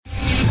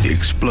The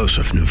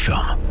explosive new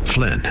film,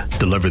 Flynn,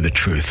 deliver the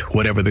truth,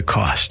 whatever the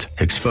cost,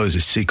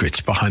 exposes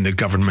secrets behind the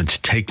government's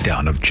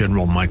takedown of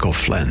General Michael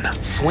Flynn.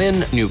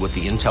 Flynn knew what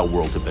the intel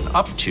world had been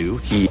up to.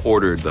 He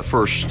ordered the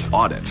first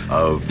audit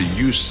of the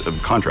use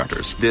of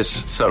contractors.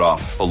 This set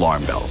off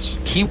alarm bells.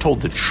 He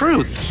told the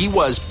truth. He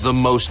was the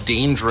most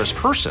dangerous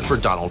person for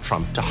Donald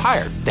Trump to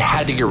hire. They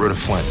had to get rid of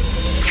Flynn.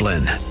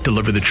 Flynn,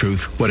 deliver the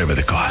truth, whatever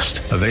the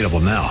cost. Available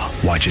now.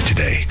 Watch it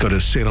today. Go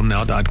to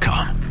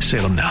salemnow.com.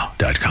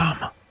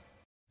 salemnow.com.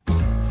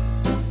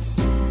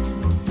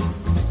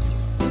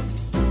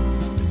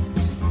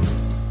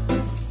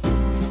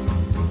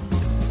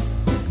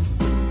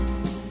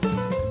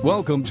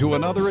 Welcome to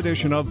another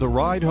edition of The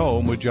Ride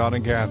Home with John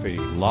and Kathy,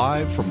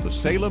 live from the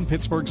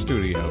Salem-Pittsburgh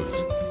studios.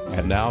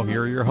 And now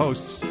here are your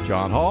hosts,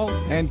 John Hall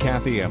and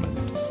Kathy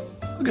Emmons.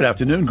 Good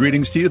afternoon.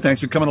 Greetings to you.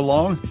 Thanks for coming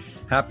along.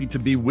 Happy to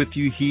be with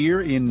you here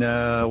in,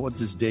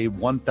 what's this, day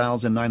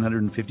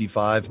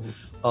 1,955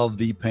 of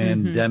the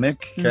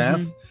pandemic.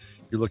 Kath,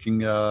 you're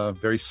looking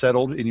very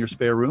settled in your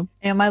spare room.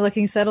 Am I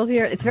looking settled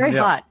here? It's very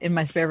hot in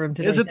my spare room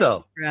today. Is it,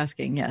 though? You're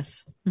asking,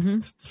 yes.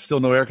 Still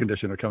no air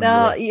conditioner coming.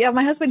 Yeah,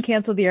 my husband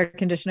canceled the air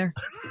conditioner.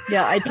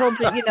 Yeah, I told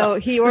you,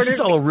 he ordered. This is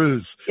all a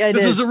ruse. Yeah,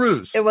 this was a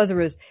ruse. It was a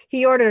ruse.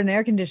 He ordered an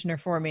air conditioner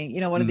for me,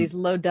 one of these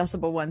low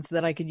decibel ones so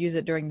that I could use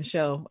it during the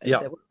show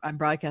that I'm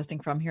broadcasting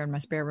from here in my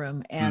spare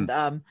room.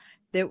 And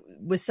it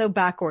was so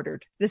back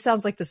ordered. This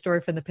sounds like the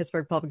story from the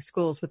Pittsburgh Public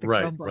Schools with the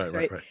Chromebooks,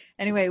 right?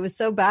 Anyway, it was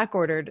so back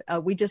ordered.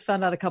 We just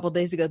found out a couple of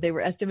days ago they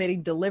were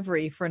estimating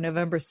delivery for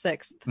November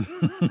 6th.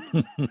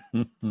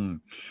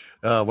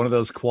 One of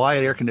those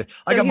quiet air conditioners.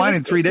 I got mine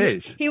in 3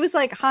 days. He was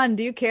like, "Han,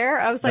 do you care?"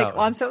 I was like,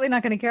 "Well, I'm certainly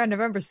not going to care on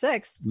November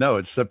 6th." No,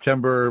 it's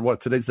September.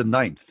 Today's the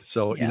 9th.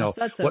 So,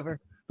 that's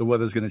over. The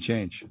weather's going to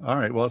change. All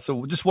right. Well,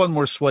 so just one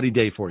more sweaty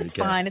day for you. It's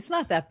fine. It's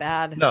not that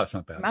bad. No, it's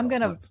not bad. I'm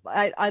going to,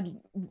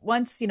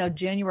 once,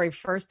 January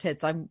 1st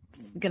hits, I'm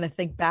going to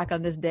think back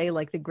on this day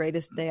like the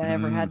greatest day I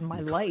ever had in my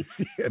life.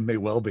 It may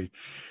well be.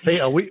 Hey,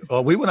 we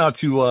went out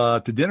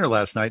to dinner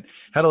last night,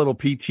 had a little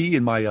PT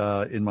in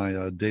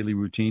my daily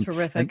routine.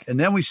 Terrific. And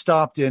then we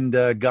stopped and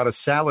got a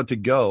salad to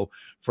go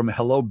from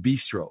Hello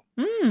Bistro.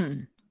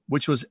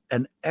 Which was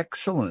an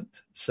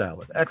excellent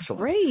salad. Excellent.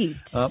 Great.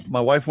 My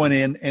wife went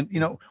in and,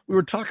 we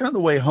were talking on the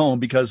way home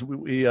because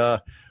we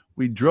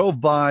drove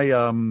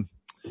by,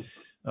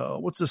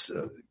 what's this?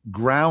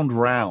 Ground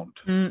Round.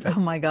 Oh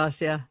my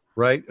gosh. Yeah.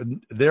 Right.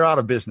 They're out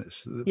of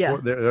business. Yeah.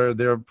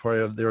 They're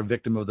a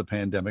victim of the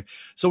pandemic.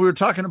 So we were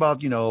talking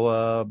about,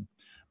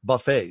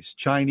 buffets,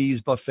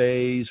 Chinese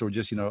buffets, or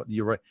just,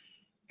 you're right.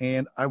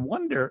 And I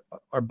wonder,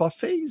 are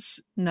buffets,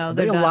 are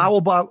they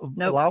allowable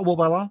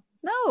by law?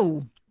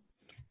 No.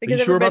 Because Are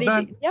you sure about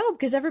that?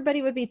 Because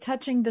everybody would be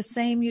touching the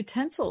same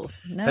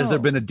utensils. No. Has there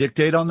been a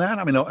dictate on that?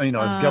 I mean,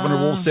 as Governor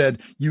Wolf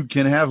said, you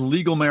can have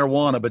legal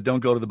marijuana, but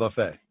don't go to the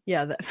buffet.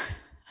 Yeah.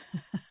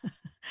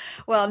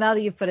 Well, now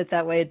that you put it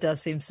that way, it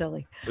does seem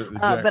silly.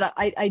 Exactly. But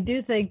I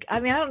do think, I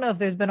don't know if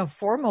there's been a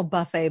formal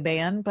buffet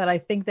ban, but I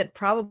think that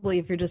probably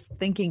if you're just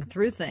thinking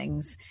through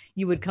things,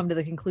 you would come to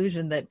the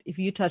conclusion that if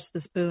you touch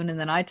the spoon and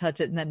then I touch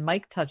it and then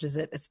Mike touches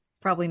it, it's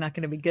probably not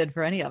going to be good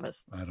for any of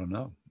us. I don't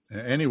know.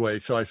 Anyway,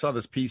 so I saw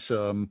this piece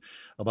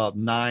about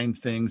 9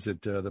 things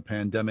that the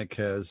pandemic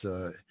has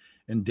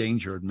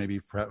endangered, maybe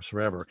perhaps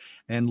forever.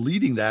 And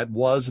leading that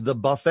was the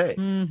buffet.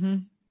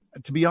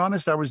 To be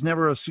honest, I was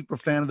never a super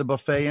fan of the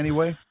buffet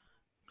anyway.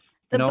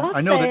 The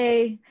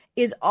buffet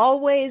is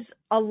always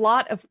a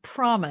lot of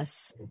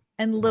promise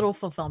and little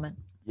fulfillment.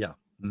 Yeah.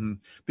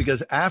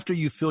 Because after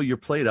you fill your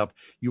plate up,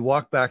 you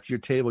walk back to your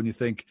table and you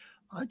think,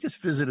 I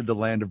just visited the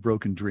land of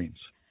broken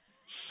dreams.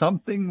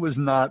 Something was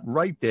not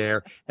right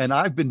there, and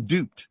I've been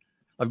duped.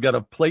 I've got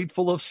a plate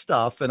full of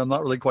stuff, and I'm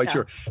not really quite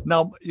sure.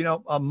 Now,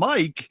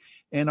 Mike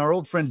and our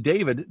old friend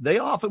David, they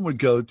often would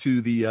go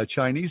to the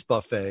Chinese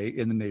buffet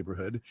in the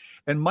neighborhood,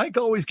 and Mike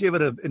always gave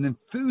it an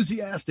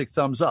enthusiastic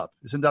thumbs up.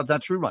 Isn't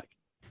that true, Mike?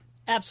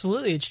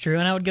 Absolutely, it's true,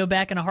 and I would go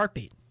back in a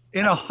heartbeat.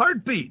 In a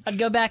heartbeat? I'd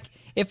go back.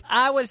 If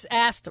I was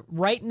asked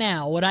right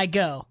now, would I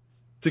go?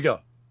 To go?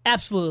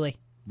 Absolutely.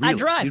 Really? I'd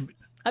drive.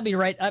 I'd be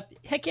right up.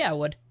 Heck yeah, I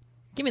would.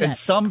 Give me that. And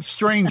some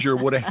stranger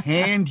would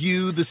hand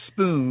you the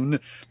spoon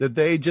that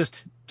they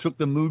just took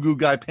the Mugu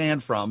Gai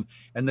pan from,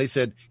 and they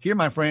said, here,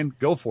 my friend,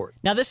 go for it.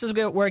 Now, this is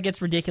where it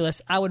gets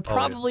ridiculous. I would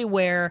probably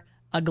wear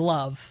a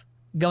glove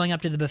going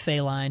up to the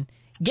buffet line,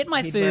 get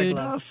my food,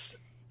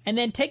 and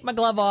then take my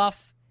glove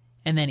off,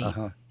 and then eat.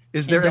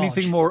 Is there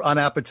anything more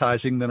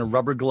unappetizing than a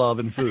rubber glove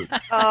and food?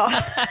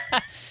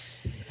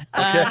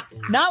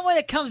 Not when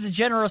it comes to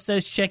General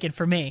Tso's chicken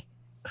for me.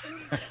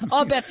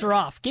 All bets are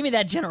off. Give me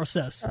that General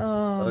Tso's.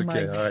 Oh,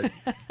 okay, all right.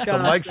 So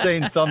Mike's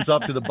saying thumbs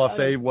up to the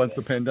buffet once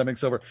the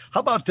pandemic's over. How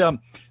about in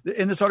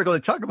this article, they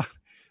talk about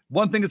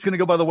one thing that's going to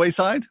go by the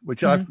wayside,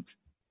 which I've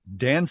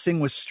dancing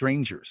with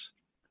strangers.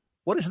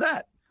 What is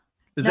that?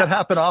 Does that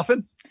happen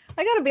often?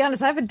 I got to be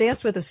honest, I haven't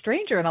danced with a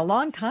stranger in a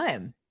long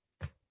time.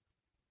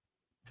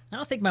 I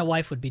don't think my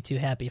wife would be too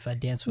happy if I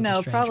danced with a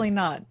stranger. No, probably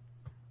not.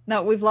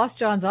 No, we've lost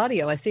John's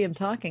audio. I see him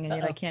talking, and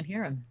yet I can't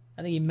hear him.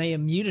 I think he may have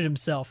muted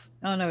himself.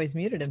 Oh, no, he's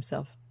muted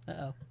himself.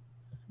 Uh-oh.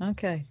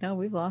 Okay. No,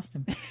 we've lost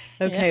him.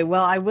 Okay.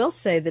 Well, I will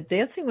say that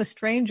Dancing with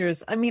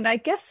Strangers, I mean, I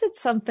guess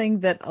it's something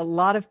that a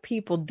lot like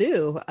people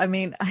do. I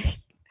mean,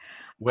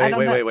 Wait.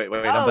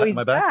 Oh, he's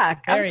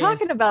back. I'm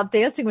talking about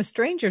Dancing with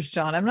Strangers,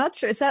 John. I'm not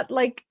sure. Is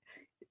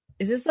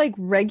this like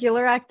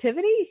regular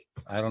activity?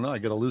 I don't know. I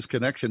get a loose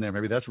connection there.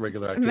 Maybe that's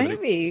regular activity.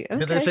 Maybe.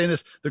 Okay. They're saying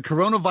this: the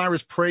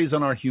coronavirus preys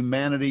on our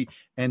humanity,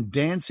 and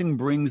dancing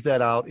brings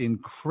that out in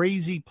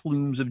crazy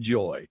plumes of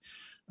joy.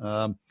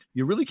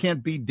 You really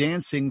can't beat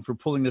dancing for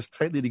pulling us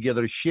tightly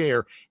together to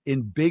share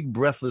in big,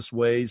 breathless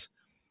ways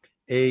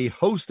a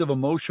host of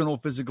emotional,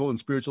 physical, and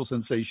spiritual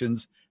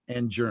sensations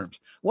and germs.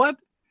 What?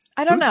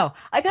 I don't know.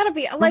 I got to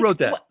be like, who wrote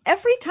that?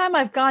 Every time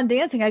I've gone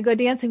dancing, I go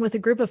dancing with a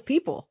group of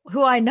people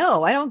who I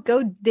know. I don't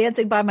go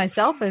dancing by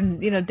myself and,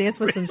 dance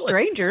with some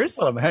strangers.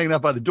 Well, I'm hanging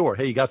out by the door.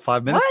 Hey, you got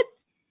 5 minutes?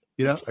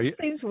 What?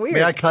 Seems weird.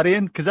 May I cut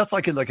in? Because that's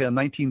like a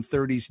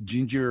 1930s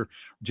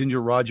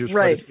Ginger Rogers.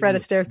 Right. Fred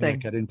Astaire thing.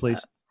 Cut in, please.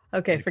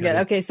 Okay, forget it.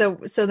 Okay, so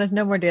there's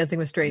no more Dancing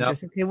with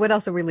Strangers. Nope. Okay, what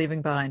else are we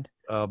leaving behind?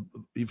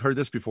 You've heard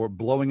this before,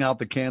 blowing out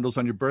the candles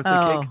on your birthday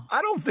cake.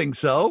 I don't think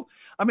so.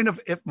 I mean, if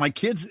it's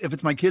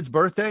my kid's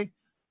birthday,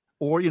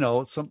 or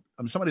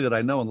somebody that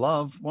I know and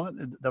love,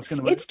 that's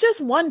going to. It's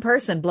just one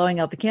person blowing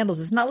out the candles.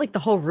 It's not like the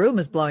whole room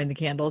is blowing the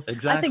candles.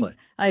 Exactly.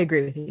 I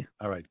agree with you.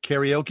 All right,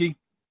 karaoke.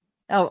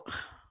 Oh,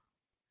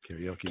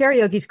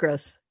 karaoke's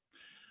gross.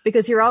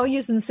 Because you're all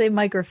using the same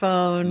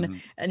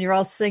microphone and you're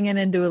all singing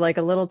into like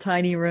a little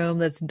tiny room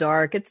that's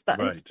dark. It's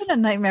been a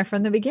nightmare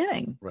from the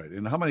beginning. Right.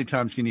 And how many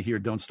times can you hear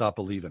 "Don't Stop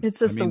Believing"? It's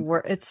just the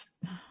word.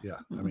 Yeah.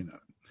 I mean,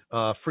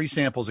 free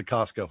samples at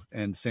Costco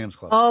and Sam's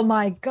Club. Oh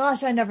my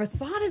gosh. I never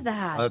thought of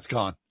that. That's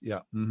gone. Yeah.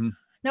 Mm-hmm.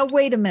 Now,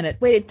 wait a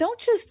minute. Don't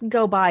just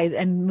go by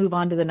and move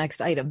on to the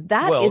next item.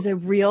 That is a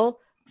real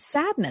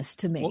sadness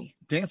to me. Well,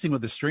 Dancing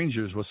with the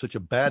Strangers was such a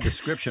bad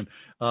description.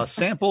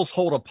 Samples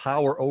hold a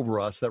power over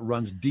us that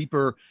runs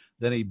deeper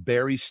than a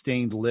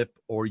berry-stained lip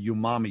or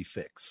umami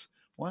fix.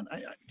 What?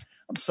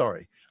 I'm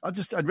sorry.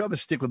 I'd rather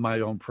stick with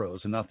my own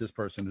prose and not this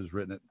person who's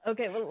written it.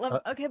 Okay.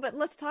 Well, but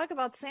let's talk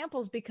about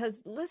samples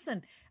because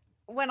listen,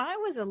 when I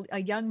was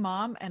a young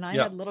mom and I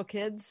had little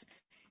kids,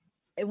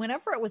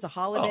 whenever it was a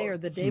holiday or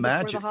the day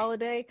before the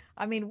holiday,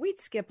 I mean, we'd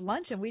skip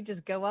lunch and we'd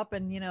just go up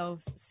and,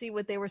 see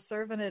what they were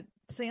serving at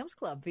Sam's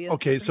Club.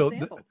 Okay. So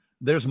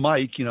there's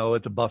Mike,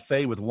 at the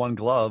buffet with one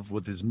glove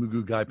with his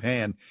Mugu Gai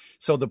pan.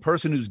 So the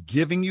person who's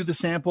giving you the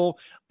sample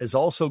is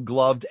also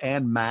gloved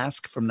and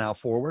masked from now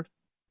forward.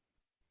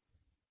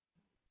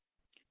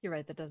 You're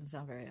right. That doesn't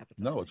sound very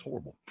appetizing. No, it's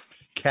horrible.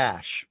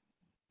 Cash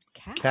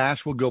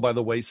will go by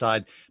the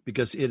wayside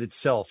because it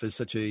itself is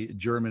such a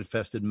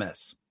germ-infested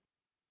mess.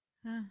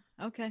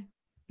 Okay.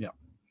 Yeah.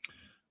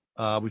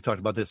 We've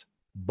talked about this.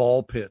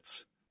 Ball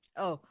pits.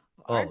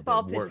 Aren't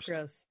ball pits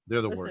gross?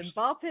 They're the worst.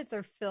 Ball pits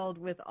are filled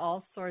with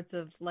all sorts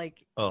of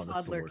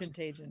toddler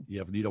contagion.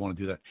 Yeah, but you don't want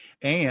to do that.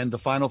 And the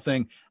final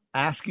thing,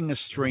 asking a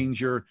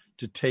stranger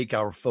to take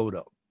our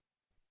photo.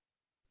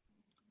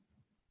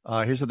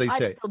 Here's what they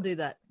say. I still do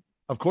that.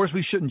 Of course,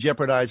 we shouldn't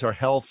jeopardize our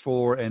health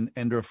for an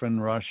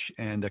endorphin rush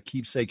and a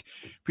keepsake.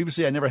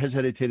 Previously, I never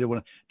hesitated.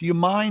 Do you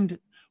mind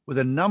with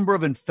a number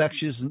of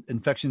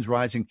infections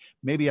rising?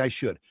 Maybe I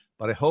should.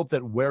 But I hope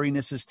that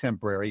wariness is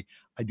temporary.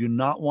 I do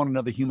not want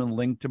another human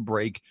link to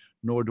break,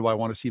 nor do I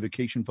want to see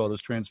vacation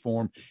photos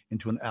transform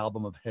into an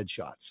album of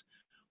headshots.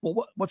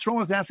 Well, what's wrong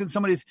with asking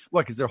somebody?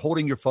 Because they're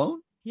holding your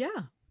phone? Yeah.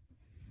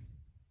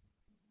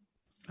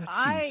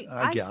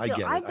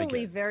 I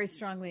believe very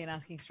strongly in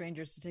asking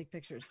strangers to take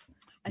pictures.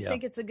 I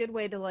think it's a good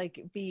way to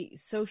be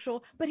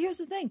social. But here's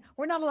the thing: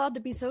 we're not allowed to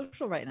be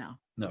social right now.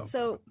 No.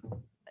 So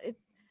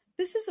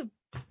this is a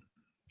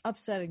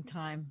upsetting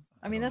time.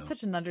 I mean, that's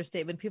such an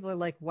understatement. People are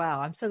like,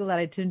 wow, I'm so glad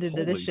I tuned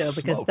into this show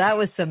because that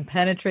was some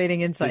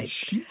penetrating insight. Did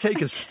she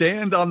take a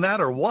stand on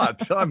that or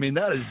what? I mean,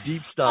 that is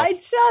deep stuff.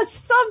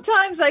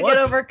 Sometimes I get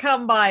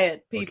overcome by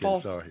it, people.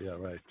 Okay, sorry. Yeah,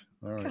 right.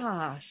 All right.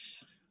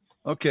 Gosh.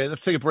 Okay,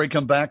 let's take a break,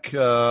 come back.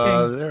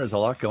 There's a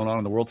lot going on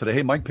in the world today.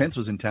 Hey, Mike Pence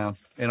was in town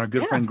and our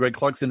good friend Greg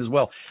Clugston as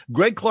well.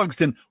 Greg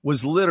Clugston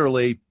was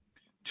literally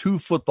 2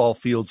 football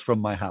fields from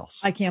my house.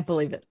 I can't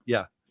believe it.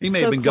 Yeah. He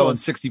may have been going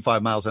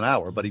 65 miles an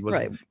hour, but he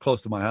wasn't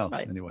close to my house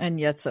anyway. And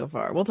yet so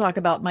far. We'll talk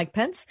about Mike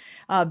Pence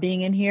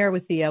being in here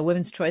with the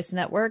Women's Choice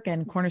Network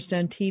and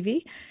Cornerstone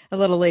TV a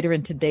little later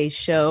in today's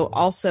show.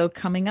 Also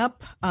coming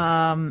up,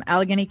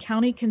 Allegheny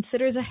County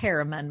considers a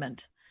hair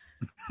amendment.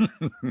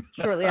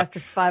 Shortly after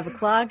 5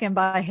 o'clock, and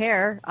by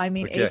hair I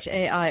mean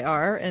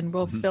HAIR, and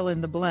we'll fill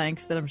in the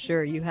blanks that I'm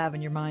sure you have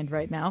in your mind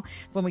right now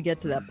when we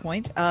get to that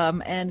point.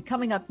 And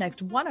coming up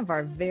next, one of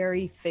our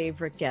very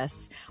favorite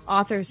guests,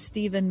 author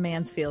Stephen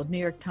Mansfield, New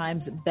York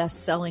Times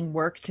best-selling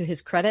work to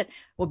his credit.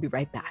 We'll be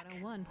right back.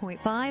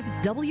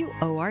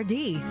 101.5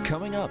 WORD.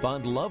 Coming up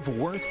on Love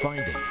Worth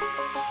Finding.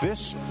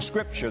 This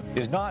scripture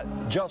is not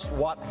just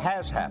what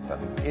has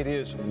happened, it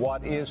is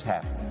what is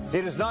happening.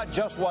 It is not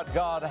just what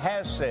God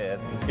has said,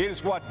 it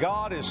is what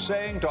God is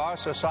saying to our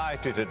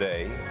society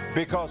today,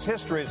 because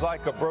history is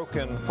like a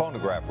broken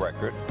phonograph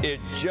record. It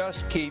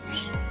just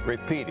keeps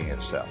repeating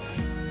itself.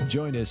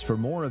 Join us for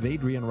more of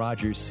Adrian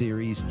Rogers'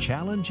 series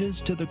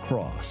Challenges to the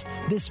Cross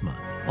this month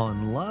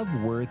on Love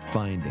Worth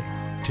Finding.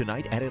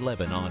 Tonight at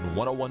 11 on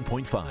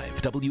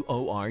 101.5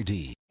 WORD.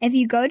 If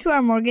you go to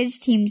our mortgage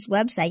team's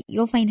website,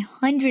 you'll find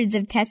hundreds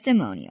of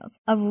testimonials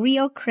of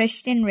real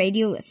Christian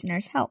radio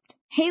listeners helped.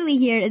 Haley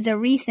here is a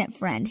recent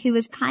friend who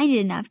was kind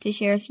enough to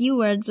share a few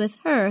words with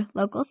her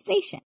local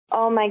station.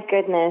 Oh my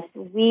goodness.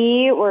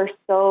 We were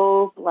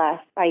so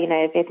blessed by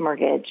United Faith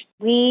Mortgage.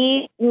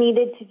 We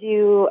needed to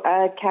do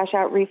a cash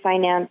out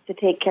refinance to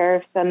take care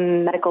of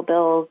some medical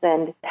bills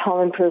and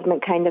home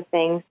improvement kind of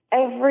things.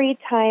 Every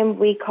time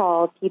we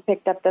called, he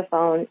picked up the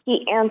phone.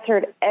 He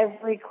answered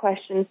every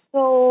question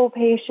so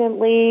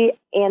patiently,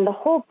 and the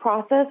whole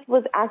process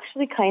was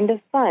actually kind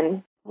of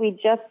fun. We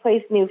just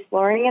placed new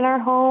flooring in our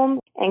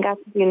home and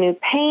got to do new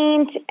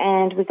paint,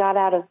 and we got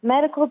out of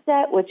medical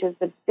debt, which is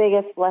the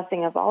biggest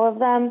blessing of all of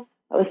them.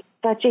 It was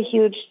such a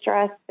huge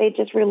stress. They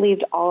just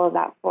relieved all of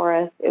that for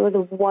us. It was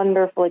a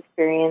wonderful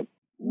experience.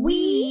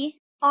 We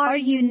are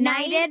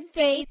United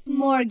Faith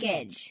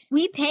Mortgage.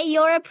 We pay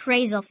your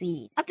appraisal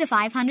fees up to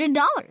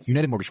 $500.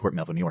 United Mortgage Corp,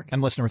 Melville, New York.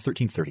 MLS number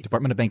 1330.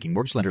 Department of Banking.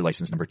 Mortgage Lender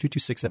License number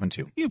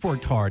 22672. You've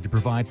worked hard to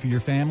provide for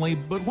your family,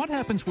 but what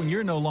happens when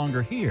you're no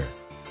longer here?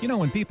 You know,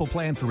 when people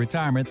plan for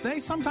retirement, they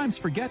sometimes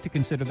forget to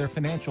consider their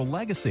financial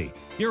legacy.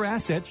 Your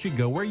assets should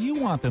go where you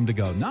want them to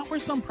go, not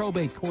where some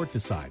probate court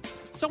decides.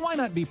 So why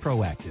not be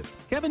proactive?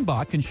 Kevin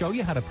Bach can show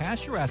you how to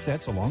pass your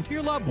assets along to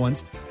your loved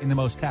ones in the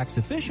most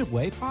tax-efficient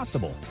way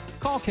possible.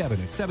 Call Kevin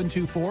at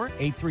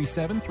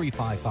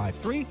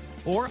 724-837-3553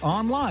 or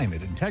online at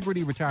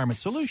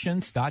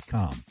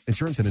integrityretirementsolutions.com.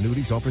 Insurance and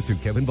annuities offered through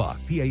Kevin Bach,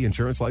 PA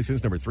Insurance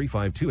License number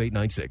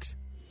 352896.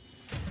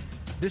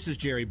 This is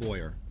Jerry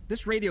Boyer.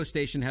 This radio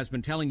station has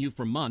been telling you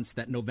for months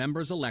that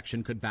November's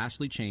election could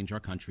vastly change our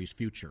country's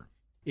future.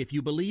 If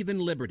you believe in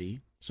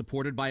liberty,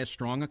 supported by a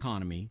strong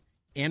economy,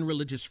 and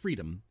religious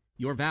freedom,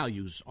 your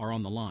values are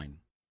on the line.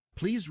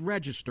 Please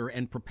register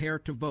and prepare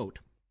to vote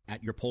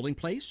at your polling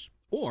place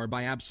or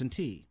by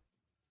absentee.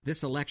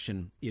 This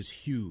election is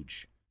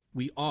huge.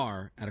 We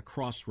are at a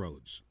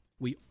crossroads.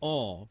 We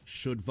all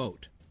should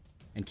vote.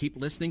 And keep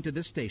listening to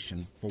this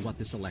station for what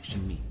this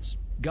election means.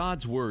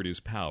 God's Word is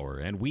power,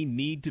 and we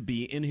need to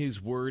be in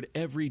His Word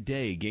every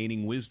day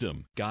gaining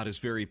wisdom. God is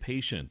very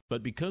patient,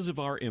 but because of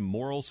our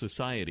immoral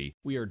society,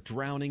 we are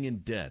drowning in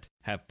debt,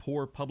 have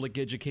poor public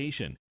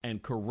education,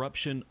 and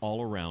corruption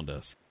all around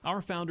us. Our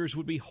founders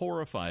would be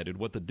horrified at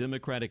what the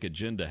Democratic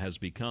agenda has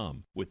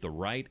become. With the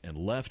right and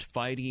left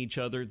fighting each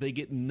other, they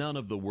get none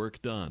of the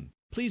work done.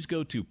 Please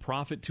go to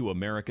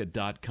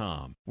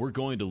ProfitToAmerica.com. We're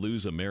going to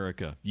lose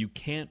America. You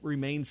can't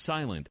remain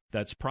silent.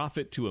 That's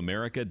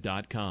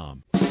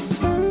ProfitToAmerica.com.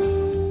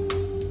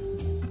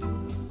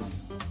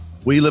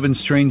 We live in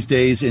strange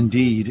days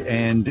indeed,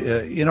 and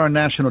in our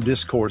national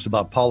discourse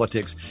about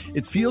politics,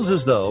 it feels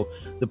as though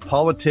the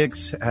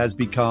politics has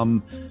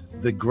become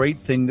the great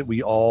thing that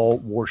we all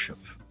worship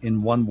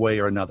in one way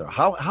or another.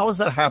 How has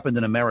that happened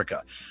in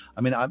America?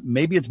 I mean,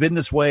 maybe it's been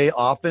this way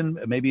often.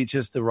 Maybe it's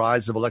just the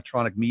rise of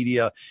electronic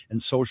media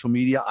and social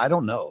media. I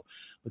don't know.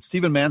 But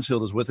Stephen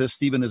Mansfield is with us.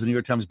 Stephen is a New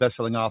York Times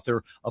bestselling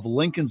author of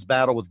Lincoln's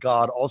Battle with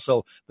God,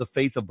 also The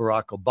Faith of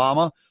Barack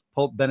Obama,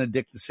 Pope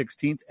Benedict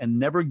XVI, and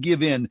Never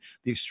Give In,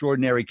 the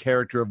extraordinary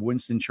character of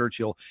Winston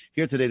Churchill,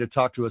 here today to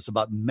talk to us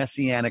about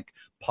messianic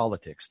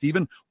politics.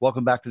 Stephen,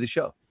 welcome back to the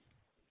show.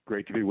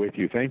 Great to be with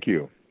you. Thank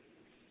you.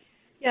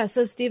 Yeah,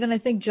 so Stephen, I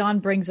think John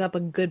brings up a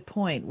good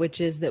point,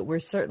 which is that we're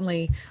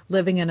certainly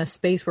living in a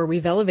space where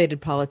we've elevated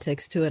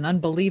politics to an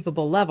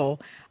unbelievable level.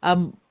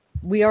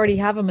 We already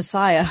have a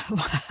Messiah.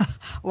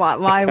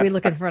 Why are we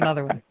looking for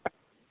another one?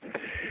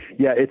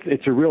 Yeah,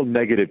 it's a real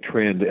negative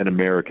trend in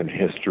American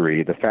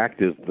history. The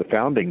fact is the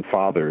founding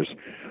fathers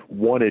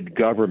wanted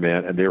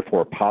government and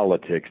therefore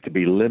politics to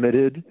be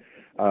limited,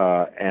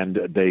 and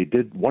they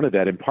wanted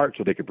that in part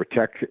so they could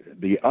protect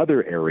the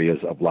other areas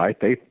of life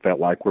they felt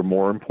like were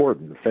more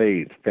important: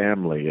 faith,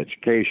 family,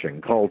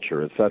 education,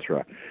 culture,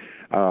 etc.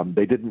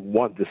 They didn't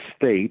want the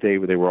state. They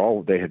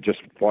had just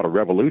fought a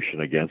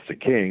revolution against a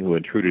king who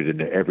intruded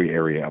into every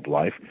area of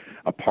life,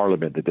 a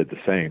parliament that did the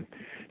same.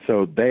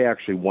 So they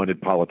actually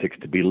wanted politics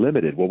to be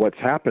limited. Well, what's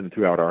happened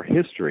throughout our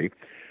history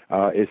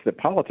is that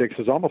politics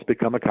has almost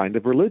become a kind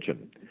of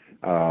religion.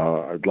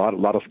 A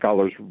lot of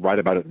scholars write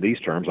about it in these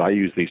terms. I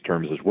use these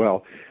terms as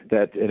well,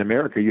 that in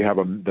America you have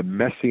the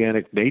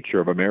messianic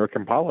nature of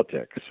American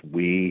politics.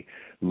 We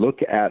look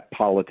at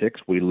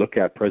politics, we look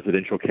at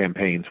presidential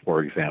campaigns,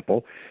 for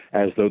example,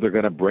 as though they're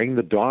going to bring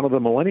the dawn of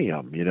the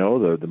millennium,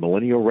 the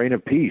millennial reign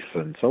of peace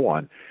and so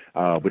on.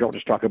 We don't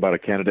just talk about a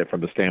candidate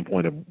from the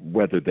standpoint of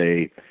whether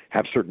they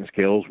have certain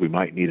skills we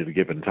might need at a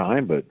given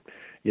time, but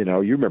you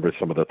remember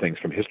some of the things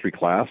from history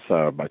class,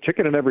 a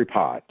chicken in every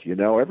pot,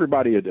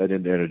 everybody in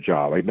a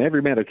job. I mean,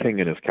 every man a king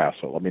in his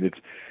castle. I mean, it's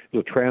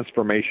a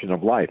transformation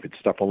of life. It's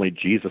stuff only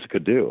Jesus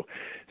could do.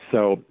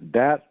 So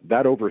that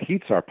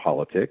overheats our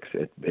politics.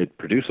 It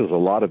produces a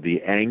lot of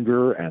the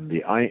anger and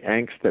the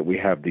angst that we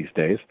have these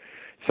days,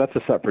 sets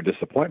us up for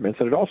disappointments,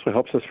 and it also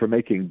helps us for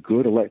making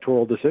good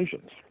electoral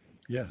decisions.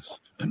 Yes.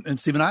 And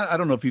Stephen, I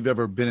don't know if you've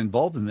ever been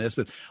involved in this,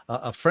 but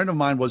a friend of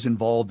mine was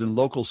involved in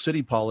local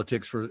city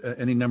politics for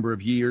any number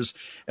of years.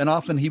 And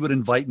often he would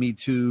invite me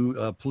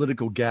to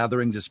political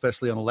gatherings,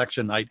 especially on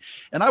election night.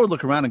 And I would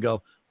look around and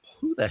go,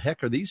 who the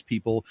heck are these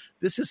people?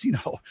 This is,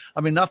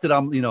 not that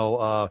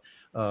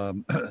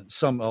I'm,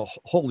 some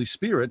Holy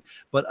Spirit,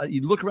 but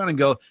you look around and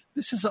go,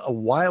 this is a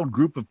wild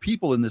group of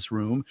people in this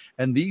room,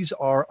 and these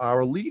are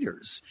our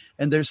leaders.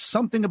 And there's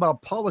something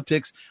about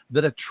politics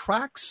that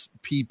attracts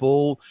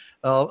people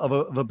of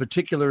a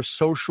particular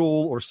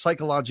social or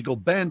psychological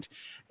bent,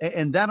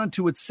 and that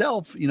unto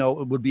itself,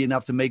 would be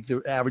enough to make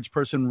the average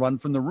person run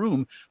from the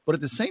room. But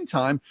at the same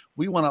time,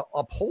 we want to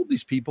uphold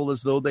these people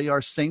as though they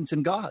are saints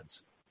and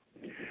gods.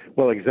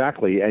 Well,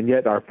 exactly. And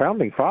yet our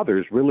founding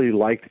fathers really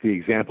liked the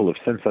example of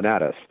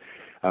Cincinnatus.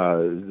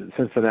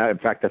 Cincinnati, in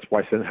fact, that's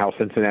how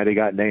Cincinnati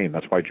got named.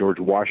 That's why George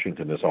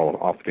Washington is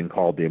often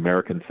called the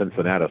American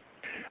Cincinnatus.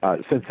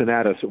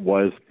 Cincinnatus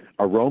was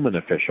a Roman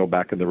official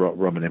back in the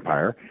Roman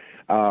Empire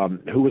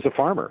who was a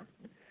farmer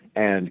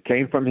and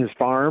came from his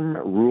farm,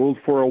 ruled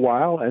for a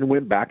while, and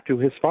went back to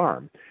his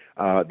farm.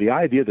 The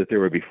idea that there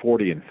would be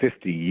 40 and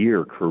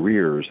 50-year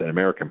careers in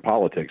American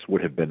politics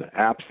would have been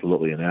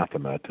absolutely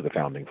anathema to the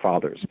Founding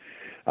Fathers.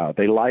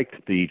 They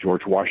liked the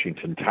George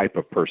Washington type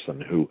of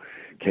person who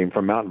came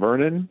from Mount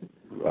Vernon,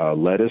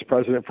 led as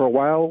president for a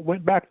while,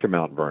 went back to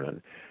Mount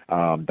Vernon.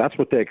 That's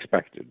what they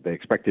expected. They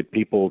expected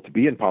people to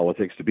be in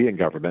politics, to be in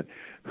government,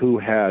 who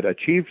had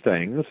achieved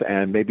things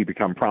and maybe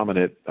become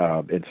prominent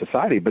in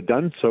society, but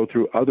done so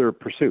through other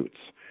pursuits.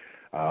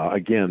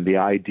 Again, the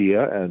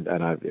idea, and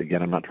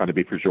I'm not trying to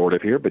be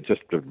pejorative here, but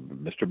just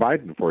Mr.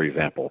 Biden, for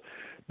example,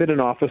 been in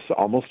office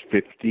almost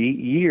 50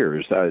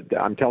 years.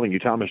 I'm telling you,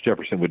 Thomas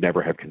Jefferson would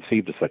never have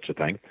conceived of such a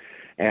thing.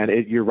 And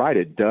you're right,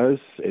 it does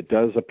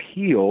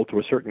appeal to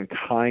a certain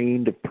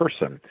kind of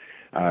person.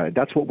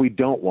 That's what we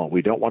don't want.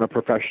 We don't want a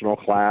professional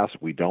class.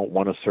 We don't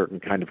want a certain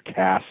kind of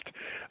caste,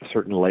 a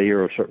certain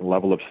layer, a certain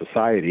level of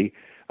society.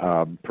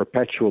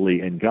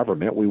 Perpetually in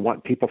government. We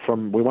want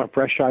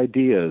fresh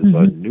ideas,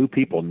 new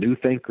people, new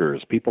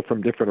thinkers, people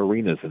from different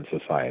arenas in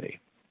society.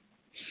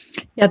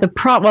 Yeah, there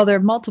are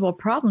multiple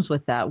problems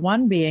with that.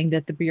 One being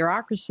that the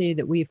bureaucracy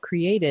that we've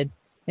created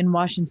in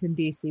Washington,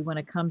 D.C., when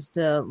it comes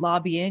to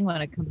lobbying,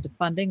 when it comes to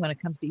funding, when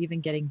it comes to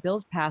even getting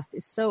bills passed,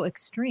 is so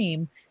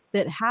extreme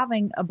that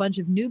having a bunch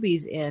of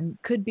newbies in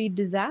could be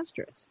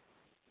disastrous.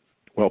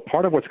 Well,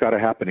 part of what's got to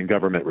happen in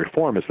government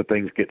reform is that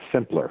things get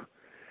simpler.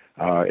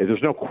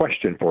 There's no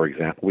question, for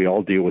example, we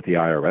all deal with the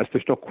IRS.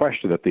 There's no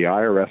question that the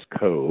IRS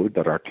code,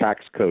 that our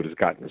tax code has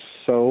gotten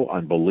so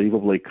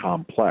unbelievably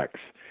complex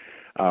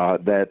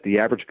that the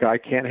average guy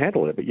can't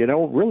handle it. But,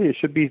 really it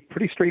should be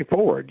pretty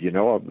straightforward.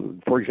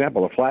 For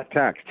example, a flat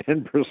tax,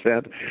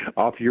 10%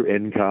 off your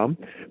income,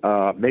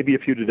 maybe a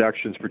few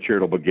deductions for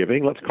charitable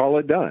giving. Let's call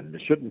it done.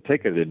 It shouldn't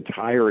take an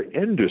entire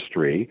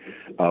industry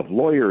of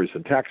lawyers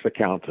and tax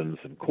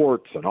accountants and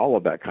courts and all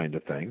of that kind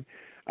of thing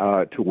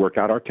to work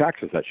out our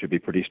taxes. That should be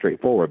pretty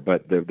straightforward.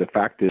 But the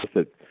fact is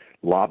that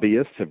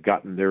lobbyists have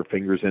gotten their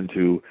fingers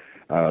into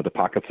the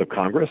pockets of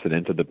Congress and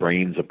into the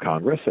brains of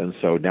Congress, and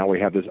so now we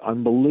have this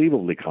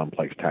unbelievably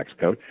complex tax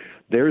code.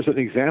 There's an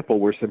example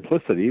where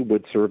simplicity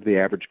would serve the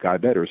average guy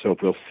better. So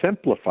if we'll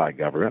simplify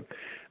government,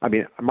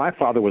 my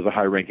father was a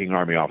high-ranking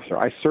Army officer.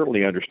 I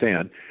certainly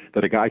understand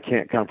that a guy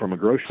can't come from a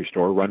grocery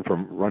store, run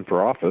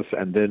for office,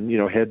 and then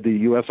head the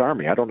U.S.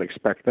 Army. I don't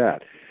expect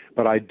that.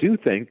 But I do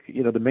think,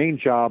 the main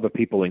job of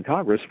people in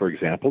Congress, for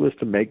example, is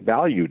to make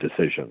value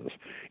decisions.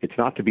 It's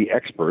not to be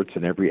experts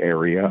in every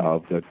area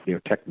of the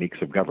techniques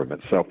of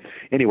government. So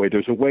anyway,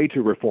 there's a way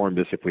to reform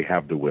this if we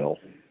have the will.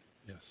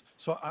 Yes.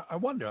 So I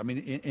wonder,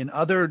 in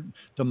other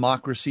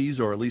democracies,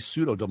 or at least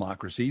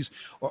pseudo-democracies,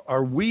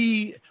 are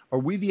we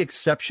the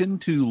exception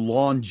to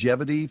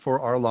longevity for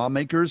our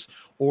lawmakers,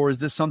 or is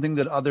this something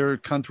that other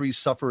countries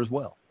suffer as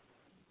well?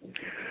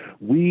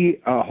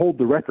 We hold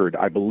the record,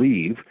 I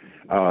believe,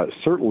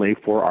 certainly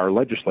for our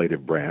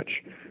legislative branch,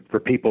 for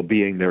people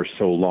being there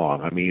so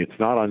long. It's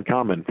not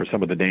uncommon for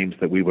some of the names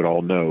that we would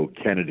all know,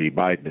 Kennedy,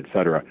 Biden, et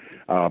cetera,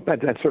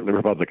 but and certainly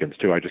Republicans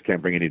too, I just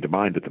can't bring any to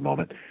mind at the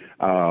moment,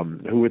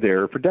 who were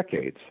there for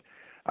decades.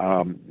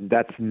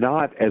 That's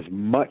not as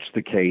much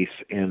the case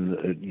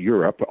in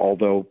Europe,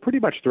 although pretty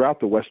much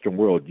throughout the Western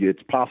world,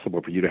 it's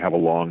possible for you to have a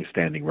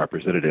long-standing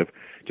representative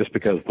just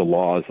because the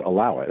laws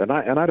allow it.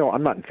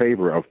 I'm not in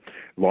favor of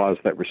laws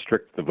that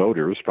restrict the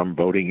voters from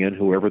voting in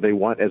whoever they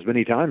want as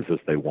many times as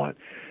they want.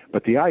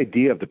 But the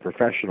idea of the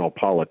professional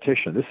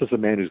politician, this is a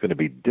man who's going to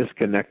be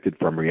disconnected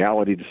from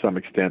reality to some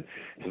extent,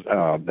 has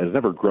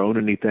never grown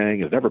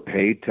anything, has never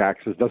paid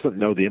taxes, doesn't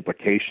know the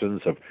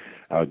implications of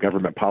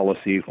government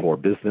policy for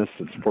business,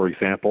 for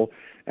example,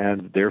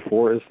 and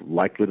therefore is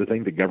likely to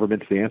think the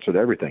government's the answer to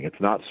everything.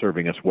 It's not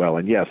serving us well.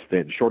 And yes,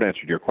 the short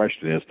answer to your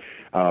question is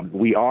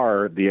we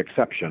are the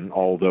exception,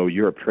 although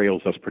Europe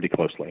trails us pretty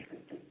closely.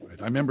 Right.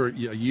 I remember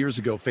years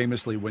ago,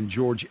 famously, when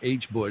George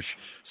H. Bush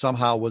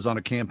somehow was on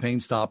a campaign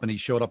stop and he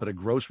showed up at a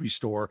grocery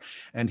store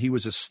and he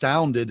was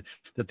astounded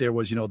that there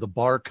was, the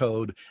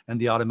barcode and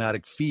the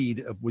automatic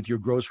feed with your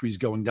groceries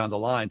going down the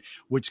line,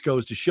 which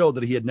goes to show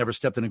that he had never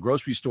stepped in a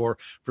grocery store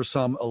for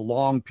a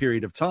long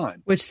period of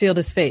time. Which sealed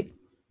his fate.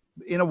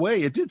 In a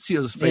way, it did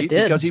seal his fate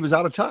because he was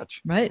out of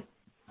touch. Right.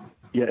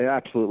 Yeah,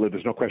 absolutely.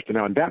 There's no question.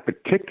 Now, in that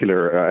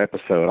particular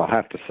episode, I'll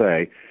have to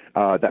say,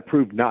 that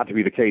proved not to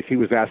be the case. He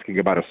was asking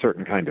about a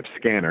certain kind of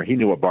scanner. He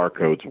knew what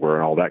barcodes were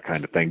and all that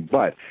kind of thing.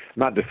 But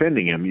not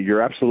defending him,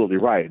 you're absolutely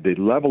right. The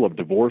level of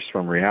divorce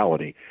from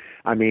reality.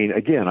 I mean,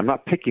 again, I'm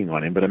not picking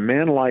on him, but a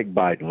man like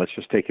Biden, let's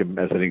just take him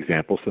as an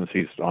example since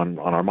he's on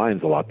our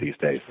minds a lot these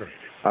days.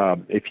 Sure.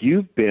 If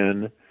you've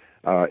been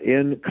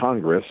in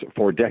Congress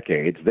for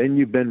decades, then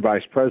you've been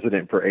vice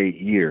president for 8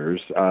 years,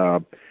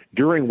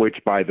 during which,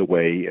 by the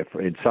way, if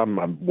in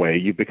some way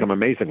you've become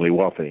amazingly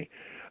wealthy.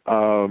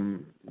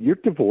 You're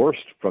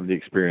divorced from the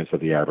experience of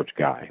the average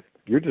guy.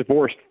 You're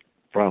divorced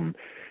from,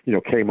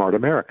 Kmart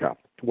America.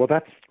 Well,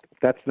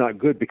 that's not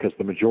good because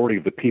the majority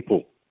of the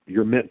people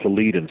you're meant to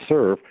lead and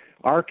serve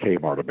are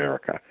Kmart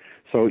America.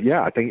 So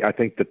yeah, I think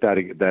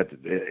that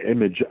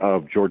image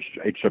of George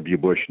H.W.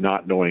 Bush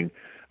not knowing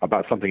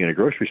about something in a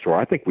grocery store,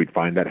 I think we'd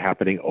find that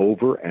happening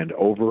over and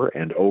over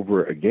and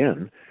over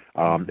again.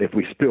 If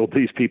we spilled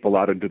these people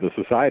out into the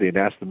society and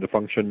asked them to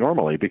function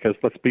normally, because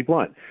let's be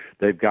blunt,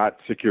 they've got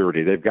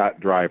security, they've got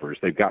drivers,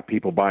 they've got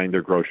people buying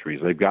their groceries,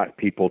 they've got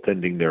people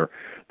tending their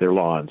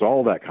lawns,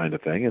 all that kind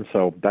of thing. And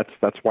so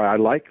that's why I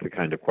like the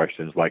kind of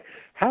questions like,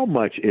 how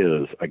much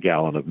is a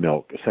gallon of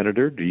milk?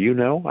 Senator, do you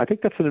know? I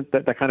think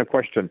that kind of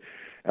question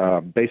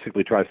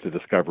basically tries to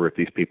discover if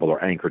these people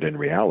are anchored in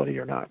reality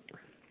or not.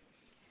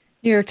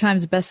 New York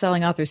Times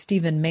bestselling author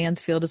Stephen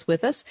Mansfield is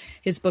with us.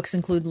 His books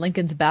include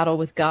Lincoln's Battle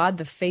with God,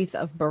 The Faith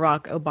of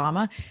Barack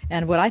Obama,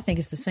 and what I think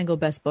is the single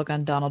best book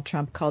on Donald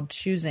Trump called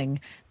Choosing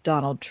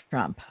Donald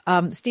Trump.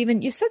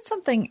 Stephen, you said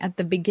something at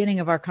the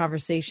beginning of our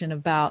conversation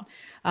about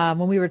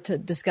when we were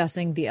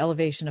discussing the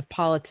elevation of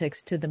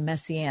politics to the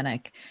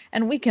messianic.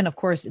 And we can, of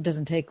course, it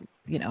doesn't take,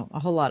 a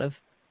whole lot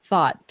of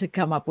thought to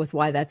come up with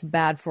why that's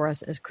bad for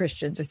us as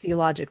Christians or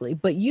theologically.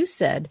 But you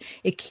said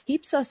it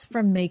keeps us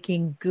from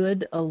making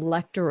good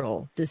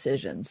electoral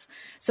decisions.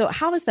 So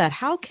how is that?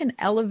 How can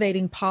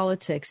elevating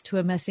politics to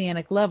a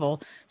messianic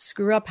level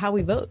screw up how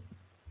we vote?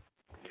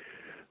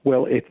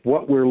 Well, if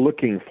what we're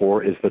looking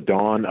for is the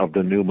dawn of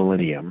the new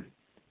millennium,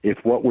 if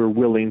what we're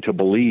willing to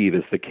believe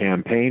is the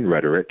campaign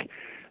rhetoric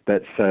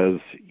that says,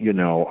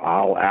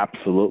 I'll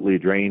absolutely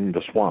drain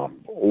the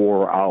swamp,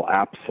 or I'll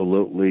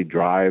absolutely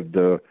drive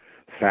the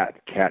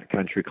Fat Cat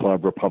Country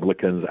Club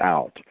Republicans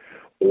out,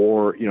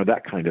 or,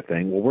 that kind of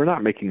thing. Well, we're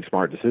not making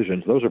smart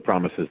decisions. Those are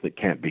promises that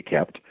can't be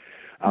kept.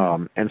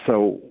 And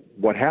so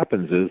what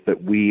happens is that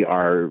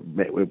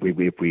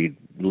if we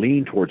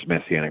lean towards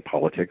messianic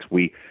politics,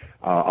 we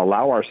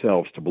allow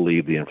ourselves to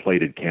believe the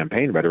inflated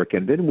campaign rhetoric,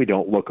 and then we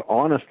don't look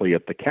honestly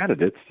at the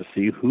candidates to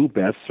see who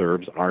best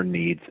serves our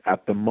needs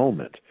at the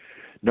moment.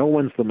 No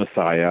one's the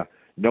Messiah.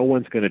 No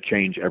one's going to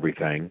change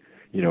everything.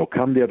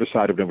 Come the other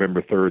side of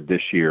November 3rd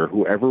this year,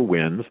 whoever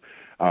wins,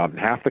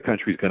 half the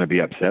country is going to be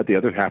upset, the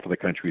other half of the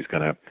country is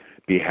going to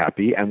be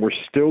happy, and we're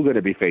still going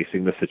to be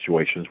facing the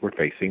situations we're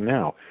facing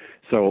now.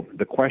 So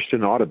the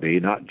question ought to be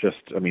not just,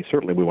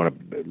 certainly we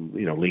want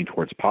to, lean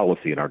towards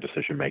policy in our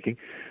decision making,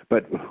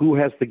 but who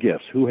has the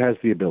gifts, who has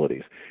the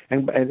abilities?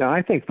 And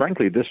I think,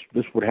 frankly,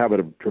 this would have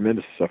a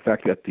tremendous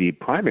effect at the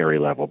primary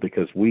level,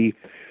 because we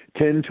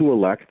tend to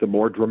elect the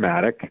more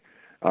dramatic,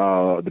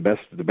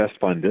 the best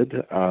funded,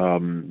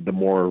 the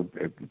more,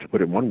 to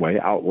put it one way,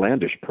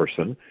 outlandish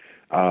person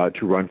to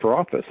run for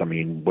office.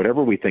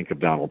 Whatever we think of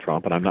Donald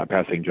Trump, and I'm not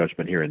passing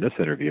judgment here in this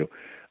interview,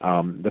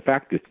 the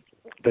fact is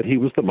that he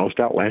was the most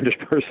outlandish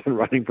person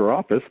running for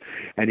office,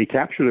 and he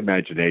captured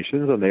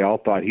imaginations, and they all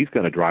thought he's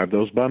going to drive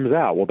those bums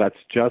out. Well, that's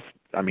just,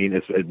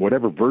 it's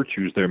whatever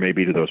virtues there may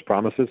be to those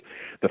promises,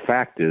 the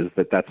fact is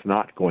that that's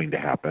not going to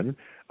happen.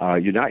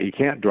 You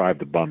can't drive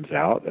the bums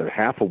out.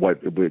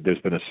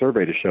 There's been a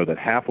survey to show that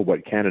half of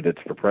what candidates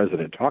for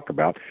president talk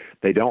about,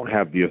 they don't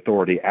have the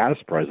authority as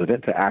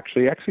president to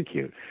actually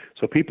execute.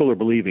 So people are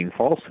believing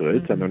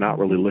falsehoods, and they're not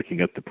really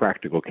looking at the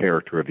practical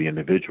character of the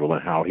individual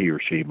and how he or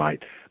she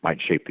might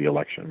shape the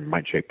election,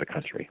 might shape the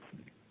country.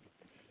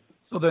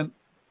 So then,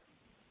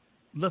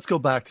 let's go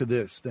back to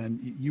this. Then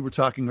you were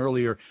talking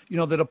earlier,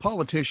 that a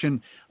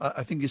politician,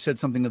 I think you said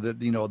something that,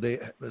 they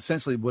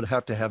essentially would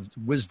have to have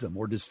wisdom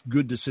or just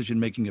good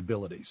decision-making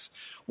abilities.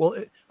 Well,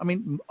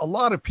 a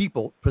lot of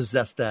people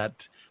possess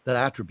that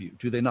attribute,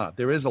 do they not?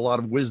 There is a lot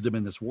of wisdom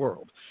in this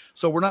world.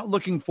 So we're not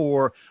looking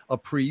for a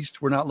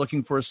priest. We're not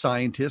looking for a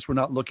scientist. We're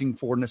not looking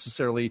for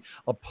necessarily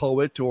a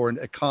poet or an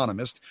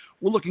economist.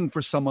 We're looking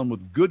for someone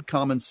with good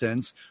common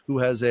sense who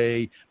has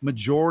a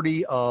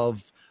majority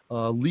of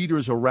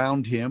leaders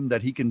around him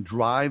that he can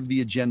drive the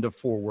agenda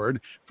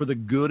forward for the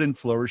good and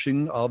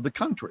flourishing of the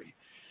country.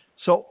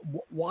 So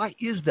why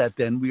is that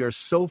then we are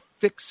so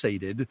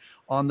fixated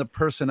on the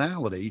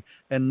personality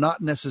and not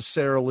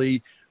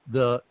necessarily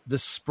the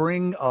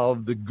spring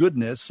of the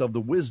goodness, of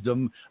the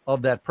wisdom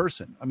of that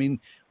person. I mean,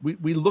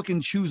 we look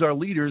and choose our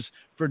leaders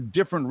for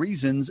different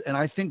reasons, and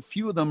I think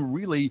few of them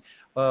really,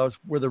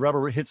 where the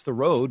rubber hits the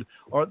road,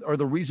 are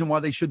the reason why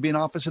they should be in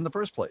office in the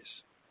first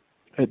place.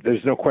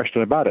 There's no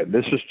question about it.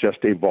 This has just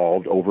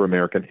evolved over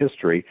American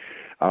history.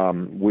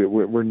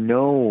 We're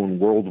known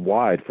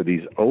worldwide for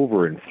these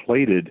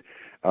overinflated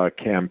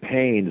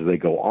campaigns. They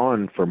go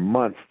on for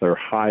months. They're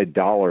high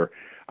dollar.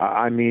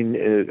 I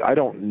mean, I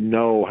don't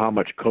know how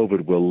much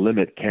COVID will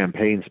limit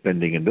campaign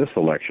spending in this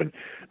election,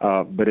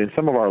 but in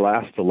some of our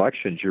last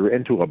elections, you're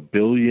into $1.5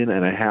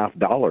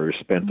 billion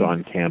spent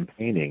on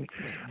campaigning.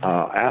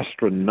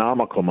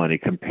 Astronomical money.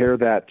 Compare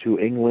that to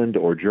England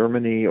or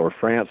Germany or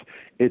France.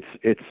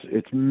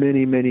 It's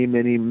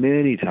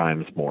many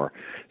times more.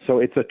 So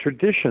it's a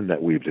tradition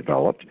that we've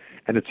developed,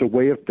 and it's a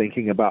way of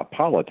thinking about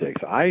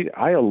politics.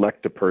 I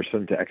elect a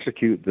person to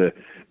execute the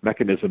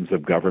mechanisms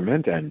of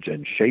government and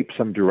shape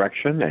some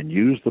direction and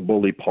use the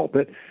bully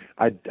pulpit.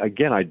 I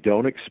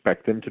don't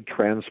expect them to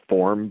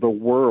transform the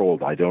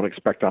world. I don't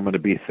expect I'm going to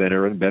be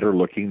thinner and better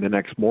looking the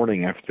next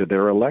morning after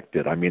they're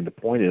elected. I mean, the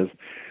point is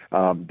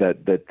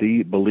that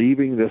the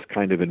believing this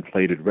kind of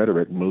inflated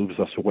rhetoric moves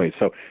us away.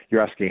 So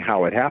you're asking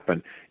how it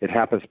happened. It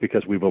happens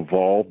because we've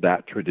evolved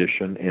that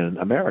tradition in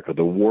America.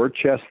 The war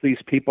chest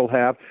these people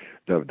have,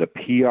 the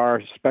PR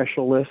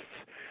specialists,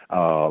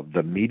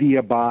 the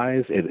media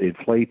buys, it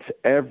inflates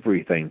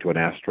everything to an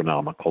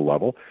astronomical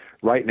level.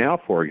 Right now,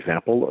 for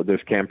example,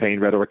 there's campaign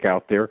rhetoric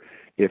out there.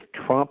 If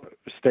Trump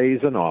stays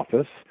in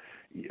office,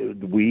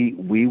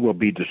 we will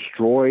be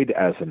destroyed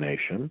as a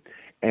nation.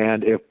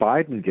 And if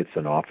Biden gets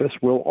in office,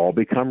 we'll all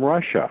become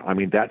Russia. I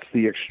mean, that's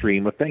the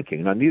extreme of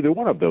thinking. Now, neither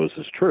one of those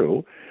is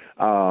true,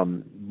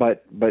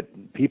 but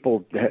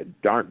people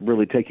aren't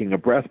really taking a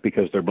breath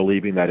because they're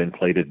believing that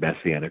inflated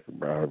messianic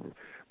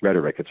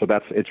rhetoric. And so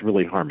it's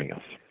really harming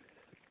us.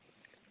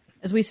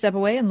 As we step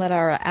away and let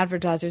our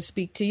advertisers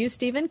speak to you,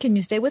 Stephen, can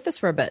you stay with us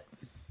for a bit?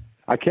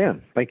 I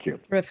can. Thank you.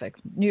 Terrific.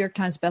 New York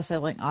Times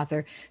bestselling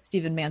author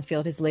Stephen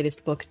Mansfield, his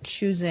latest book,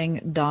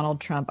 Choosing Donald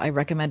Trump. I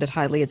recommend it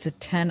highly. It's a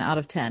 10 out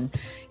of 10.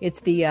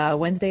 It's the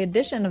Wednesday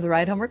edition of The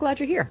Ride Home. We're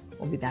glad you're here.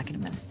 We'll be back in a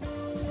minute.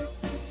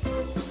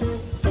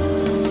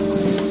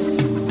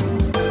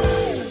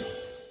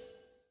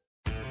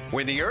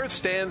 When the earth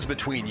stands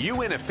between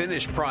you and a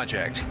finished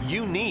project,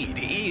 you need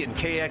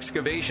E&K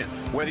Excavation.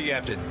 Whether you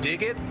have to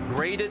dig it,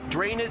 grade it,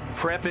 drain it,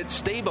 prep it,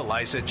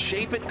 stabilize it,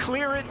 shape it,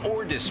 clear it,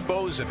 or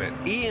dispose of it,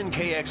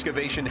 E&K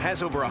Excavation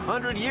has over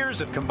 100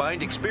 years of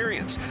combined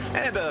experience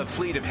and a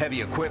fleet of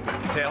heavy equipment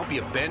to help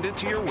you bend it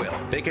to your will.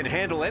 They can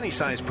handle any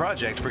size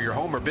project for your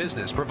home or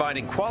business,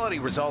 providing quality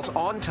results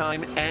on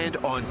time and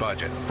on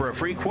budget. For a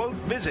free quote,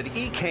 visit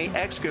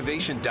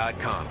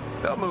ekexcavation.com.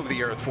 They'll move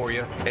the earth for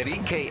you at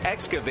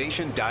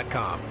ekexcavation.com.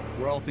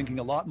 We're all thinking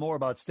a lot more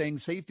about staying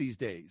safe these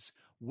days.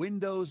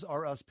 Windows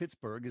R Us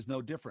Pittsburgh is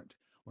no different.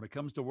 When it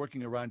comes to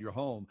working around your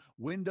home,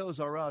 Windows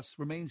R Us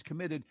remains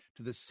committed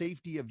to the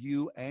safety of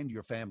you and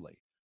your family.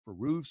 For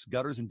roofs,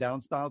 gutters and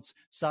downspouts,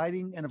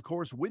 siding, and of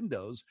course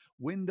windows,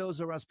 Windows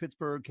R Us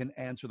Pittsburgh can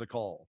answer the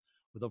call.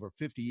 With over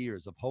 50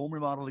 years of home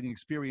remodeling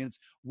experience,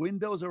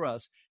 Windows R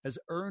Us has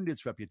earned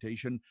its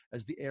reputation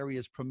as the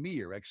area's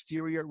premier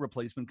exterior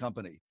replacement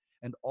company.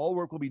 And all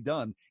work will be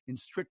done in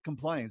strict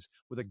compliance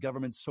with the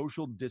government's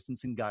social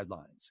distancing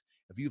guidelines.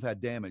 If you've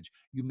had damage,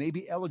 you may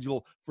be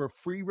eligible for a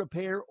free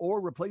repair or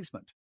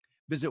replacement.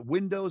 Visit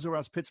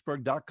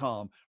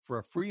WindowsRUsPittsburgh.com for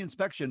a free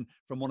inspection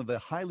from one of the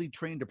highly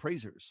trained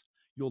appraisers.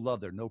 You'll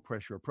love their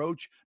no-pressure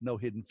approach, no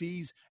hidden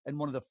fees, and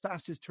one of the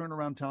fastest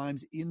turnaround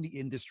times in the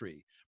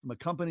industry from a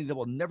company that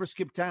will never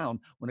skip town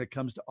when it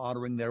comes to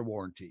honoring their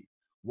warranty.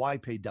 Why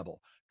pay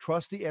double?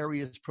 Trust the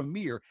area's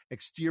premier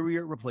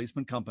exterior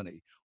replacement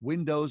company.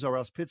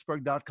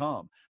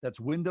 WindowsRUsPittsburgh.com. That's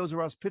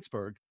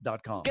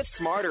WindowsRUsPittsburgh.com. Get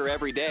smarter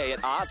every day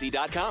at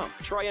Ozzy.com.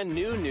 Try a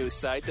new news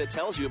site that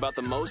tells you about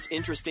the most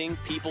interesting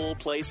people,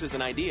 places,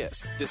 and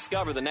ideas.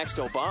 Discover the next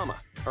Obama,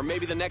 or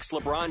maybe the next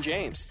LeBron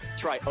James.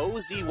 Try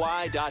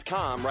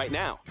OZY.com right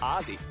now.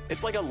 Ozzy,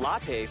 it's like a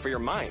latte for your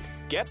mind.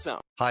 Get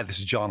some. Hi, this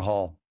is John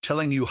Hall,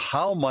 telling you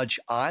how much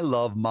I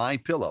love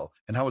MyPillow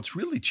and how it's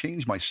really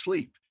changed my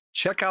sleep.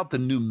 Check out the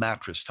new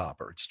mattress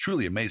topper. It's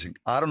truly amazing.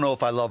 I don't know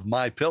if I love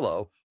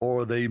MyPillow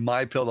or the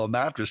MyPillow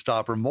mattress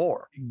topper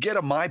more. Get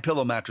a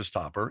MyPillow mattress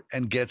topper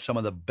and get some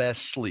of the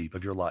best sleep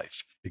of your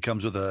life. It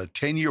comes with a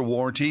 10-year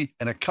warranty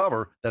and a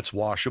cover that's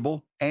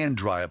washable and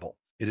dryable.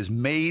 It is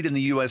made in the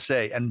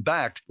USA and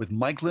backed with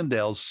Mike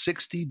Lindell's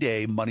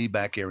 60-day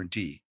money-back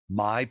guarantee.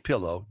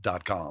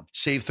 MyPillow.com.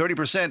 Save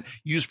 30%.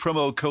 Use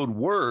promo code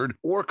WORD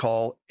or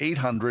call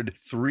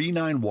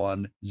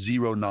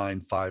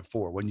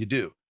 800-391-0954 when you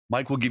do.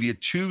 Mike will give you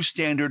 2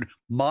 standard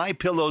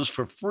MyPillows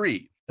for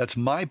free. That's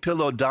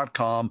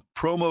MyPillow.com,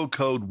 promo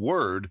code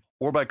WORD,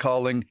 or by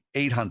calling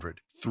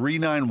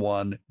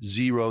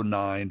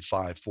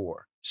 800-391-0954.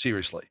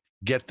 Seriously,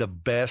 get the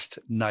best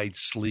night's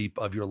sleep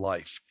of your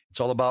life.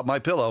 It's all about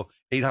MyPillow,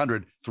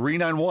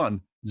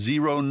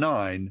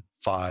 800-391-0954.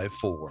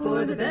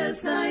 For the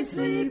best night's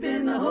sleep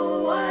in the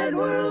whole wide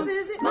world,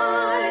 visit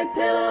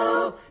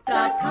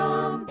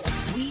mypillow.com.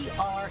 We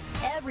are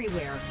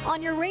everywhere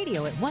on your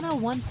radio at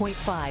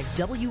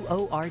 101.5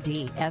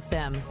 WORD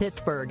FM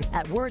Pittsburgh,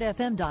 at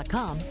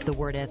wordfm.com, the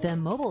Word FM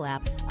mobile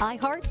app,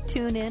 iHeart,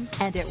 TuneIn,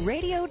 and at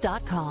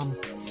radio.com.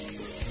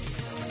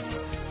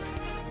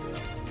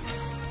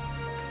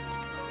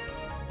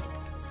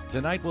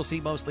 Tonight we'll see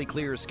mostly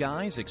clear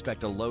skies.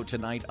 Expect a low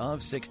tonight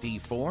of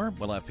 64.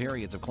 We'll have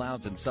periods of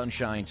clouds and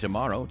sunshine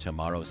tomorrow.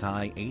 Tomorrow's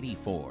high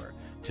 84.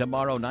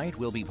 Tomorrow night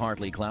will be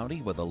partly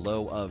cloudy with a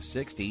low of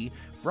 60.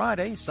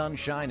 Friday,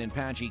 sunshine and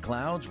patchy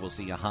clouds. We'll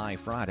see a high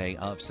Friday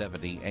of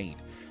 78.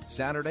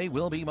 Saturday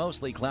will be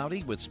mostly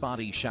cloudy with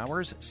spotty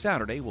showers.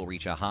 Saturday will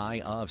reach a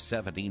high of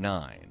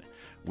 79.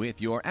 With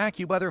your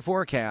AccuWeather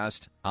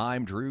forecast,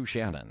 I'm Drew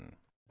Shannon.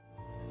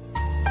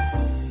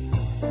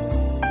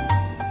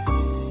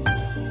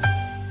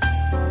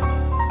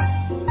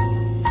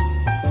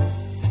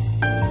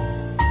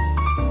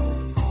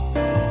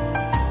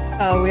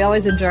 We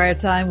always enjoy our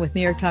time with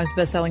New York Times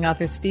bestselling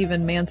author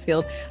Stephen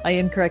Mansfield. I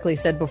incorrectly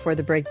said before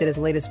the break that his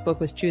latest book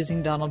was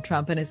Choosing Donald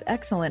Trump, and as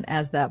excellent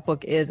as that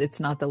book is, it's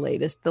not the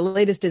latest. The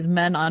latest is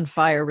Men on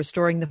Fire,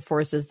 Restoring the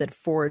Forces That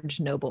Forge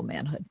Noble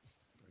Manhood.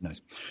 Nice.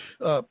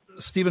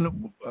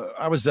 Stephen,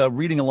 I was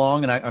reading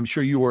along, and I'm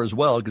sure you were as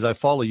well, because I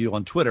follow you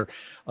on Twitter,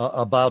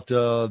 about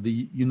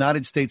the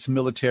United States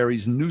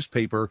military's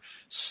newspaper,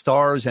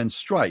 Stars and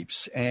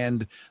Stripes,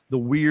 and the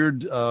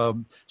weird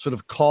sort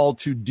of call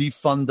to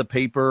defund the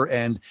paper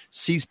and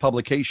cease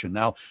publication.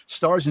 Now,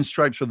 Stars and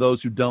Stripes, for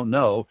those who don't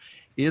know,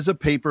 is a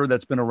paper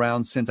that's been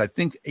around since, I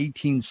think,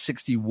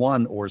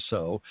 1861 or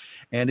so,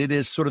 and it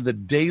is sort of the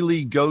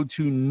daily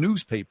go-to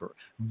newspaper,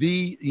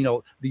 the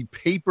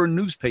paper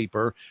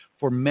newspaper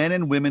for men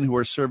and women who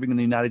are serving in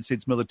the United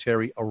States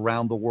military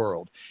around the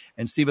world.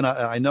 And Stephen,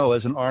 I know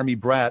as an Army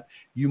brat,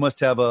 you must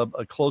have a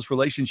close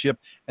relationship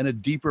and a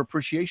deeper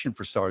appreciation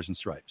for Stars and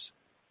Stripes.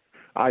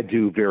 I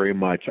do very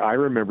much. I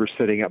remember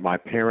sitting at my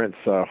parents'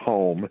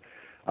 home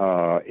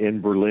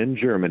in Berlin,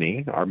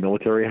 Germany, our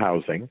military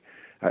housing.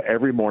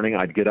 Every morning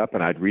I'd get up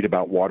and I'd read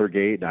about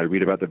Watergate and I'd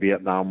read about the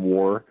Vietnam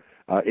War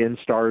in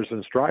Stars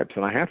and Stripes.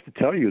 And I have to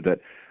tell you that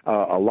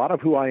a lot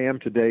of who I am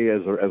today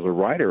as a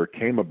writer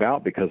came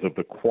about because of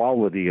the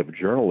quality of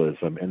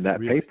journalism in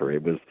that paper.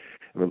 It was,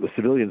 the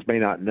civilians may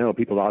not know,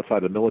 people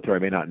outside the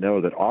military may not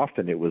know that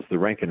often it was the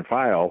rank and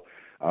file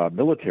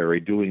military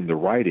doing the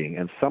writing,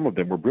 and some of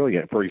them were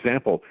brilliant. For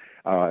example,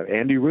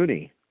 Andy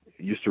Rooney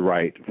used to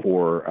write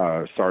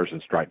for Stars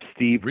and Stripes.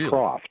 Steve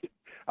Croft,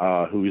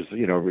 who's,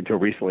 until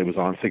recently was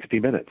on 60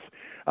 Minutes.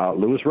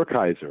 Louis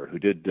Rookheiser, who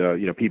did,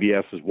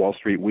 PBS's Wall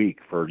Street Week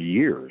for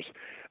years.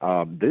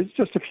 There's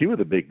just a few of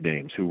the big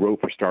names who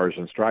wrote for Stars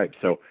and Stripes.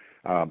 So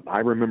I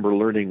remember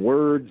learning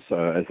words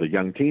as a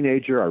young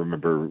teenager. I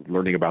remember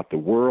learning about the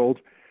world.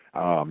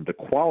 The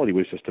quality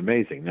was just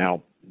amazing.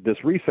 Now,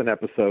 this recent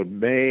episode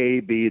may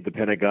be the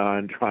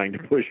Pentagon trying to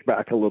push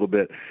back a little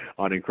bit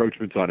on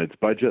encroachments on its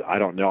budget. I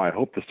don't know. I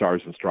hope the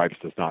Stars and Stripes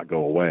does not go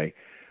away.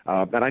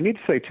 And I need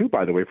to say, too,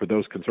 by the way, for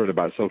those concerned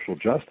about social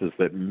justice,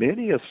 that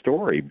many a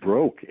story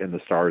broke in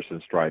the Stars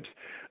and Stripes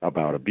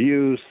about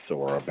abuse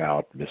or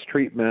about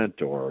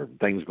mistreatment or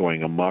things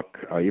going amok,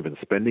 even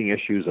spending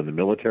issues in the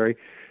military.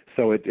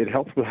 So it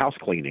helps with house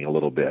cleaning a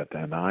little bit,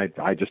 and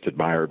I just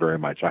admire it very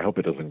much. I hope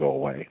it doesn't go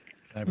away.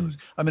 Fabulous.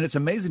 I mean, it's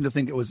amazing to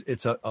think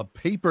it's a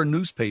paper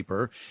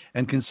newspaper,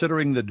 and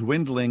considering the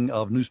dwindling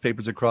of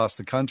newspapers across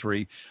the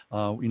country,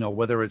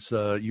 whether it's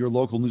your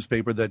local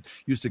newspaper that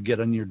used to get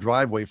on your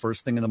driveway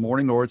first thing in the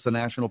morning, or it's the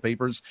national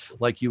papers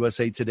like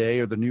USA Today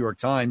or the New York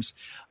Times,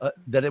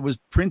 that it was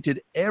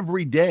printed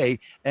every day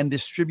and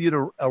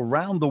distributed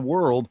around the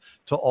world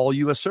to all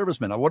U.S.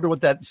 servicemen. I wonder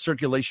what that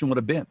circulation would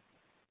have been.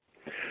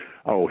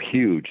 Oh,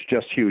 huge,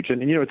 just huge.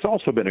 And, it's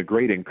also been a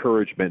great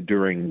encouragement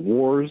during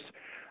wars.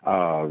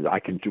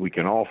 We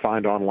can all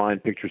find online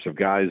pictures of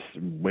guys,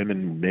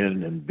 women,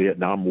 men in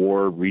Vietnam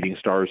War reading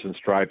Stars and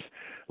Stripes.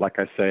 Like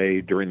I say,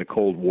 during the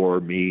Cold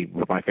War, me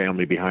with my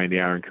family behind the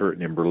Iron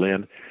Curtain in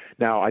Berlin.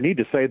 Now, I need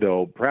to say,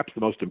 though, perhaps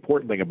the most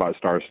important thing about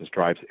Stars and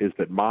Stripes is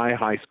that my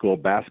high school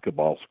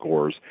basketball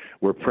scores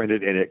were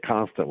printed in it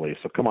constantly.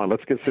 So come on,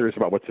 let's get serious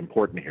about what's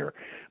important here.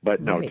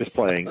 But no, just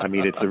playing. I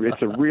mean,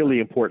 it's a really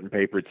important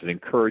paper. It's an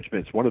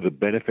encouragement. It's one of the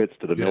benefits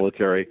to the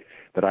military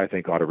that I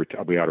think we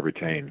ought to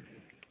retain.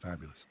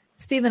 Fabulous.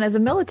 Stephen, as a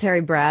military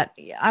brat,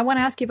 I want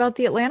to ask you about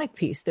the Atlantic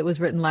piece that was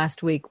written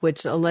last week,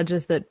 which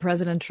alleges that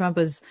President Trump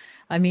is,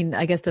 I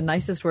guess the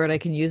nicest word I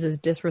can use is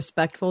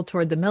disrespectful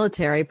toward the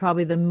military.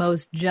 Probably the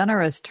most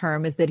generous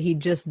term is that he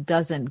just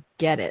doesn't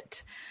get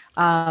it.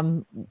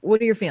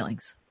 What are your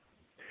feelings?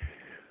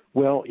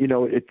 Well,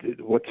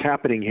 what's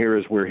happening here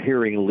is we're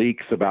hearing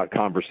leaks about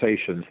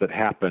conversations that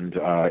happened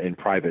in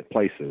private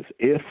places.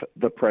 If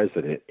the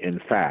president, in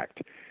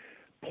fact,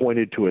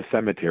 pointed to a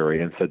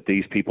cemetery and said,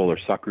 these people are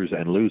suckers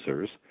and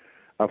losers,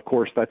 of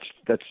course,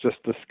 that's just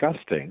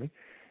disgusting.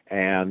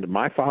 And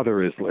my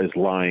father is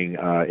lying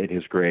in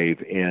his grave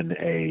in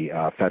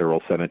a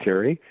federal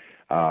cemetery.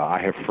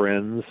 I have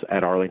friends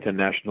at Arlington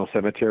National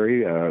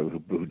Cemetery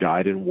who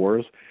died in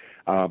wars.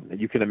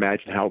 You can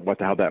imagine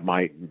how that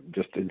might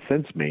just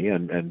incense me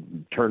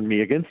and turn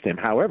me against him.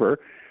 However,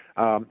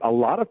 a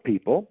lot of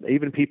people,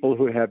 even people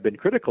who have been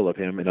critical of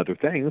him and other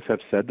things, have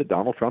said that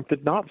Donald Trump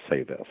did not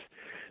say this.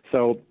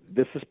 So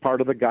this is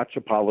part of the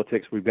gotcha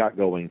politics we've got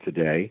going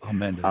today.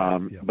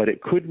 But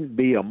it couldn't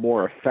be a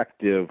more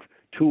effective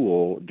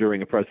tool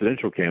during a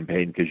presidential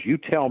campaign, because you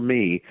tell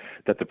me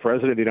that the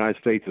President of the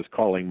United States is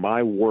calling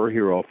my war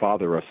hero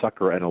father a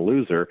sucker and a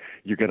loser,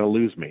 you're going to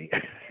lose me.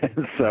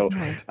 And so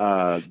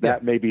that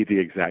may be the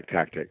exact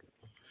tactic.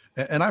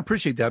 And I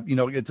appreciate that.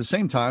 At the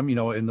same time,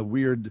 in the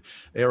weird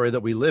area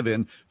that we live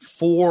in,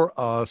 for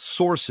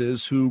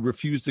sources who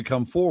refuse to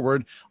come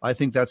forward, I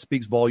think that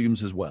speaks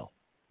volumes as well.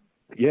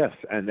 Yes,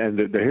 and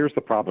here's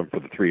the problem for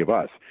the three of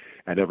us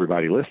and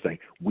everybody listening.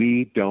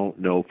 We don't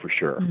know for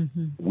sure.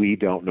 Mm-hmm. We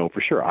don't know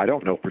for sure. I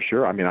don't know for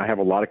sure. I mean, I have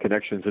a lot of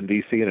connections in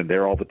D.C. and I'm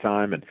there all the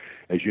time, and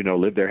as you know,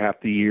 live there half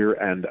the year,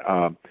 and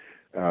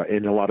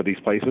in a lot of these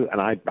places.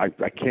 And I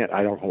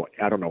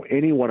don't know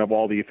any one of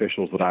all the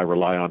officials that I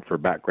rely on for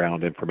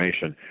background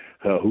information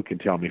who can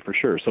tell me for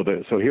sure.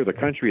 So here the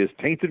country is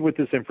tainted with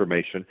this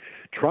information.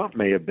 Trump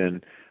may have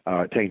been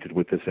tainted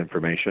with this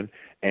information,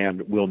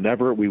 and we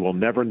will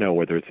never know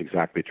whether it's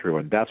exactly true.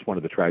 And that's one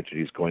of the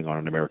tragedies going on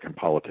in American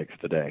politics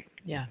today.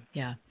 Yeah.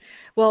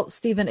 Well,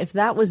 Stephen, if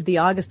that was the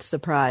August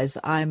surprise,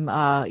 I'm,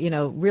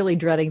 really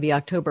dreading the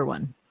October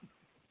one.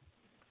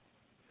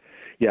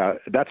 Yeah,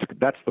 that's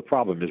the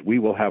problem, is we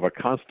will have a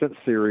constant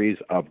series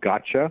of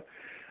gotcha.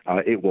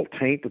 It will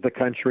taint the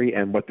country,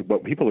 and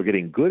what people are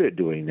getting good at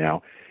doing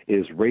now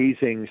is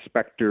raising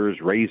specters,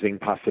 raising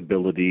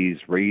possibilities,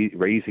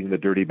 raising the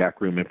dirty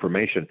backroom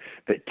information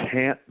that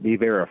can't be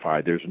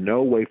verified. There's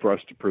no way for us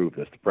to prove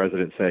this. The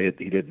president say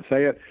he didn't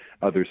say it.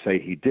 Others say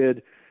he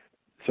did.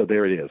 So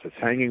there it is. It's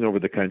hanging over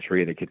the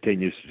country, and it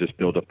continues to just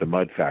build up the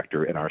mud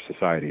factor in our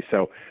society.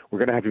 So we're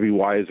going to have to be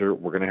wiser.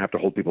 We're going to have to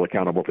hold people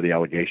accountable for the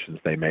allegations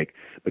they make.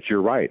 But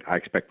you're right. I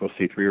expect we'll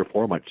see 3 or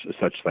 4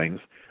 such things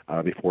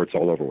before it's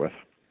all over with.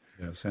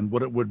 Yes, and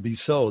would it would be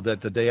so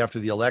that the day after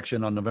the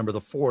election on November the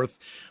 4th,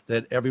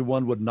 that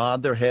everyone would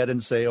nod their head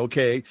and say,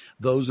 okay,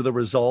 those are the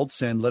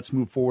results, and let's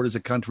move forward as a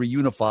country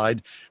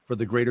unified for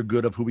the greater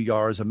good of who we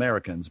are as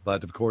Americans.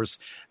 But, of course,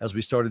 as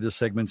we started this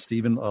segment,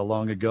 Stephen,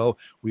 long ago,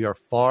 we are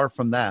far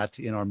from that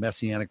in our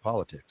messianic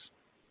politics.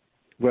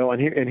 Well, and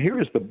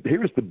here's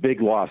the big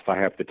loss, I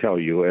have to tell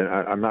you, and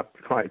I'm not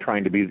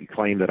trying to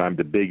claim that I'm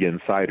the big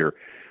insider,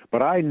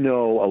 but I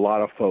know a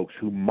lot of folks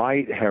who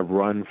might have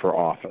run for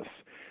office.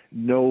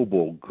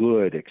 Noble,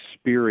 good,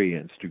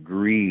 experienced,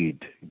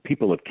 agreed,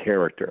 people of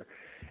character.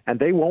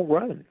 And they won't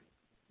run.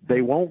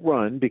 They won't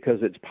run because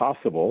it's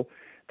possible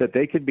that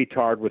they could be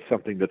tarred with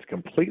something that's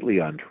completely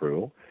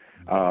untrue.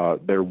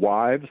 Their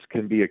wives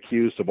can be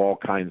accused of all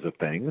kinds of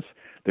things.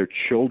 Their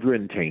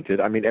children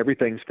tainted. I mean,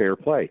 everything's fair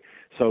play.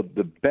 So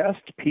the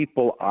best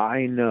people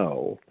I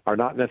know are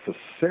not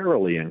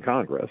necessarily in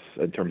Congress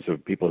in terms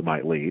of people who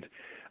might lead,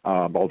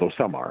 although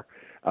some are.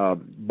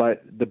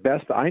 But the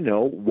best I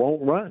know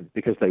won't run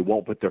because they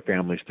won't put their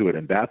families through it.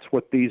 And that's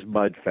what these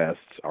mud fests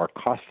are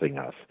costing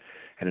us.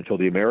 And until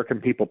the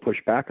American people push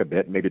back a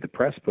bit, maybe the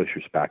press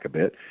pushes back a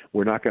bit,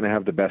 we're not going to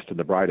have the best and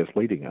the brightest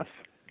leading us.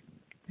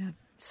 Yeah.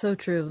 So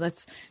true.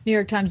 That's New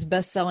York Times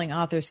bestselling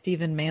author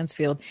Stephen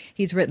Mansfield.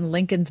 He's written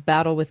Lincoln's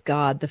Battle with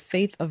God, The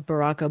Faith of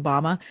Barack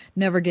Obama,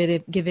 Never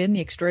Give In,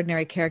 The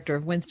Extraordinary Character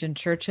of Winston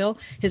Churchill.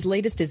 His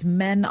latest is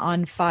Men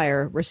on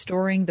Fire,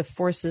 Restoring the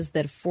Forces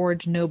That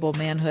Forge Noble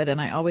Manhood. And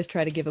I always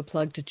try to give a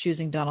plug to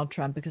Choosing Donald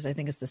Trump because I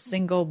think it's the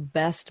single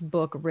best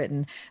book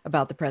written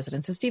about the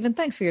president. So, Stephen,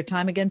 thanks for your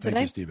time again today.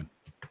 Thank you, Stephen.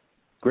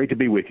 Great to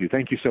be with you.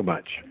 Thank you so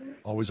much.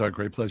 Always our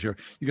great pleasure.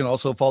 You can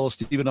also follow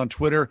Stephen on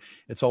Twitter.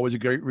 It's always a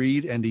great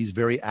read, and he's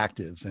very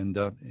active and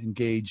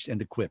engaged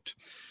and equipped.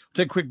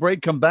 Take a quick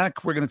break. Come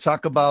back. We're going to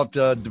talk about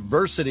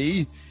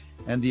diversity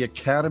and the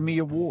Academy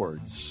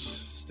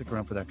Awards. Stick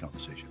around for that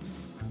conversation.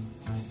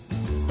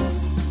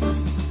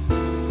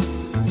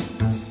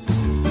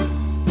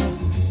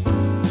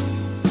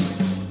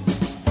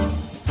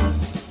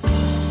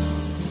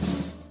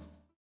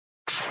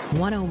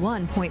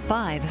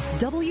 .5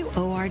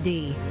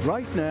 WORD.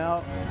 Right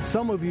now,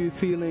 some of you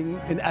feeling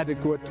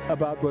inadequate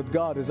about what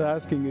God is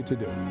asking you to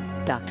do.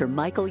 Dr.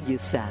 Michael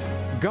Youssef.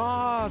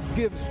 God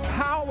gives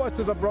power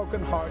to the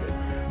brokenhearted.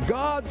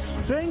 God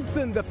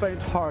strengthens the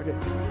faint-hearted.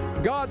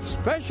 God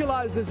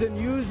specializes in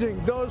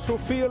using those who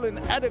feel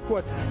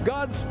inadequate.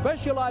 God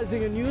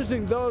specializing in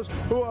using those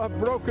who have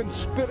broken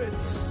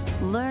spirits.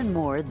 Learn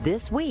more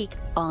this week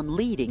on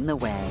Leading the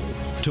Way.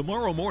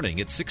 Tomorrow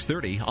morning at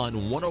 6:30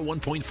 on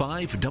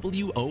 101.5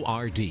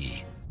 WORD.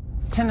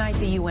 Tonight,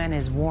 the UN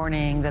is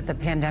warning that the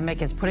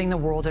pandemic is putting the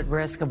world at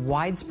risk of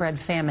widespread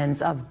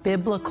famines of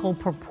biblical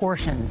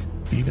proportions.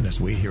 Even as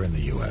we here in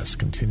the U.S.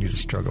 continue to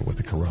struggle with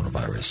the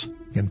coronavirus,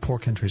 in poor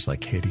countries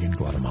like Haiti and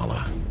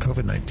Guatemala,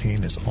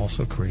 COVID-19 is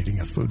also creating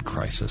a food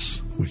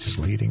crisis, which is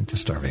leading to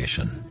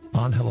starvation.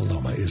 Angela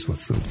Loma is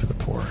with Food for the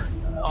Poor.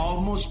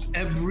 almost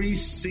every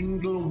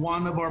single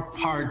one of our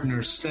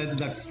partners said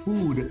that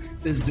food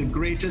is the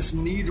greatest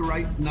need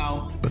right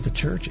now. But the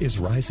church is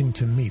rising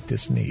to meet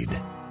this need.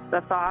 The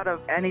thought of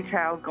any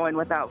child going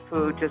without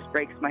food just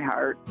breaks my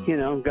heart. You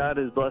know, God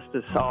has blessed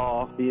us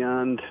all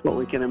beyond what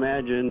we can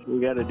imagine.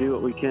 We got to do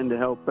what we can to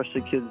help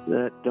especially kids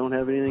that don't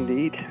have anything to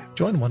eat.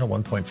 Join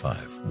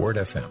 101.5 Word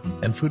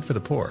FM and Food for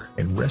the Poor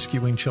in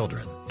rescuing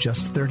children.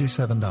 Just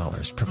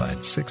 $37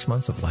 provides 6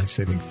 months of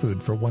life-saving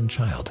food for one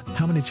child.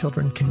 How many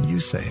children can you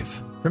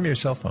save? From your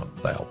cell phone,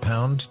 dial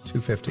pound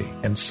 250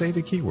 and say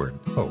the keyword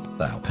HOPE.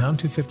 Dial pound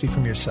 250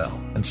 from your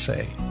cell and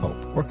say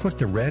HOPE. Or click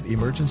the red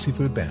emergency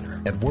food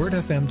banner at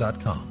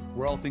wordfm.com.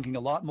 We're all thinking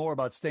a lot more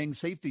about staying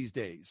safe these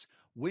days.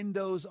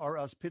 Windows R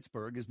Us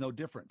Pittsburgh is no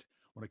different.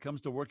 When it comes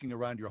to working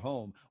around your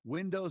home,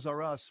 Windows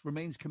R Us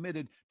remains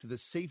committed to the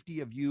safety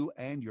of you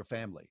and your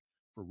family.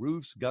 For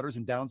roofs, gutters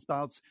and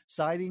downspouts,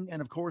 siding,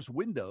 and of course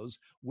windows,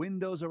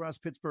 Windows R Us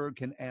Pittsburgh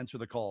can answer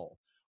the call.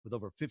 With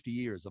over 50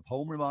 years of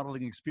home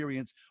remodeling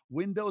experience,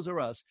 Windows R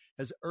Us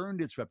has earned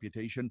its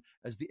reputation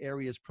as the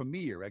area's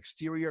premier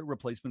exterior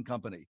replacement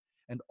company.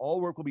 And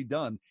all work will be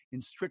done in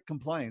strict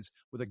compliance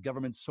with the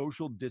government's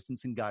social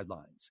distancing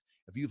guidelines.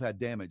 If you've had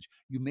damage,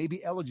 you may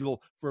be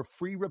eligible for a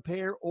free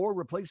repair or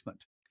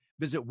replacement.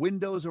 Visit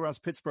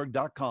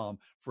WindowsRUsPittsburgh.com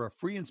for a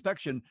free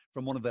inspection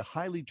from one of the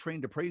highly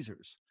trained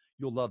appraisers.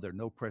 You'll love their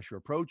no-pressure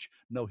approach,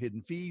 no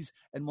hidden fees,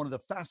 and one of the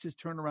fastest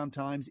turnaround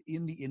times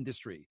in the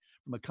industry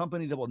from a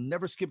company that will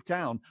never skip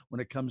town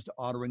when it comes to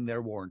honoring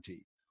their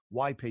warranty.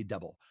 Why pay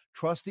double?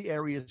 Trust the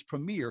area's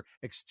premier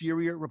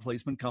exterior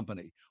replacement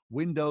company.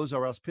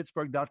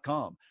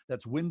 WindowsRUsPittsburgh.com.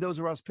 That's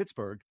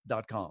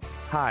WindowsRUsPittsburgh.com.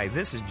 Hi,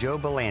 this is Joe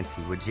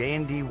Belanti with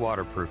J&D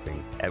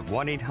Waterproofing at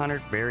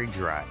 1-800-BERRY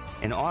DRY.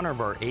 In honor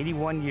of our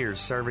 81 years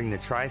serving the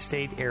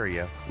tri-state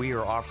area, we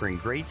are offering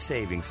great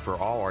savings for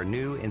all our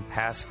new and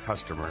past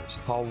customers.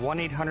 Call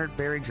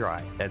 1-800-BERRY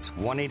DRY. That's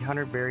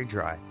 1-800-BERRY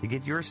DRY to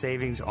get your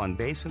savings on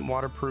basement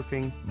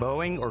waterproofing,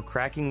 bowing or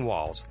cracking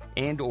walls,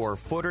 and or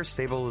footer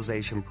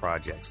stabilization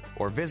projects.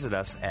 Or visit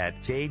us at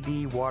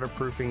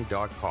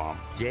jdwaterproofing.com.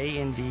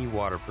 J&D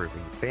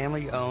Waterproofing,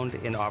 family owned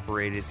and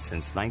operated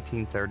since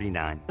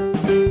 1939.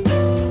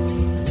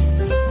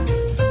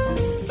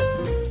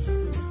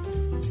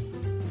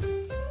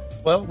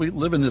 Well, we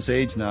live in this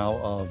age now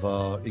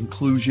of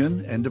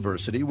inclusion and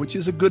diversity, which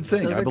is a good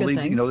thing. I believe,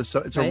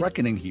 it's a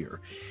reckoning here.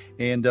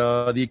 And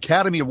the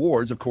Academy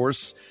Awards, of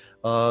course,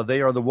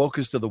 they are the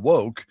wokest of the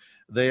woke.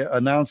 They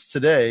announced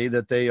today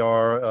that they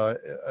are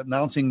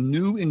announcing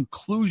new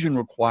inclusion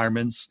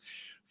requirements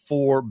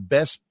for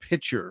Best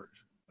Picture,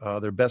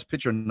 their Best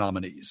Picture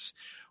nominees,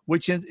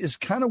 which is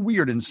kind of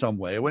weird in some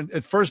way. When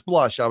at first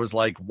blush, I was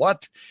like,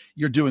 what?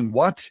 You're doing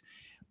what?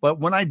 But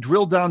when I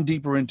drill down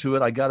deeper into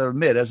it, I got to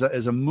admit, as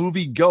a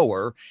movie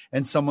goer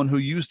and someone who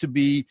used to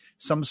be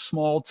some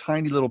small,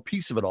 tiny little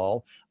piece of it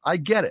all, I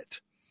get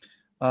it.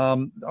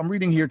 I'm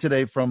reading here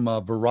today from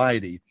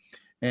Variety,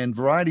 and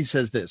Variety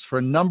says this: for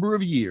a number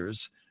of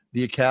years,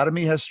 the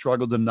Academy has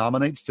struggled to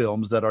nominate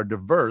films that are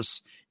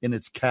diverse in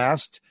its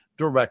cast,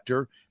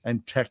 director,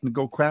 and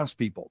technical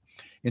craftspeople.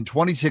 In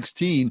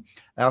 2016,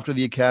 after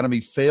the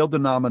Academy failed to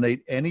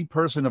nominate any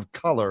person of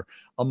color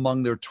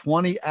among their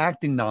 20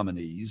 acting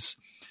nominees,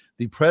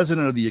 the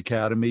president of the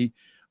Academy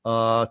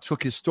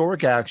took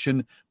historic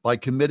action by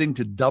committing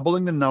to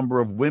doubling the number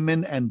of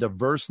women and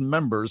diverse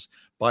members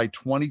by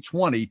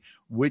 2020,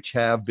 which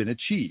have been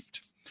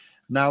achieved.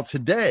 Now,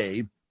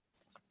 today,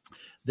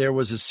 there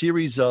was a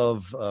series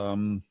of,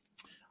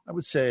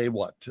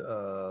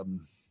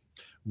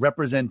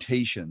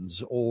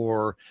 representations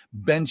or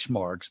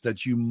benchmarks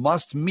that you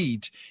must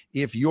meet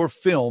if your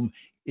film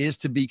is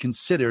to be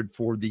considered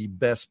for the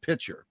Best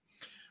Picture,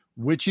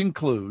 which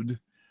include,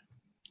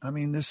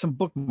 there's some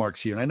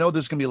bookmarks here. And I know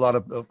there's going to be a lot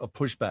of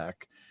pushback.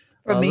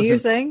 From me, you're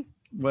saying?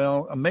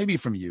 Well, maybe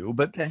from you,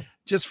 but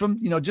just from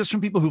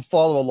people who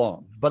follow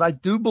along. But I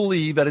do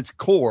believe at its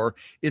core,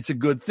 it's a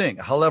good thing,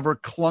 however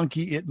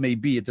clunky it may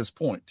be at this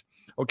point.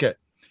 Okay,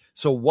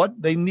 so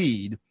what they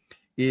need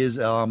is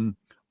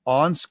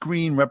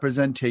on-screen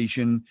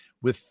representation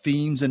with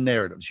themes and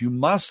narratives. You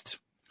must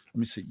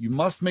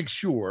make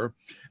sure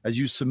as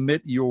you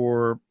submit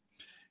your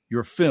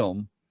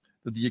film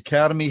that the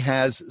Academy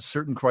has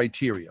certain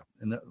criteria.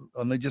 And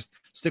let me just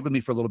stick with me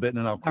for a little bit, and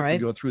then I'll quickly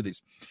go through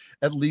these.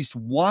 At least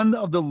one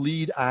of the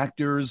lead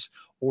actors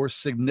or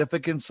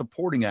significant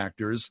supporting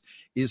actors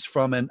is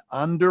from an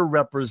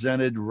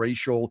underrepresented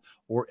racial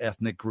or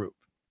ethnic group.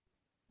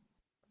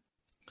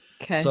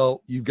 Okay.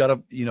 So you've got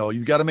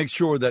to make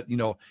sure that,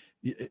 and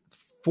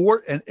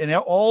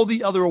all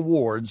the other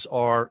awards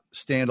are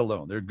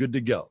standalone. They're good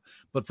to go.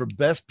 But for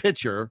Best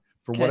Picture,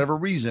 for whatever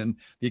reason,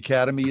 the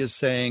Academy is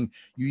saying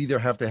you either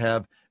have to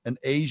have an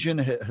Asian,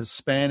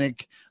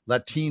 Hispanic,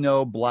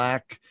 Latino,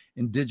 Black,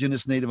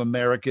 Indigenous, Native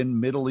American,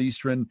 Middle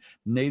Eastern,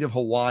 Native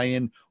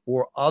Hawaiian,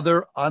 or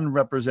other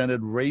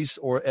unrepresented race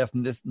or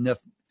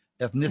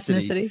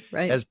ethnicity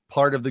right, as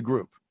part of the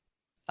group.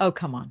 Oh,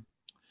 come on.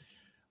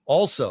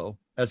 Also,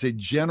 as a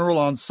general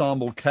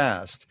ensemble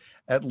cast,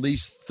 at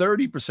least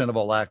 30% of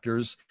all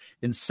actors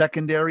in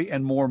secondary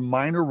and more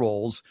minor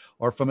roles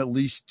are from at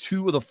least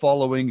two of the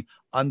following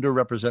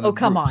underrepresented Oh,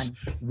 come groups.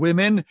 on.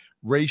 Women,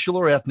 racial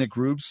or ethnic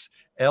groups,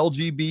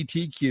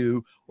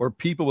 LGBTQ, or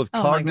people with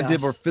Oh, my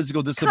cognitive gosh. or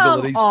physical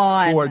disabilities who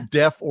on. are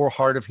deaf or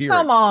hard of hearing.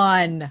 Come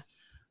on.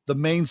 The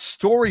main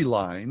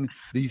storyline,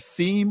 the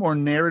theme or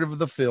narrative of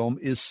the film,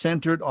 is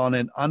centered on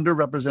an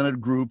underrepresented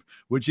group,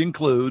 which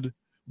include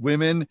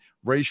women,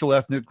 racial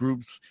ethnic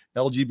groups,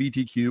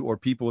 LGBTQ, or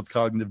people with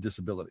cognitive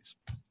disabilities.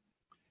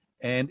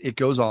 And it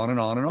goes on and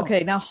on and on.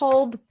 Okay, now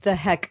hold the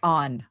heck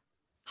on.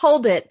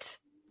 Hold it.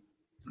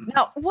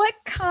 Now, what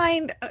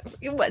kind?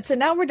 So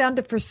now we're down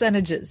to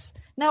percentages.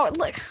 Now,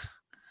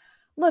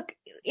 look,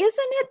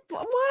 isn't it?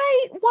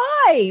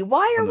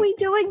 Why are we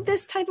doing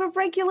this type of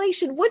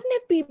regulation? Wouldn't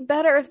it be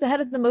better if the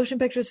head of the Motion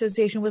Picture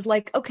Association was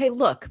like, okay,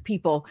 look,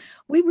 people,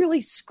 we really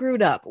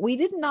screwed up. We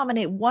didn't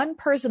nominate one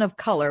person of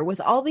color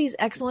with all these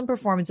excellent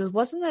performances.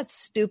 Wasn't that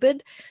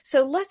stupid?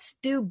 So let's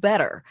do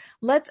better.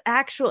 Let's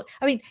actually,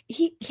 I mean,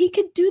 he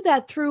could do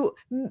that through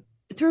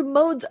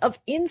modes of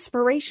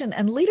inspiration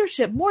and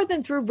leadership more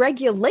than through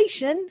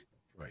regulation.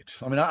 Right.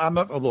 I mean,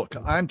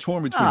 I'm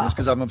torn between this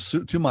because I'm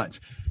of two minds.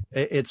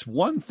 It's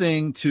one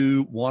thing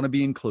to want to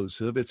be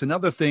inclusive. It's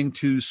another thing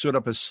to set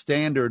up a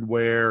standard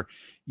where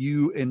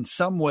you, in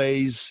some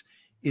ways,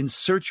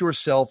 insert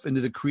yourself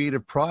into the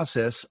creative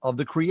process of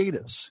the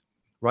creatives,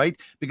 right?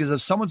 Because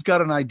if someone's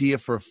got an idea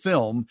for a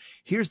film,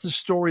 here's the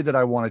story that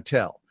I want to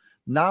tell.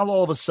 Now,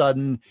 all of a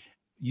sudden,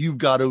 you've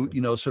got to,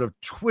 sort of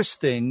twist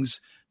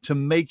things to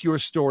make your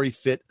story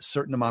fit a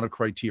certain amount of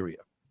criteria.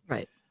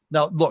 Right.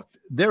 Now, look,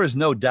 there is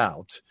no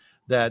doubt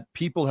that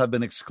people have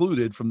been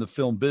excluded from the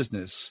film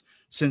business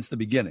since the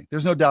beginning.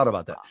 There's no doubt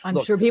about that.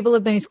 I'm sure people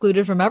have been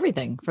excluded from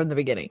everything from the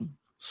beginning.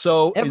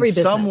 So Every in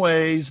business. some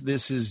ways,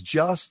 this is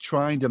just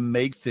trying to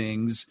make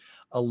things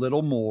a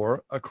little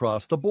more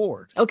across the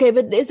board. Okay,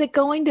 but is it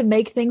going to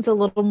make things a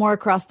little more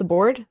across the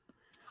board?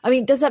 I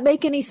mean, does that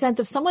make any sense?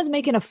 If someone's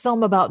making a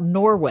film about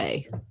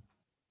Norway,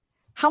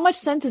 how much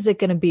sense is it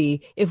going to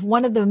be if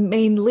one of the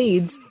main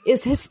leads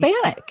is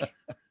Hispanic?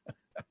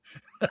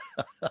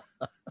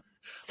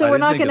 So we're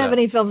not going to have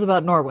any films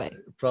about Norway.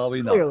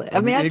 Probably not. Clearly.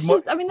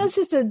 That's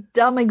just a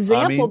dumb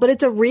example, but it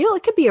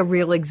could be a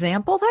real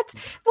example. That's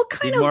what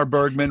kind Ingmar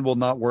Bergman will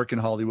not work in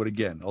Hollywood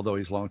again, although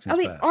he's long since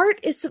passed. Art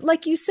is,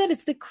 like you said,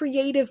 it's the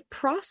creative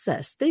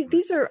process.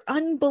 These are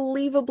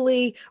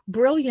unbelievably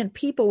brilliant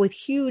people with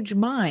huge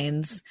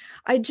minds.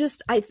 I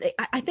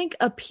think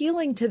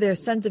appealing to their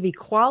sense of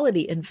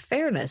equality and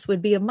fairness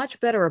would be a much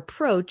better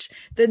approach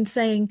than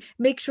saying,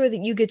 make sure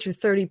that you get your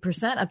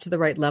 30% up to the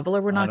right level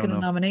or we're not going to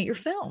nominate your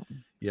film.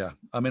 Yeah.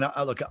 I mean,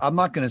 look, I'm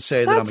not going to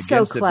say that I'm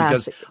against it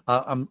because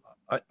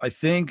I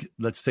think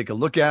let's take a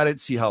look at it,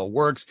 see how it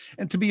works.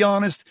 And to be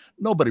honest,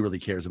 nobody really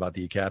cares about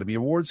the Academy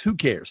Awards. Who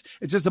cares?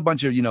 It's just a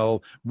bunch of,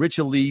 rich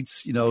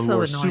elites, who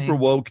are super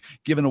woke,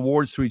 giving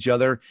awards to each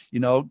other,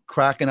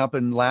 cracking up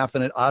and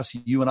laughing at us,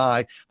 you and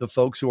I, the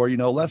folks who are,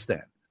 less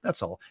than.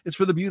 That's all. It's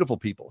for the beautiful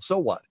people. So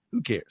what?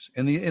 Who cares?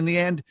 In the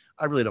end,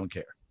 I really don't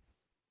care.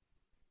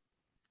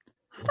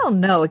 I don't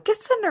know. It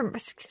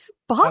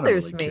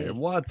bothers me. Care.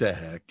 What the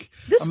heck?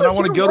 This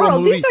was your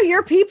world. These are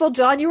your people,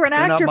 John. You were an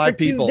actor for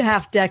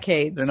 2.5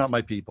 decades. They're not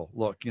my people.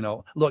 Look,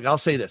 I'll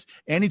say this.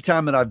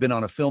 Anytime that I've been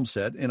on a film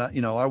set, and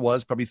I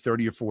was probably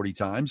 30 or 40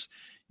 times,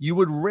 you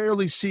would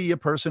rarely see a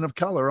person of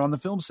color on the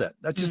film set.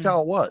 That's just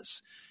how it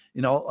was.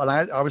 And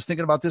I was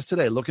thinking about this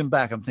today. Looking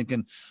back, I'm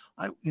thinking,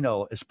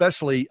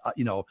 especially,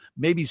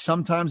 maybe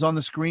sometimes on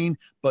the screen,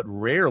 but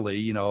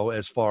rarely,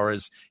 as far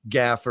as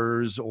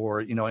gaffers or,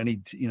 any,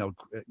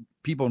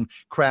 people in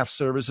craft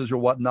services or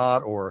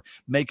whatnot, or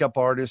makeup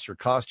artists or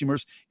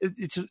costumers.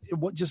 It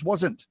just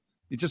wasn't.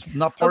 It's just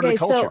not part of the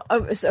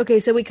culture.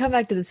 So we come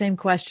back to the same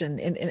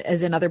question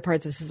as in other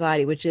parts of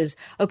society, which is,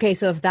 okay,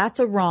 so if that's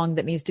a wrong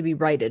that needs to be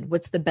righted,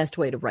 what's the best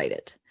way to right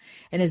it?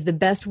 And is the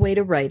best way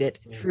to right it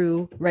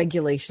through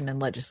regulation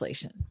and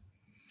legislation?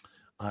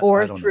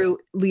 Or through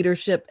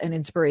leadership and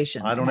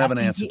inspiration? I don't have an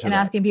answer to that. And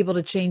asking people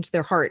to change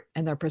their heart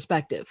and their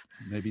perspective.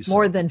 Maybe so.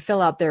 More than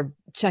fill out their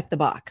check the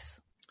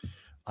box.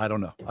 I don't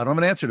know. I don't have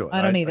an answer to it.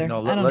 I don't either.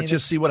 Let's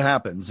just see what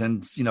happens.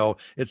 And,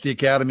 it's the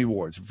Academy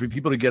Awards. For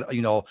people to get,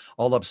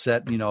 all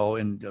upset,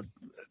 and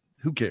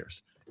who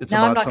cares? It's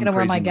now I'm not going to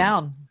wear my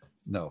gown.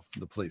 No,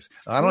 please.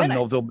 I don't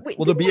know if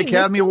will there be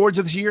Academy Awards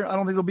this year? I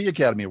don't think there'll be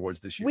Academy Awards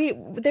this year.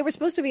 They were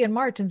supposed to be in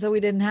March, and so we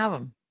didn't have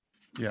them.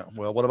 Yeah.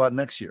 Well, what about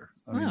next year?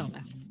 I don't know.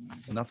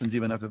 Nothing's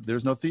even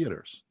there's no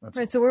theaters.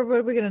 Right. So what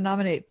are we going to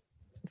nominate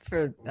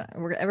for?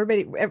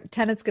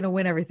 Tenet's going to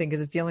win everything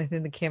because it's the only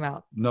thing that came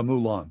out. No,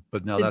 Mulan,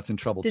 but now that's in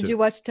trouble too. Did you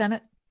watch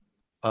Tenet?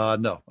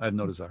 No, I have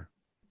no desire.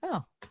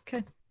 Oh,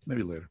 okay.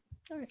 Maybe later.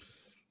 All right.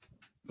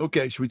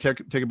 Okay. Should we take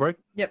a break?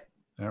 Yep.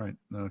 All right.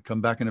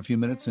 Come back in a few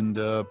minutes and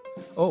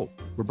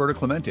Roberta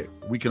Clemente.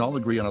 We can all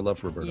agree on our love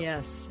for Roberta.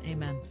 Yes.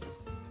 Amen.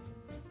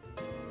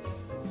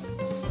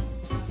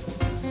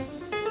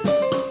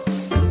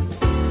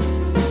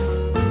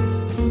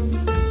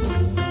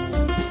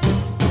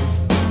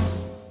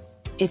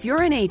 If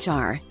you're in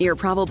HR, you're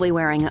probably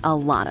wearing a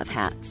lot of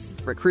hats.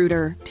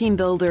 Recruiter, team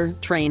builder,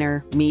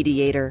 trainer,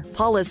 mediator,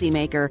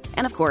 policymaker,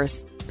 and of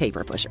course,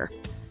 paper pusher.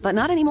 But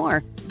not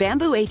anymore.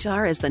 Bamboo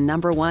HR is the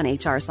 #1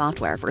 HR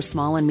software for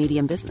small and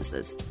medium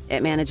businesses.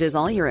 It manages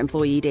all your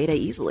employee data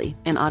easily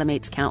and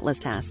automates countless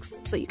tasks,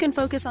 so you can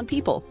focus on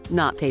people,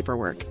 not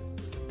paperwork.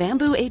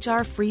 Bamboo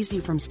HR frees you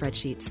from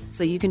spreadsheets,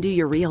 so you can do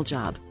your real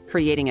job,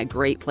 creating a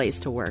great place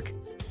to work.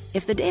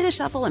 If the data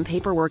shuffle and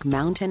paperwork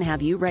mountain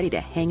have you ready to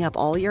hang up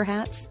all your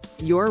hats,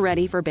 you're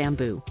ready for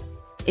Bamboo.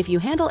 If you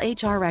handle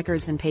HR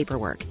records and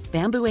paperwork,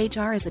 Bamboo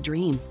HR is a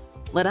dream.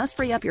 Let us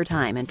free up your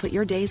time and put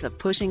your days of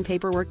pushing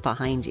paperwork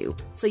behind you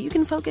so you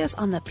can focus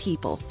on the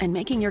people and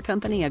making your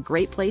company a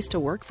great place to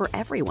work for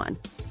everyone.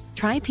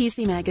 Try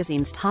PC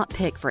Magazine's top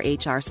pick for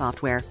HR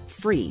software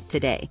free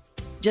today.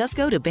 Just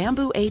go to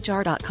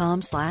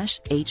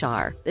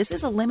bamboohr.com/HR. This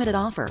is a limited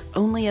offer,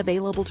 only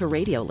available to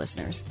radio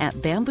listeners at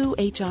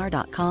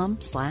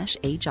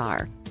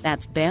bamboohr.com/HR.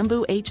 That's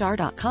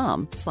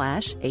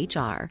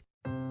bamboohr.com/HR.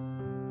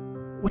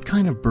 What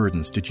kind of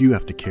burdens did you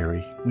have to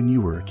carry when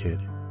you were a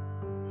kid?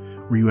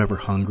 Were you ever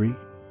hungry,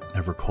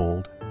 ever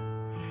cold,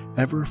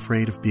 ever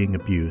afraid of being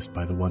abused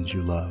by the ones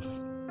you love,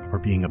 or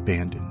being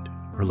abandoned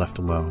or left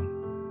alone?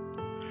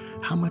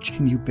 How much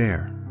can you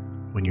bear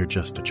when you're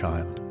just a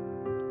child?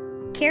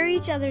 Carry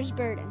each other's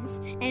burdens,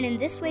 and in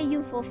this way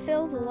you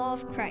fulfill the law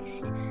of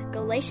Christ.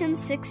 Galatians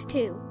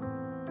 6:2.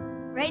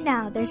 Right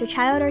now, there's a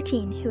child or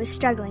teen who is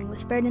struggling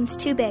with burdens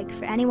too big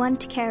for anyone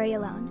to carry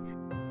alone.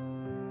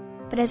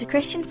 But as a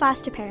Christian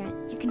foster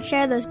parent, you can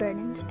share those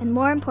burdens, and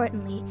more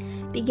importantly,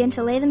 begin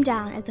to lay them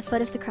down at the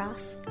foot of the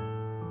cross.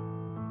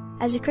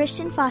 As a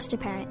Christian foster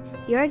parent,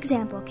 your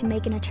example can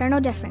make an eternal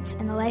difference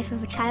in the life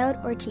of a child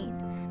or teen.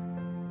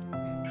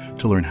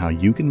 To learn how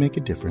you can make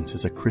a difference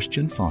as a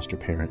Christian foster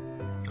parent,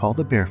 call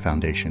the Bear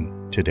Foundation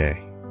today.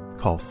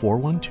 Call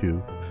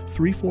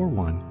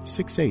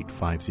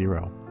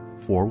 412-341-6850.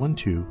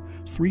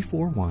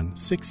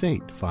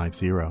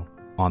 412-341-6850.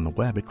 On the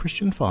web at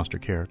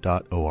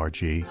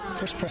christianfostercare.org.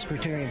 First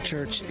Presbyterian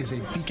Church is a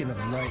beacon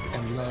of light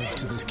and love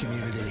to this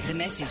community. The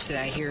message that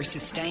I hear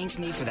sustains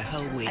me for the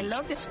whole week. I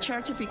love this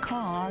church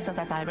because of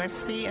the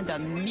diversity and the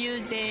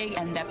music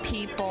and the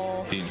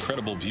people. The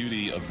incredible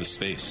beauty of the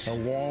space. A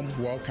warm,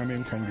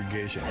 welcoming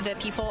congregation. The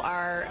people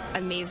are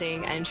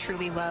amazing and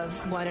truly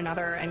love one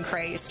another and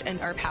Christ, and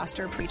our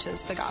pastor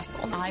preaches the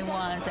gospel. I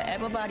want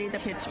everybody in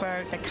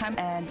Pittsburgh to come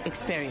and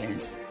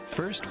experience.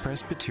 First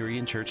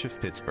Presbyterian Church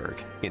of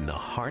Pittsburgh, in the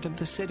heart of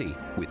the city,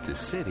 with the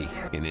city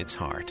in its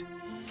heart.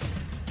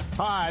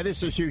 Hi,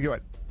 this is Hugh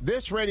Hewitt.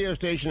 This radio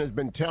station has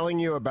been telling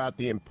you about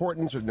the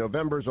importance of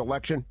November's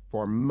election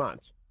for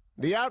months.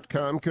 The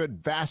outcome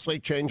could vastly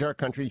change our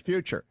country's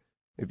future.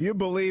 If you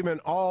believe in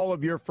all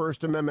of your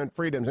First Amendment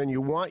freedoms and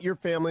you want your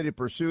family to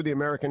pursue the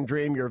American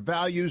dream, your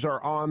values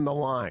are on the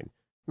line.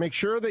 Make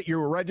sure that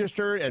you're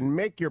registered and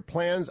make your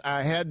plans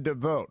ahead to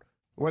vote,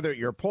 whether at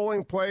your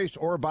polling place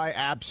or by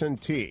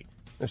absentee.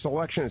 This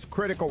election is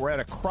critical. We're at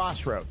a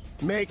crossroads.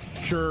 Make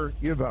sure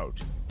you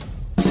vote.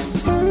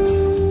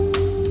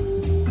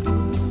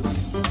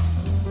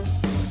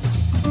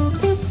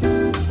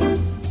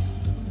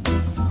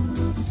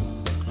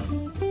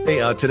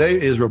 Hey, today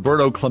is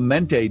Roberto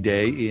Clemente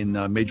Day in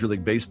Major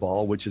League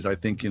Baseball, which is, I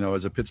think,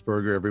 as a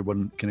Pittsburgher,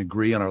 everyone can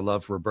agree on our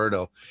love for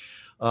Roberto.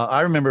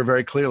 I remember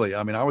very clearly.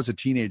 I mean, I was a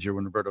teenager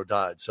when Roberto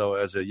died. So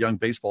as a young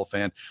baseball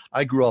fan,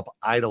 I grew up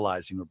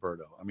idolizing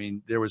Roberto. I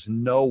mean, there was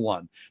no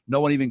one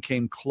even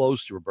came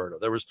close to Roberto.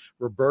 There was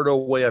Roberto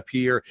way up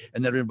here,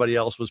 and then everybody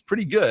else was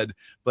pretty good.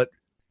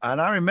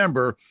 And I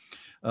remember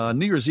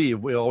New Year's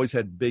Eve, we always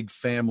had big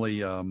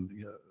family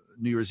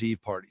New Year's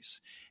Eve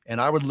parties.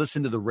 And I would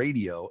listen to the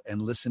radio and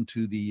listen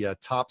to the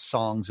top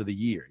songs of the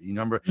year. You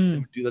remember they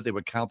would do that? They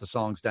would count the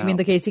songs down. You mean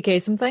the Casey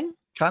Kasem thing?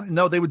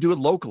 No, they would do it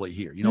locally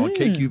here, on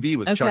KQV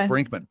with Chuck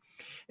Brinkman.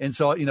 And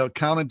so,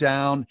 count it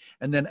down.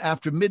 And then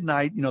after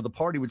midnight, the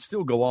party would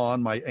still go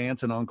on. My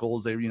aunts and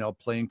uncles, they were,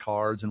 playing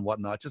cards and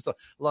whatnot, just a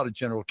lot of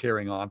general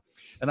carrying on.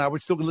 And I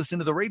would still listen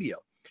to the radio.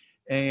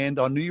 And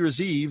on New Year's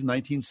Eve,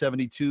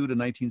 1972 to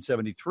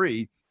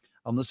 1973,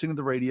 I'm listening to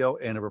the radio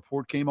and a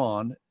report came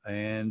on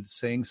and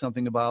saying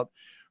something about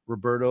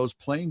Roberto's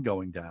plane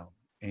going down.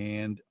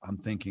 And I'm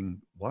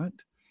thinking, what?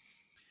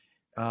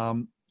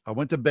 I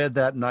went to bed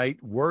that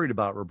night worried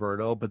about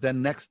Roberto, but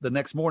then the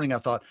next morning I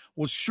thought,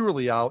 well,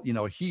 surely I'll,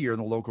 hear in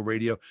the local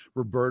radio,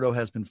 Roberto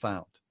has been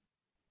found.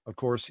 Of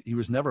course, he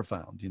was never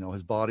found.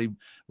 His body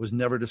was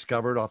never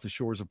discovered off the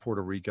shores of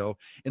Puerto Rico.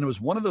 And it was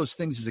one of those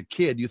things as a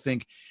kid, you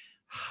think,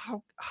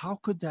 how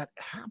could that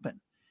happen?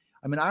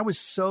 I mean, I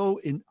stood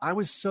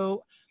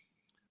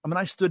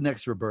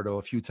next to Roberto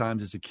a few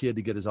times as a kid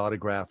to get his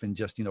autograph and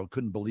just,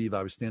 couldn't believe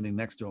I was standing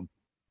next to him.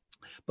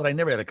 But I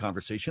never had a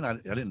conversation. I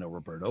didn't know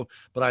Roberto,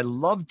 but I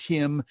loved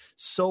him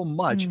so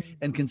much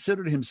and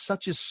considered him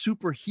such a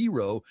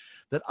superhero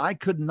that I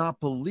could not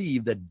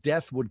believe that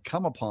death would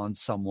come upon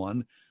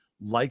someone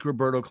like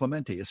Roberto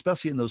Clemente,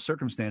 especially in those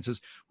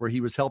circumstances where he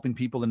was helping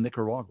people in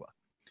Nicaragua.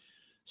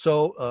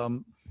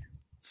 So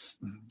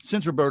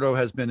since Roberto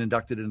has been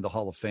inducted into the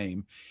Hall of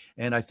Fame,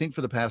 and I think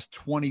for the past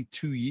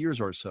 22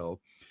 years or so,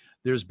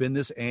 there's been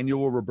this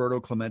annual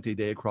Roberto Clemente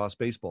Day across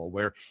baseball,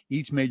 where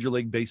each Major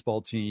League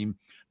Baseball team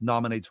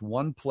nominates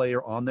one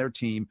player on their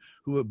team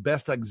who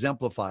best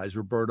exemplifies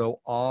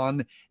Roberto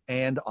on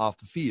and off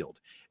the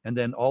field. And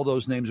then all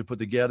those names are put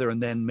together,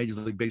 and then Major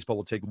League Baseball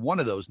will take one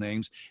of those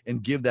names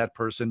and give that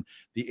person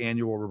the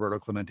annual Roberto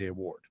Clemente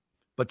Award.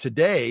 But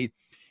today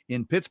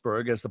in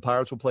Pittsburgh, as the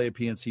Pirates will play at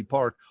PNC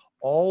Park,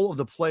 all of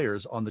the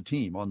players on the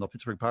team, on the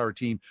Pittsburgh Pirate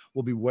team,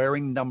 will be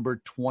wearing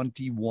number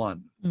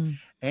 21.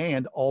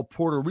 And all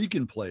Puerto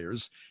Rican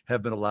players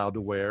have been allowed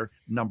to wear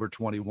number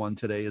 21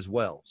 today as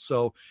well.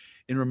 So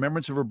in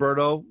remembrance of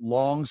Roberto,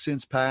 long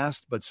since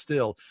passed, but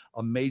still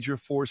a major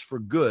force for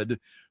good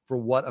for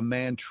what a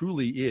man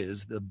truly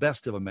is, the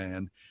best of a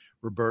man.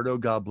 Roberto,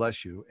 God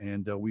bless you.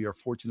 And we are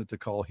fortunate to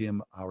call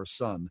him our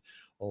son,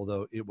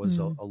 although it was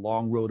a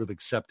long road of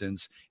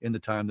acceptance in the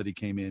time that he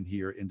came in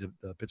here into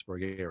the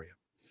Pittsburgh area.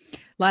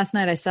 Last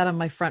night I sat on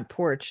my front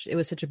porch. It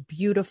was such a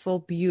beautiful,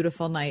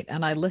 beautiful night.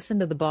 And I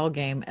listened to the ball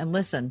game. And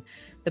listen,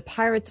 the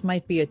Pirates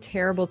might be a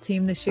terrible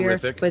team this year,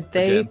 but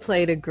they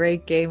played a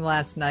great game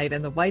last night.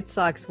 And the White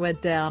Sox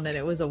went down, and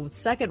it was a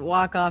second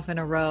walk-off in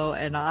a row.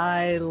 And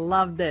I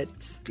loved it.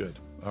 Good.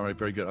 All right.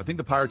 Very good. I think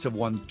the Pirates have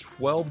won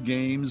 12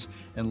 games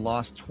and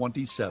lost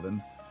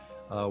 27,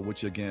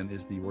 which, again,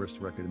 is the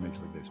worst record in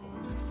Major League Baseball.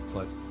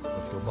 But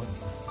let's go Bucks.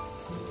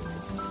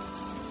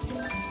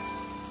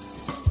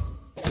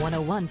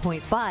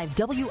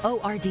 101.5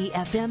 WORD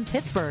FM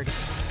Pittsburgh.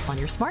 On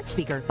your smart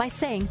speaker by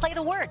saying, play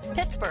the word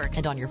Pittsburgh.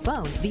 And on your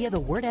phone via the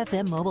Word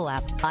FM mobile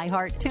app,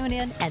 iHeart,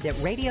 TuneIn, and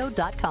at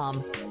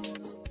radio.com.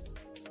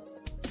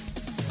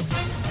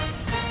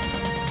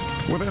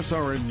 With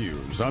SRN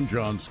News, I'm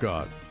John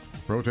Scott.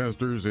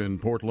 Protesters in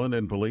Portland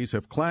and police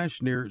have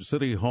clashed near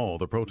City Hall.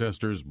 The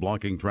protesters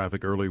blocking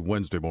traffic early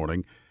Wednesday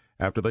morning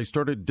after they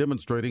started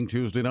demonstrating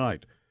Tuesday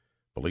night.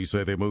 Police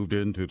say they moved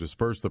in to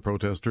disperse the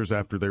protesters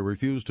after they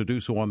refused to do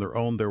so on their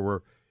own. There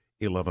were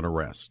 11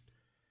 arrests.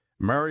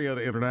 Marriott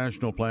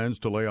International plans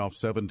to lay off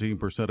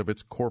 17% of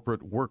its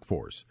corporate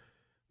workforce.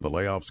 The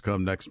layoffs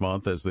come next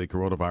month as the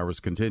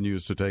coronavirus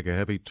continues to take a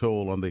heavy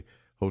toll on the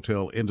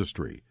hotel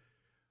industry.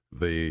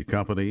 The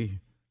company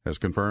has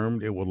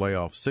confirmed it will lay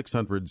off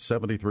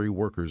 673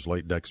 workers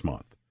late next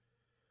month.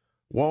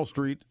 Wall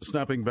Street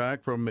snapping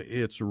back from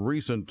its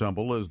recent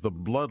tumble as the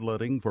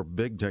bloodletting for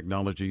big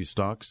technology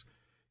stocks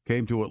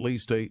came to at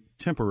least a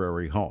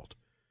temporary halt.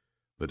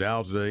 The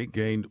Dow today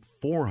gained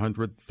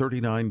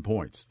 439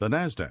 points. The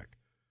Nasdaq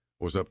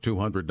was up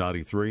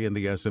 293 and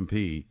the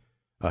S&P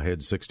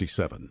ahead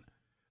 67.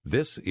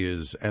 This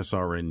is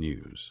SRN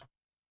News.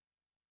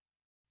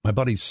 My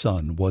buddy's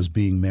son was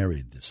being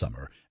married this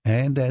summer,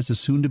 and as a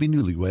soon-to-be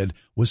newlywed,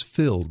 was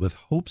filled with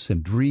hopes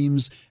and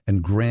dreams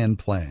and grand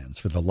plans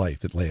for the life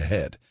that lay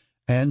ahead.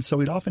 And so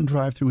he'd often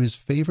drive through his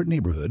favorite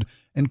neighborhood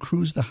and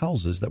cruise the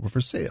houses that were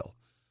for sale.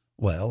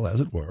 Well, as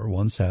it were,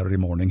 one Saturday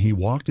morning, he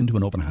walked into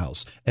an open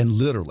house and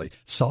literally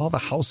saw the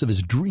house of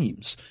his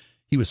dreams.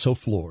 He was so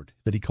floored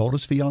that he called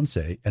his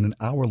fiancée, and an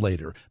hour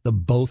later, the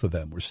both of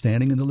them were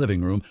standing in the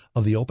living room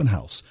of the open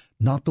house,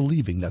 not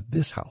believing that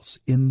this house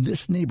in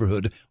this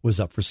neighborhood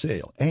was up for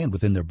sale and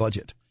within their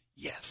budget.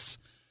 Yes.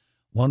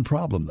 One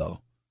problem,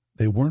 though.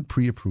 They weren't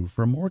pre-approved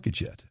for a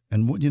mortgage yet.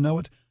 And wouldn't you know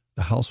it?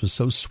 The house was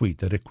so sweet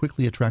that it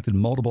quickly attracted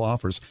multiple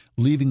offers,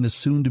 leaving the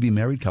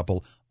soon-to-be-married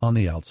couple on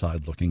the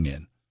outside looking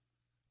in.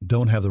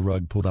 Don't have the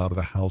rug pulled out of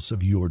the house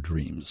of your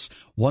dreams.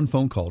 One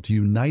phone call to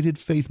United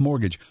Faith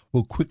Mortgage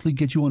will quickly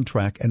get you on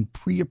track and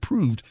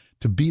pre-approved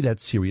to be that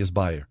serious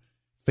buyer.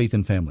 Faith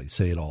and family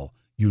say it all.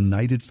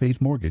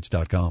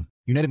 UnitedFaithMortgage.com.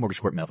 United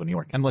Mortgage Corp, Melville, New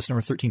York. MLS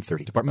number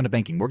 1330. Department of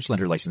Banking. Mortgage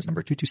Lender License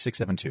number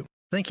 22672.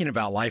 Thinking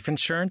about life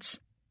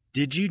insurance?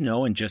 Did you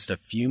know in just a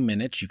few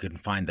minutes you can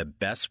find the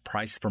best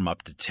price from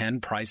up to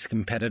 10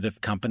 price-competitive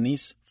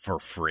companies for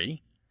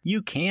free?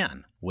 You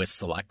can with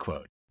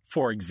SelectQuote.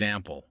 For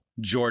example,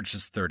 George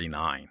is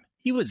 39.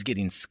 He was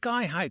getting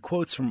sky-high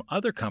quotes from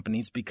other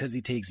companies because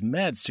he takes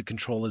meds to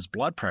control his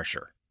blood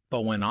pressure.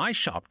 But when I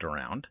shopped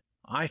around,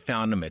 I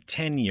found him a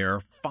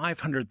 10-year,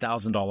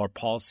 $500,000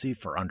 policy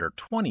for under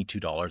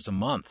 $22 a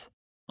month.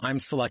 I'm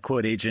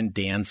SelectQuote agent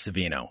Dan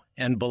Savino,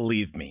 and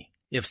believe me,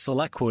 if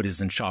SelectQuote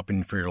isn't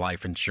shopping for your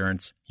life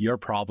insurance, you're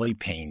probably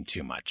paying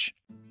too much.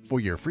 For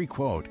your free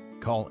quote,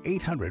 call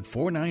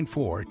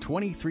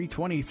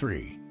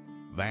 800-494-2323.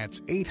 That's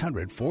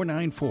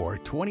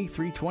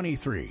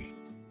 800-494-2323.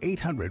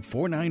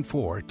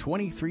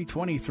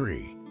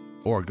 800-494-2323.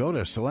 Or go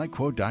to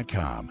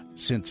SelectQuote.com.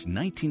 Since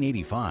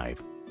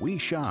 1985, we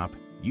shop,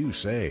 you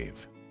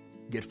save.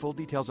 Get full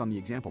details on the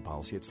example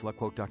policy at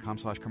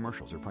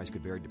selectquote.com/commercials. Or price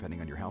could vary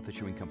depending on your health,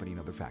 issuing company, and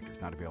other factors.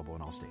 Not available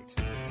in all states.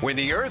 When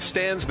the earth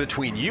stands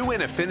between you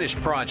and a finished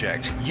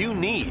project, you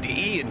need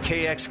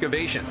E&K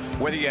Excavation.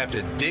 Whether you have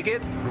to dig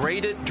it,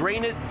 grade it,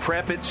 drain it,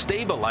 prep it,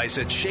 stabilize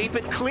it, shape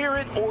it, clear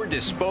it, or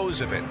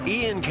dispose of it,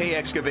 E&K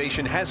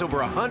Excavation has over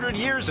 100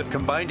 years of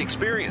combined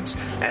experience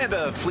and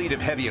a fleet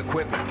of heavy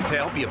equipment to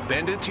help you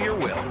bend it to your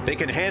will. They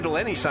can handle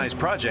any size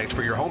project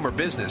for your home or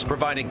business,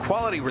 providing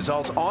quality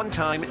results on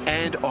time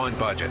and on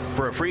budget.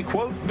 For a free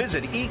quote,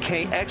 visit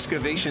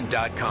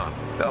ekexcavation.com.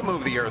 They'll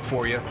move the earth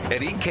for you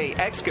at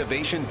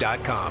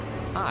ekexcavation.com.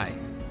 Hi,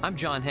 I'm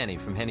John Henney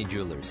from Henney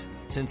Jewelers.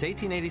 Since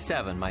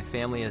 1887, my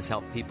family has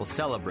helped people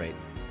celebrate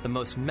the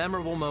most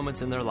memorable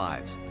moments in their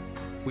lives.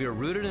 We are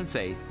rooted in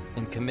faith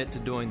and commit to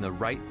doing the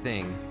right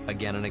thing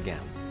again and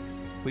again.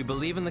 We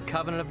believe in the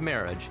covenant of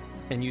marriage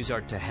and use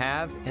our To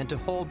Have and To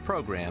Hold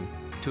program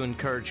to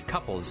encourage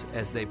couples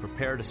as they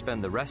prepare to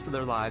spend the rest of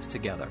their lives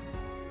together.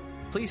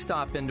 Please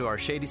stop into our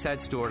Shadyside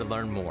store to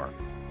learn more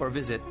or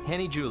visit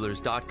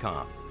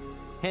HenneyJewelers.com.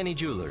 Henney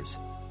Jewelers,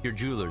 your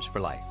jewelers for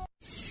life.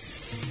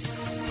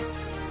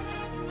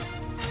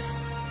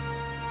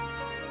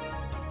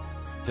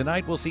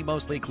 Tonight we'll see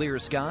mostly clear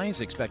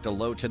skies. Expect a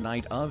low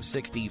tonight of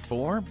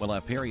 64. We'll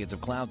have periods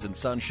of clouds and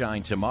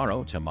sunshine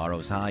tomorrow.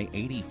 Tomorrow's high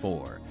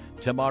 84.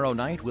 Tomorrow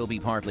night will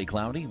be partly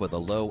cloudy with a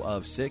low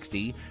of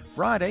 60.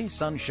 Friday,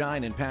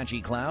 sunshine and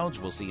patchy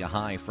clouds. We'll see a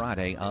high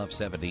Friday of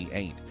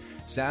 78.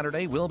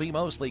 Saturday will be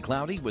mostly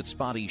cloudy with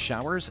spotty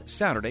showers.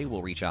 Saturday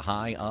will reach a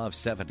high of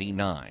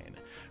 79.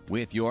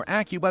 With your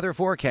AccuWeather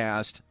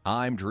forecast,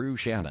 I'm Drew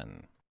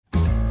Shannon.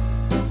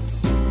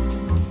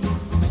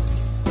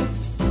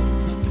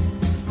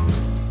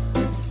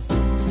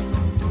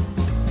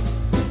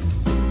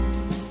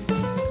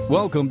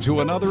 Welcome to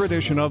another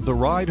edition of The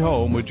Ride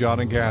Home with John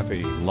and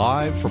Kathy,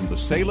 live from the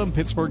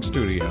Salem-Pittsburgh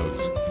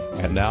studios.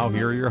 And now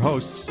here are your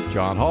hosts,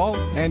 John Hall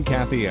and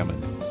Kathy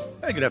Emmons.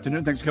 Hey, good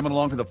afternoon. Thanks for coming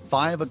along for the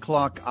 5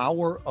 o'clock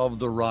hour of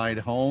The Ride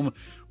Home.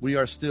 We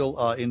are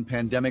still in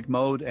pandemic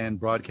mode and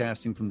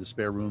broadcasting from the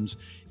spare rooms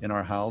in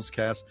our house,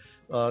 Cass.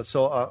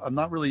 So I'm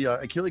not really,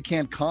 I really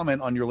can't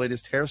comment on your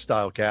latest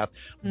hairstyle, Kath,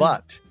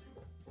 but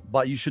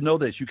you should know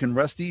this. You can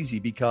rest easy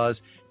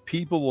because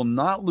people will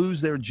not lose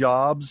their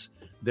jobs,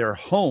 their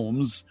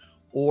homes,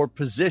 or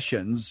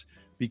positions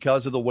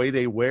because of the way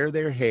they wear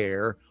their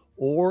hair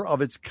or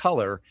of its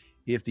color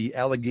if the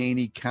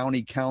Allegheny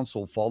County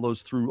Council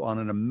follows through on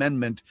an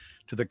amendment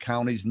to the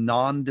county's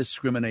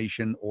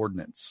non-discrimination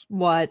ordinance.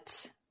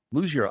 What?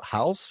 Lose your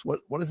house? What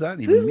does that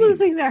even mean? Who's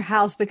losing their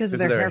house because of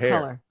their hair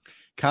color?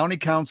 County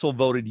Council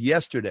voted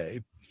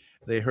yesterday.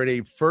 They heard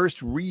a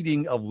first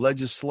reading of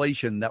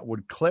legislation that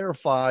would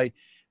clarify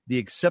the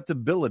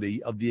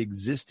acceptability of the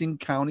existing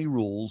county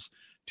rules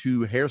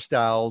to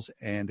hairstyles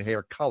and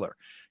hair color.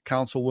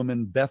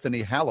 Councilwoman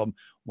Bethany Hallam,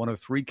 one of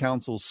 3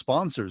 council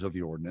sponsors of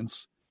the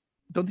ordinance.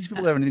 Don't these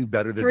people have anything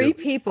better to do? Three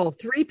people are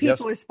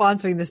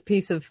sponsoring this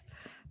piece of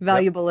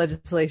valuable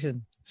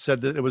legislation.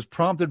 Said that it was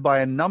prompted by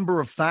a number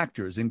of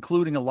factors,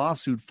 including a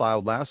lawsuit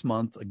filed last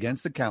month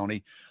against the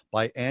county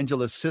by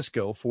Angela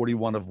Cisco,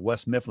 41 of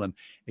West Mifflin,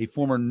 a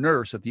former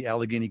nurse at the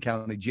Allegheny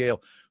County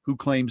Jail, who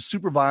claimed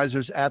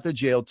supervisors at the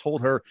jail told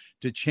her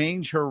to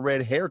change her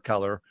red hair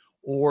color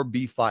or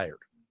be fired.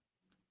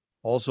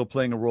 Also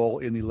playing a role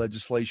in the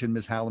legislation,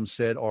 Ms. Hallam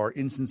said, are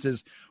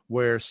instances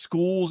where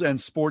schools and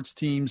sports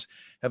teams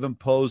have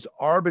imposed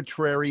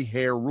arbitrary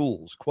hair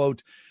rules.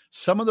 Quote,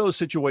 some of those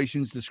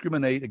situations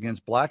discriminate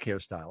against black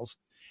hairstyles.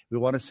 We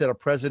want to set a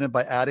precedent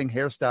by adding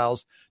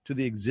hairstyles to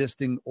the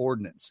existing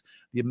ordinance.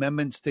 The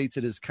amendment states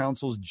it is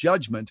council's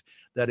judgment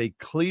that a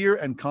clear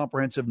and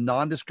comprehensive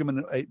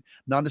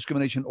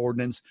non-discrimination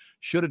ordinance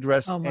should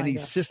address any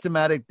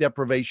systematic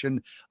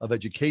deprivation of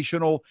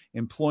educational,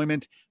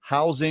 employment,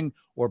 housing,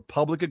 or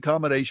public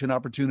accommodation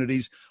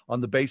opportunities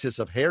on the basis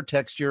of hair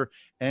texture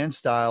and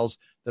styles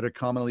that are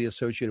commonly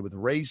associated with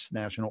race,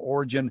 national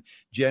origin,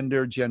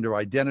 gender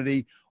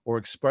identity, or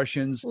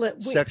expressions,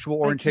 sexual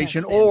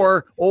orientation,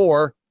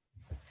 or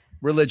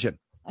religion.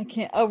 I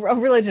can't. Oh,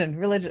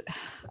 religion.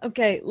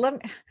 Okay,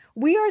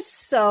 we are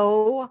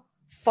so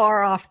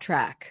far off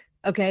track.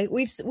 Okay,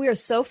 we are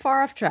so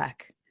far off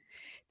track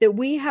that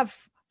we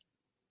have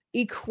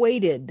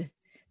equated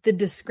the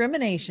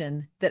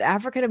discrimination that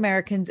African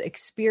Americans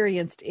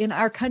experienced in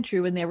our country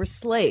when they were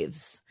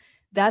slaves.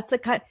 That's the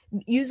kind,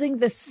 using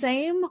the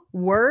same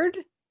word,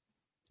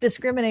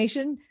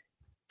 discrimination,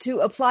 to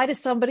apply to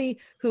somebody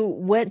who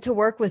went to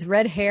work with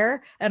red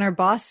hair and her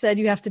boss said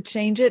you have to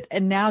change it.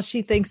 And now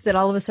she thinks that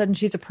all of a sudden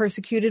she's a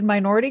persecuted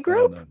minority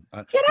group.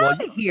 Get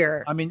out of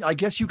here. I mean, I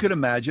guess you could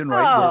imagine,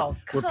 right?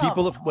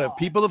 Where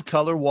people of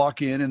color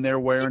walk in and they're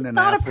wearing an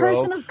afro. Not a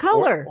person of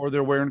color. Or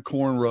they're wearing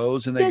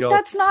cornrows and they go.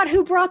 That's not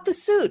who brought the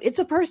suit. It's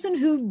a person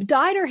who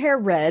dyed her hair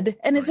red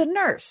and is a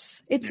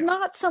nurse. It's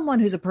not someone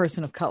who's a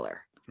person of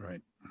color.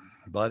 Right.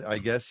 But I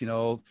guess,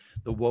 the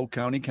woke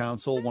county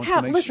council wants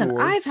to make sure.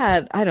 I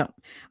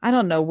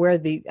don't know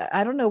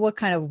what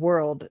kind of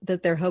world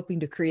that they're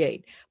hoping to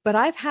create, but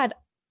I've had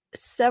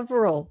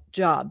several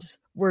jobs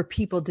where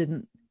people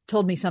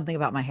told me something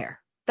about my hair.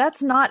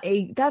 That's not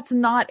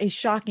a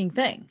shocking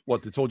thing.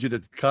 What, they told you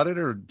to cut it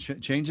or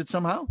change it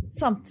somehow?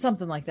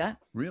 Something like that.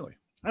 Really?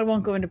 I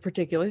won't go into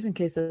particulars in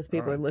case those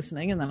people are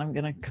listening, and then I'm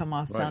going to come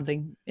off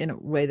sounding in a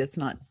way that's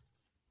not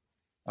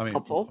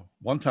helpful.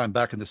 One time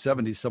back in the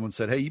 70s, someone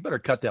said, hey, you better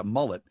cut that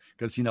mullet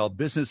because,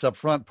 business up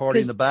front,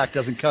 party in the back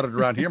doesn't cut it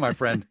around here, my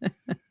friend.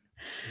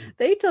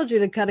 They told you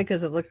to cut it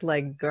because it looked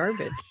like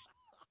garbage.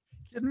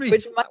 Kidding me?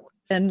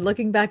 And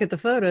looking back at the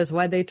photos,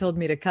 why they told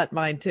me to cut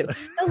mine too.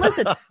 Now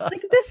listen,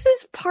 this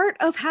is part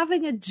of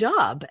having a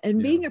job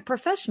and being a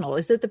professional,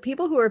 is that the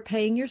people who are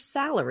paying your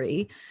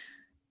salary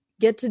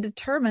get to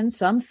determine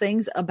some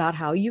things about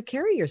how you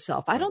carry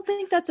yourself. I don't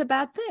think that's a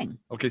bad thing.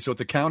 Okay, so at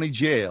the county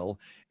jail,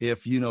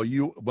 if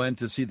you went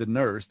to see the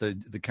nurse,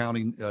 the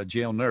county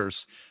jail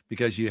nurse,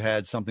 because you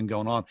had something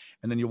going on,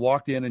 and then you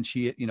walked in and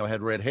she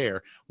had red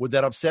hair, would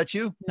that upset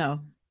you?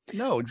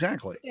 No,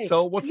 exactly. Okay.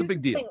 So what's the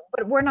big deal?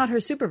 But we're not her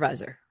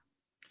supervisor.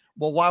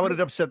 Well, why would it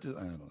upset? I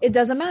don't know. It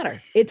doesn't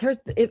matter. It's her.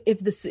 If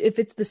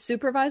it's the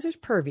supervisor's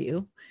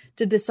purview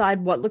to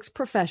decide what looks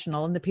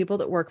professional in the people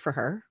that work for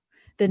her,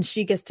 then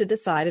she gets to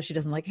decide if she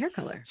doesn't like hair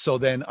color. So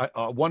then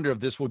I wonder if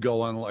this will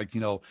go on like,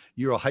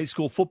 you're a high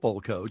school football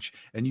coach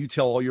and you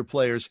tell all your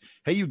players,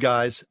 hey, you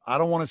guys, I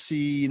don't want to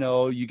see,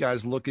 you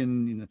guys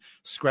looking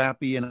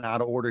scrappy and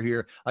out of order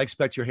here. I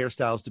expect your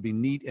hairstyles to be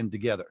neat and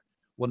together.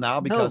 Well,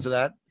 now because of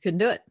that, couldn't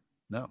do it.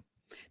 No.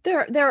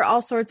 There are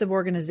all sorts of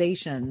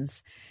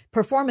organizations,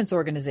 performance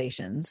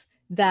organizations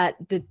that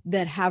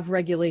have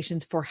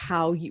regulations for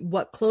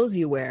what clothes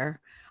you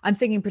wear. I'm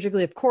thinking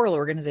particularly of choral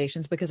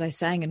organizations because I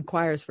sang in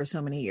choirs for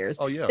so many years.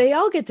 Oh, yeah. They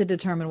all get to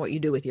determine what you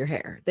do with your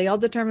hair. They all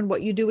determine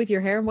what you do with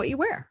your hair and what you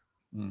wear.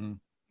 Mm-hmm.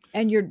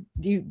 And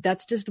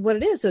that's just what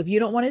it is. So if you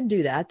don't want to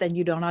do that, then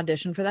you don't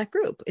audition for that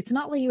group. It's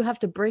not like you have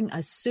to bring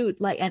a suit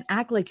and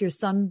act like you're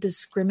some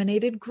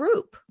discriminated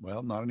group.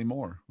 Well, not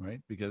anymore,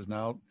 right? Because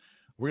now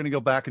we're going to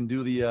go back and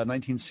do the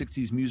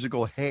 1960s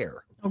musical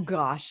Hair. Oh,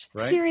 gosh.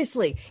 Right?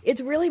 Seriously, it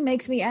really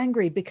makes me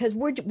angry because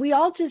we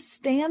all just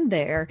stand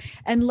there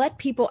and let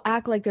people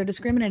act like they're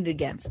discriminated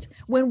against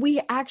when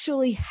we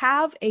actually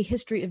have a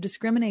history of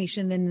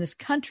discrimination in this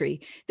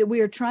country that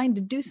we are trying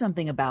to do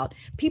something about.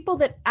 People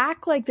that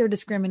act like they're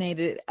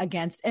discriminated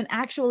against and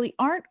actually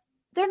aren't,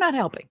 they're not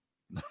helping.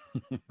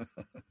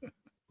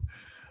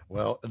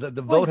 Well,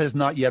 the vote has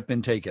not yet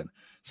been taken.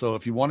 So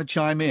if you want to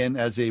chime in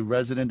as a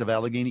resident of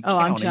Allegheny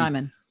County. I'm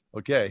chiming.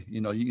 Okay,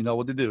 you know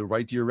what to do.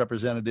 Write to your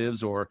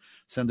representatives or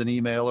send an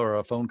email or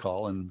a phone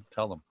call and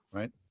tell them,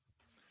 right?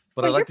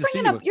 But I'd like to see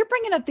you. You're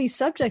bringing up these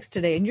subjects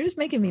today, and you're just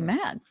making me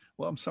mad.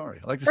 Well, I'm sorry.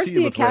 I'd like to see you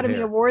the with red hair.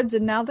 Academy Awards,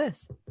 and now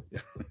this.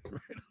 Yeah,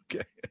 right.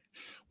 Okay.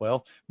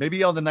 Well,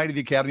 maybe on the night of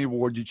the Academy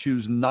Award, you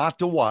choose not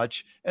to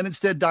watch and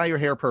instead dye your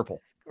hair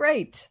purple.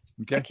 Great.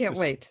 Okay. I can't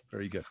wait.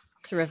 Very good.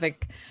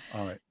 Terrific.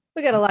 All right.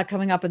 We got a lot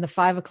coming up in the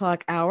 5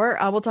 o'clock hour.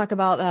 We'll talk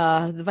about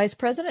the vice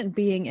president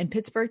being in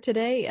Pittsburgh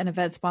today, an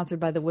event sponsored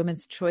by the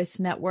Women's Choice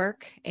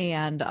Network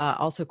and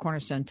also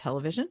Cornerstone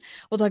Television.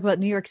 We'll talk about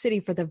New York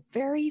City for the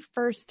very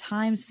first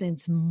time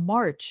since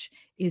March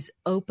is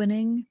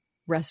opening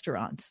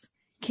restaurants.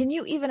 Can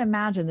you even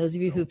imagine, those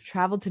of you who've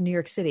traveled to New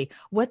York City,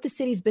 what the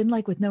city's been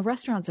like with no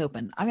restaurants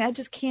open? I mean, I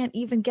just can't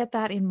even get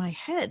that in my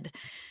head.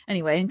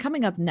 Anyway, and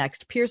coming up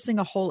next, piercing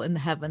a hole in the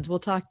heavens, we'll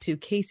talk to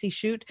Casey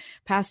Shute,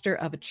 pastor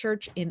of a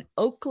church in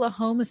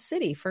Oklahoma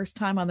City. First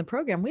time on the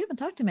program. We haven't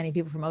talked to many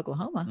people from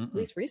Oklahoma, at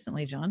least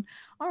recently, John.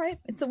 All right,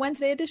 it's the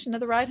Wednesday edition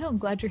of The Ride Home.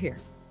 Glad you're here.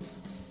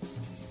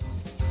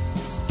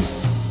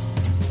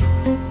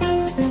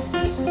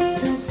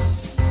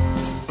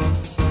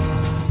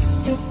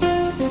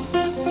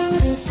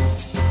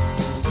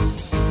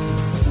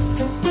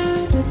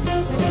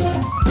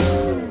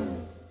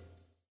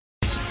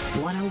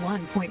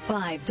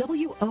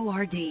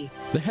 WORD.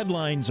 The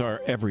headlines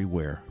are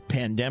everywhere.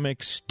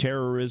 Pandemics,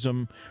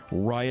 terrorism,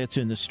 riots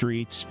in the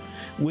streets.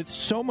 With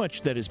so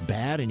much that is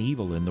bad and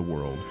evil in the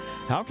world,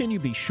 how can you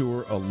be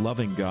sure a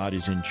loving God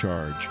is in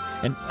charge?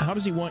 And how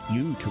does he want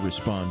you to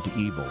respond to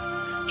evil?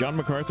 John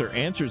MacArthur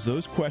answers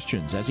those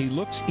questions as he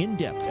looks in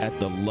depth at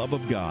the love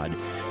of God.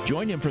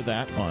 Join him for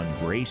that on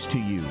Grace to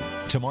You.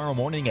 Tomorrow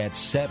morning at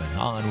 7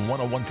 on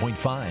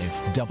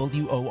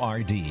 101.5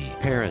 WORD.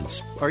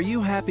 Parents, are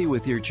you happy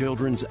with your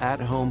children's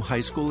at-home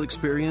high school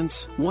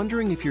experience?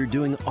 Wondering if you're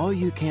doing all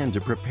you can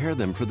to prepare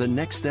them for the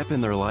next step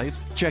in their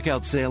life? Check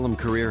out Salem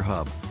Career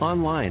Hub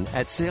online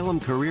at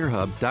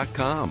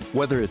salemcareerhub.com.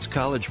 Whether it's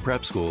college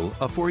prep school,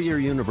 a 4-year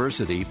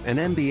university, an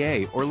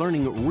MBA, or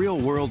learning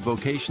real-world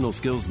vocational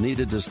skills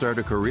needed to start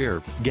a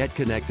career, get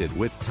connected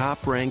with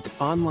top-ranked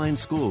online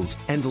schools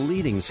and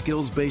leading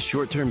skills-based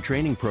short-term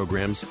training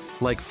programs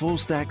like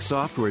full-stack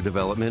software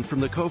development from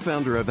the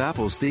co-founder of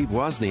Apple, Steve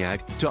Wozniak,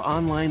 to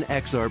online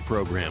XR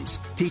programs,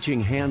 teaching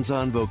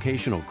hands-on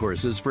vocational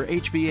courses for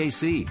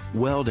HVAC,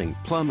 welding,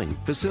 plumbing,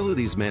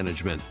 facilities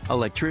management,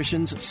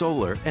 electricians,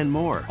 solar, and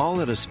more,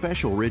 all at a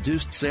special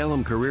reduced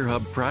Salem Career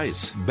Hub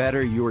price.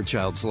 Better your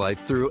child's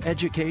life through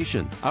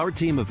education. Our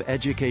team of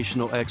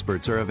educational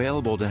experts are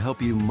available to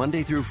help you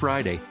Monday through Friday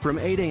Friday from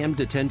 8 a.m.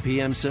 to 10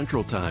 p.m.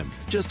 Central Time.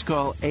 Just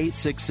call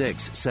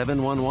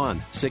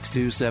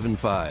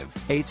 866-711-6275,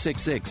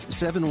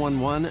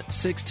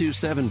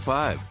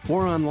 866-711-6275,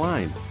 or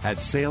online at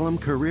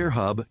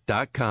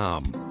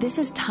SalemCareerHub.com. This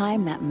is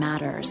time that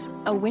matters,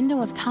 a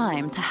window of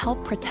time to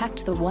help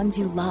protect the ones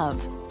you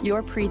love.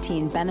 Your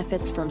preteen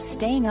benefits from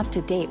staying up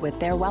to date with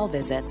their well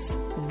visits.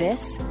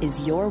 This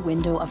is your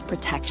window of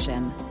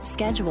protection.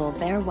 Schedule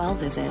their well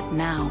visit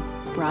now.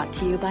 Brought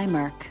to you by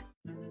Merck.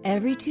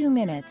 Every 2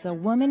 minutes, a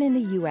woman in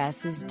the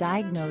U.S. is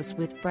diagnosed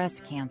with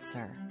breast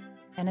cancer.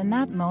 And in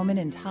that moment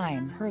in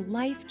time, her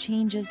life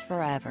changes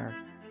forever.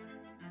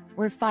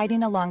 We're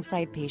fighting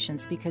alongside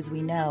patients because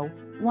we know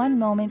one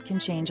moment can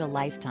change a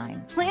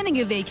lifetime. Planning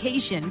a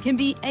vacation can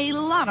be a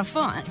lot of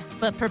fun,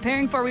 but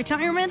preparing for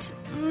retirement,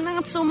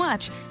 not so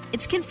much.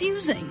 It's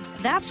confusing.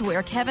 That's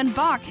where Kevin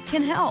Bach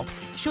can help,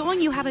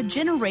 showing you how to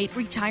generate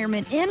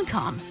retirement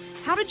income,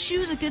 how to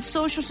choose a good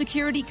Social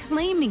Security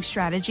claiming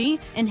strategy,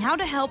 and how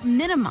to help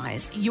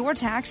minimize your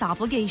tax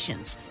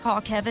obligations.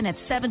 Call Kevin at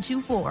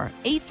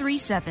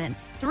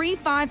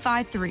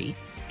 724-837-3553.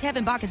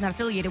 Kevin Bach is not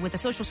affiliated with the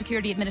Social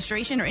Security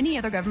Administration or any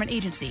other government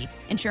agency.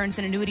 Insurance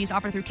and annuities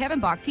offered through Kevin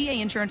Bach, PA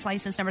Insurance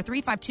License Number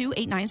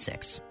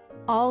 352896.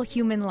 All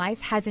human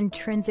life has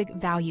intrinsic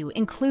value,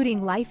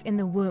 including life in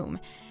the womb.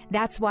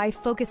 That's why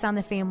Focus on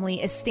the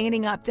Family is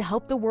standing up to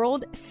help the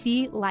world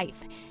see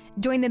life.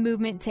 Join the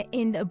movement to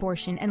end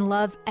abortion and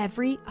love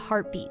every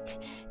heartbeat.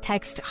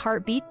 Text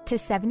heartbeat to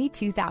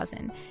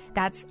 72,000.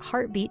 That's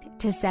heartbeat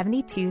to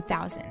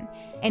 72,000.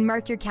 And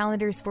mark your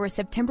calendars for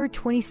September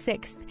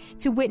 26th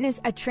to witness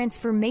a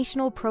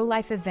transformational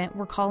pro-life event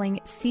we're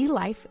calling See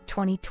Life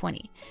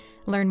 2020.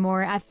 Learn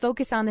more at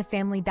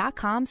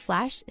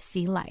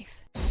focusonthefamily.com/see life.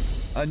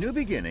 A New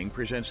Beginning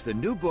presents the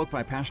new book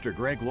by Pastor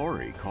Greg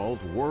Laurie called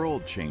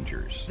World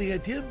Changers. The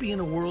idea of being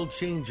a world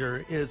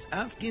changer is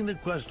asking the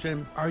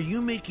question, are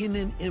you making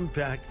an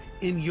impact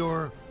in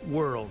your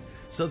world?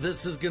 So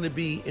this is going to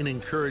be an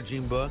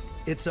encouraging book.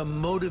 It's a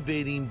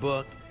motivating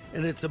book,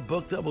 and it's a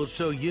book that will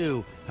show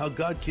you how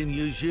God can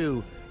use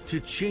you to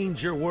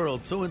change your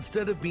world. So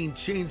instead of being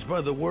changed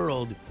by the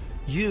world,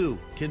 you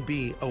can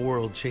be a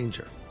world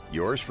changer.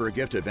 Yours for a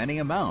gift of any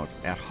amount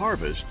at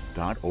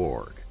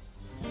harvest.org.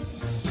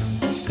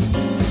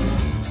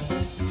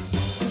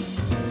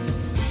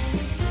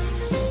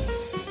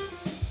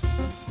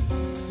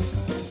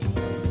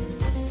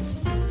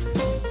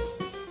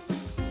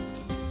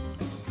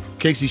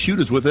 Casey Shute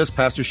is with us.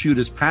 Pastor Shute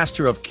is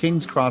pastor of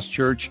King's Cross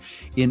Church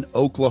in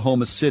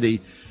Oklahoma City.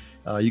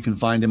 You can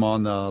find him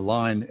on the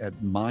line at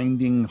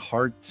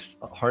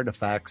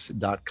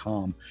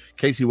mindinghearteffects.com.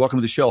 Casey, welcome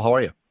to the show. How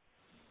are you?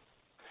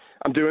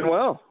 I'm doing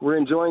well. We're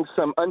enjoying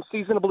some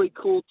unseasonably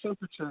cool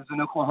temperatures in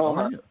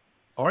Oklahoma.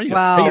 Are you?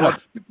 Wow. Hey,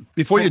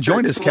 before you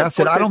joined us, Kat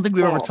said, I don't think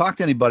we've ever talked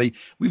to anybody.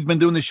 We've been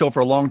doing this show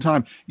for a long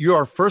time. You're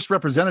our first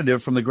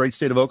representative from the great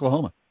state of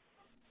Oklahoma.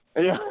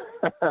 Yeah,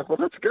 well,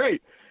 that's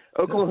great.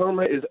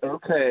 Oklahoma is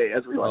okay,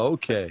 as we like.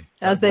 Okay.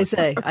 As they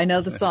say. I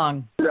know the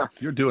song. Yeah.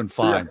 You're doing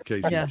fine,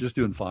 Casey. Yeah. Just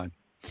doing fine.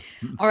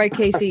 All right,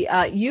 Casey,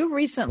 you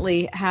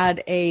recently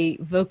had a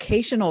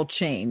vocational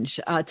change.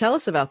 Tell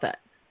us about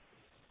that.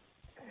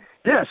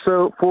 Yeah,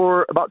 so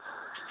for about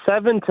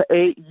 7 to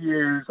 8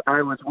 years,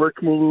 I was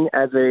working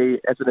as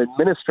an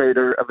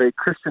administrator of a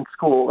Christian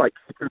school, like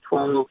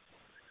K-12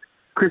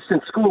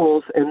 Christian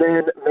schools, and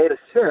then made a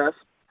shift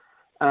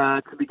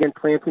to begin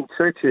planting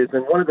churches.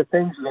 And one of the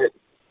things that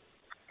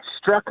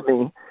struck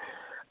me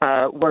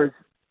was,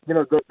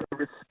 the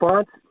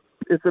response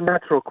is a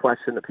natural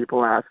question that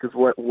people ask is,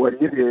 what do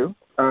you do?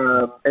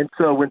 And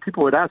so when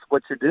people would ask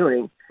what you're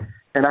doing,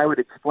 and I would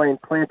explain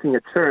planting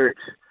a church,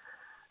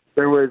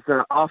 there was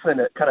often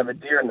a kind of a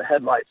deer in the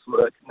headlights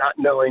look, not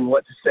knowing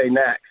what to say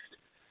next.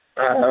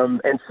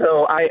 And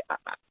so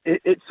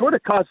it sort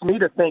of caused me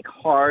to think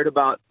hard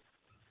about,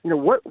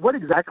 what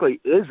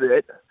exactly is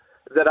it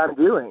that I'm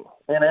doing?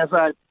 And as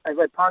I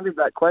pondered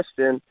that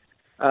question,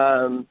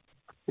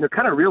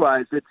 kind of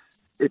realized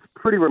it's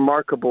pretty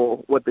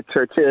remarkable what the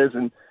church is,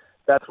 and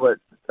that's what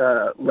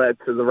led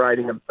to the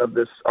writing of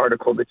this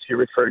article that you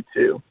referred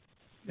to.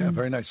 Yeah,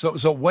 very nice.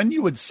 So when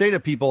you would say to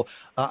people,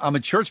 I'm a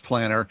church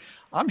planner,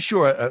 I'm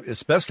sure,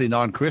 especially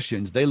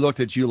non-Christians, they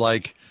looked at you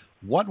like,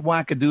 what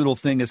wackadoodle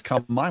thing has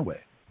come my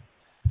way?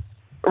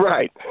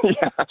 Right.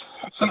 Yeah.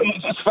 So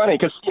it's funny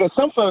because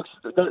some folks,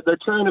 they're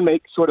trying to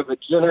make sort of a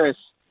generous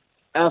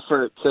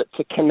effort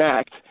to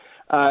connect.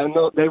 And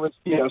they would,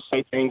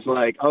 say things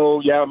like,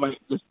 "Oh yeah,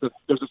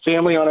 there's a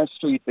family on our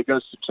street that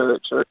goes to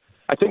church," or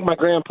 "I think my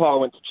grandpa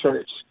went to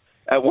church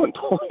at one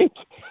point."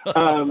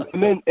 And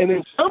then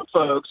some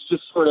folks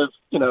just sort of,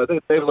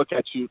 they look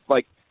at you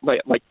like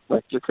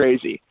you're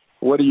crazy.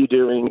 What are you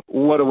doing?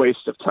 What a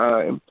waste of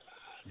time.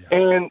 Yeah.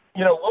 And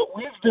what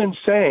we've been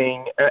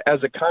saying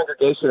as a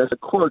congregation, as a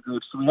core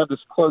group. So we have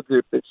this core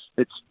group that's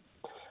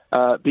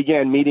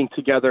began meeting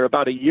together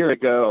about a year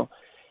ago.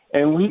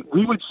 And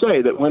we would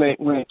say that when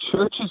a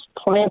church is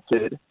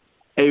planted,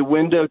 a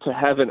window to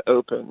heaven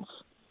opens.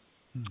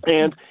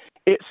 And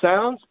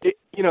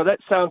That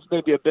sounds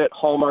maybe a bit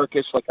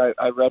Hallmarkish, like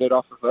I read it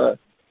off of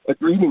a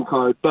greeting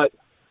card. But,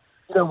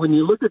 when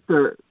you look at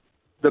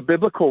the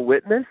biblical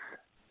witness,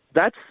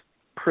 that's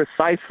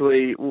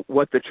precisely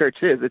what the church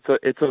is.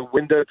 It's a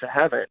window to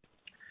heaven.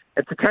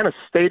 And to kind of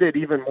state it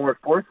even more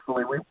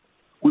forcefully,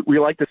 we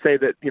like to say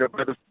that,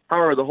 by the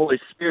power of the Holy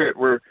Spirit,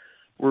 we're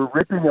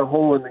ripping a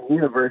hole in the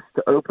universe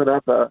to open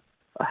up a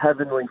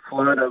heavenly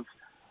flood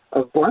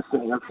of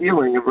blessing, of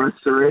healing, of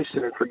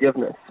restoration and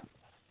forgiveness.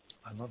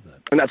 I love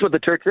that. And that's what the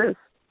church is.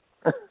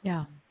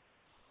 Yeah.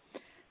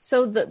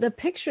 So the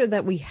picture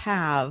that we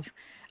have,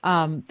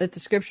 that the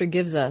scripture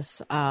gives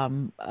us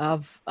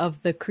of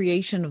the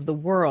creation of the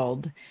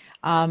world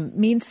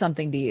means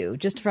something to you,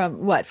 just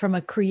from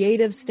a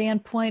creative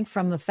standpoint,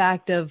 from the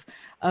fact of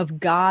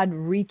God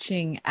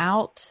reaching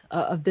out,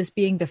 of this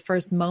being the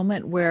first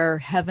moment where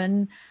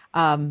heaven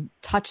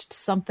touched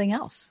something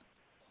else.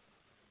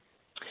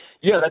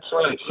 Yeah, that's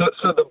right.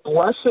 So the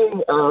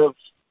blessing of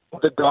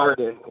the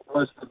garden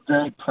was the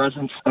very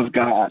presence of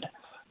God.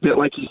 That,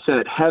 like you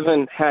said,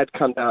 heaven had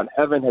come down,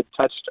 heaven had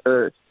touched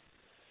earth.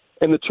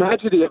 And the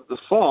tragedy of the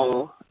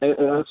fall, and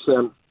actually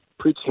I'm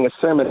preaching a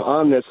sermon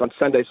on this on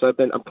Sunday, so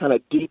I'm kind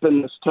of deep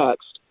in this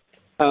text.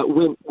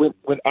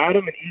 When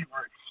Adam and Eve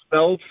were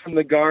expelled from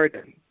the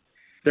garden,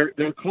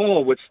 their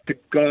call was to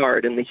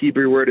guard, and the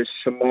Hebrew word is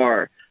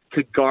shamar,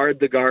 to guard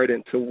the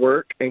garden, to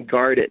work and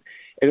guard it.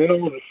 And then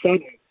all of a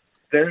sudden,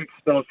 they're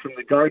expelled from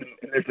the garden,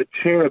 and there's a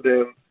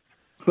cherubim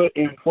put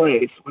in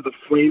place with a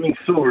flaming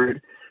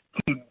sword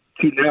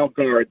to now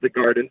guard the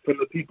garden from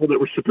the people that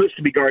were supposed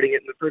to be guarding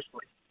it in the first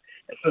place.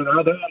 And so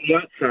now they're on the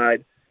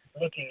outside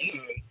looking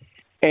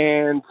in.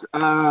 And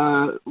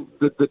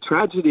the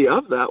tragedy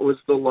of that was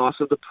the loss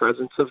of the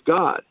presence of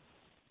God,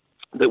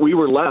 that we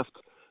were left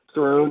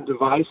to our own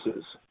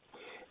devices.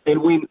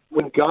 And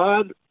when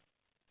God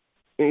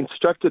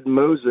instructed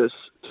Moses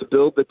to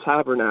build the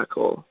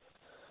tabernacle,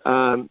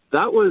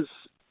 that was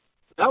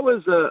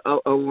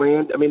a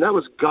land, that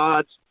was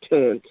God's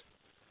tent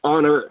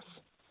on earth.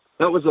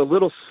 That was a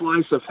little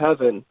slice of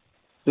heaven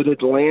that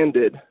had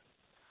landed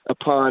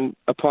upon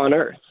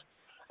earth.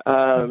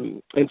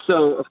 And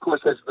so, of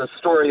course, as the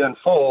story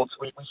unfolds,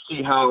 we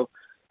see how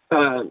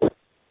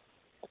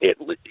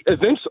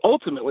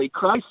ultimately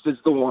Christ is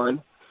the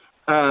one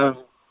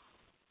that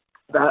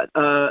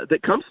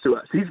comes to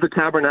us. He's the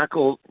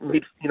tabernacle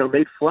made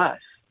flesh.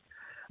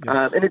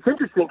 Yes. And it's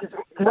interesting because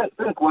you might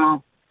think,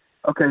 well,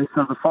 okay,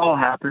 so the fall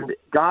happened.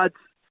 God's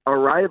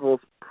arrival is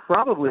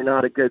probably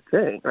not a good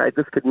thing, right?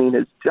 This could mean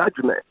his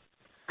judgment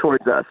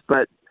towards us.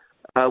 But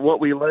what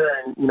we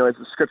learn, as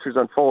the scriptures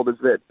unfold, is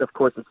that, of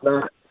course, it's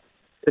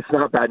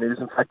not bad news.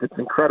 In fact, it's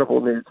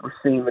incredible news. We're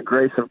seeing the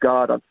grace of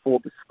God on full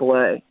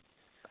display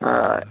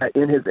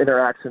in his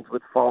interactions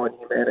with fallen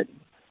humanity.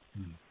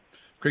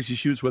 Gracie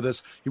Schuetz with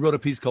us. He wrote a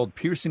piece called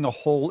 "Piercing a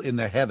Hole in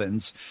the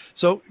Heavens."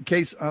 So,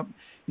 Case,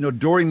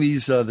 during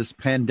this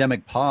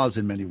pandemic pause,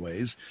 in many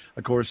ways,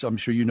 of course, I'm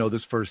sure you know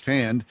this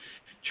firsthand.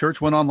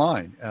 Church went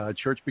online.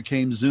 Church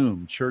became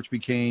Zoom. Church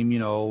became,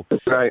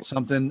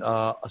 something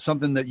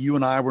that you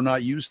and I were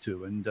not used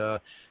to, and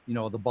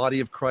the body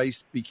of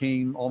Christ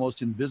became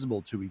almost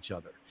invisible to each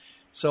other.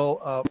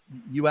 So,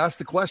 you asked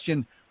the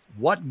question,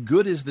 what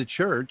good is the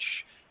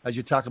church? As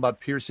you talk about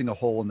piercing a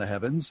hole in the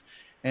heavens.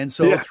 And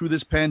so through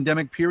this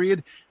pandemic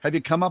period, have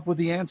you come up with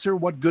the answer?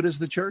 What good is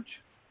the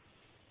church?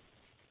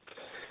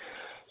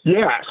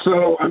 Yeah.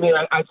 So,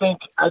 I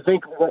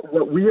think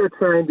what we are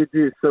trying to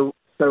do. So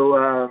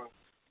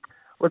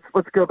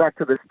let's go back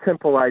to this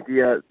temple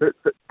idea.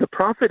 The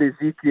prophet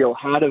Ezekiel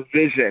had a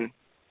vision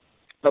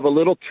of a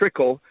little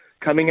trickle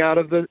coming out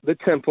of the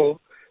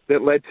temple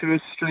that led to a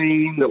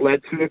stream, that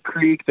led to a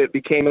creek, that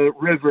became a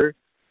river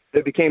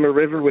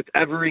with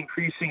ever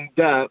increasing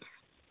depth,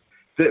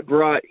 that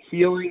brought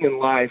healing and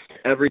life to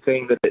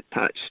everything that it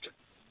touched.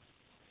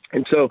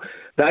 And so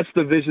that's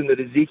the vision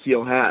that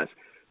Ezekiel has.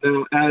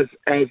 Now, as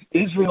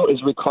Israel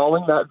is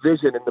recalling that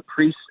vision, and the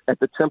priests at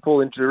the temple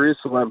in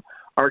Jerusalem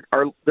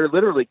they're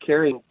literally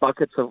carrying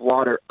buckets of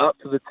water up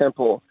to the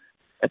temple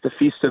at the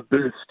Feast of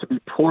Booths to be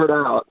poured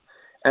out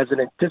as an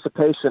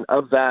anticipation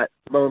of that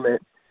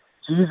moment.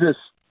 Jesus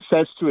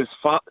says to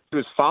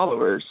his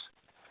followers,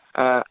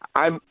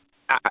 "I'm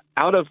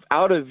out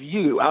of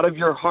you, out of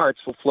your hearts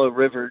will flow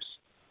rivers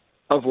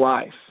of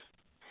life."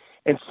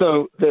 And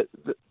so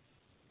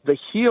the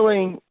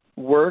healing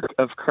work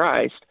of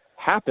Christ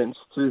happens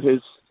through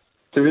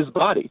his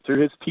body,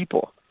 through his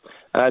people,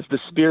 as the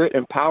Spirit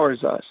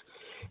empowers us.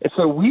 And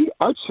so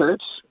our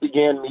church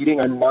began meeting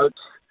on March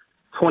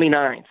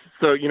 29th.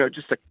 So,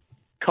 just a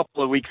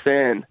couple of weeks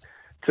in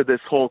to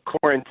this whole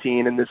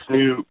quarantine and this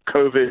new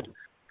COVID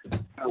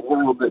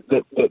world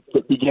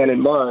that began in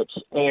March.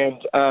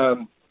 And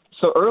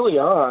so early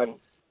on,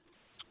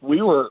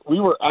 we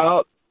were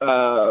out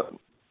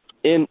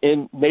in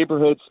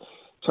neighborhoods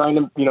trying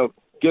to,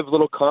 give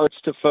little cards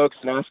to folks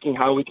and asking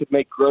how we could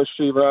make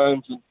grocery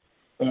runs.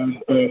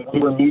 And we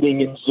were meeting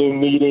in Zoom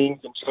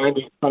meetings and trying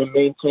to kind of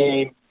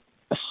maintain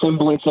a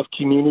semblance of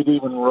community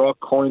when we're all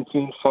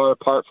quarantined far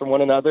apart from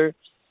one another.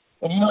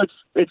 And,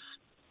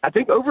 I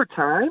think over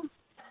time,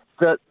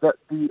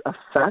 the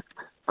effect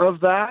of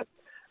that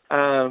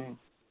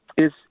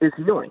is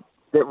healing.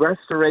 That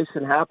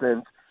restoration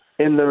happens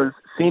in those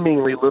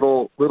seemingly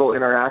little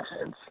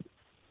interactions.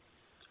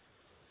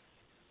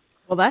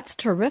 Well, that's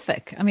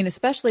terrific. I mean,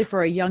 especially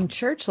for a young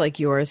church like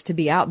yours to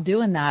be out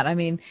doing that. I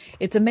mean,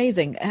 it's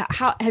amazing.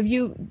 How have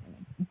you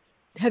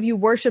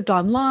worshiped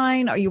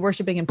online? Are you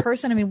worshiping in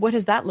person? I mean, what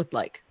has that looked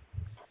like?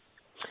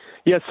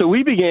 Yeah, so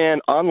we began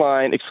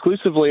online,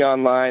 exclusively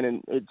online,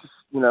 and it just,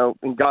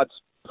 in God's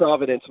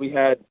providence, we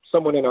had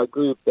someone in our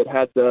group that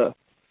had the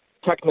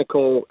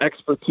technical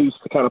expertise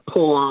to kind of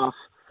pull off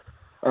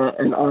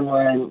an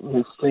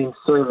online stream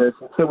service.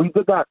 And so we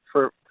did that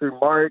through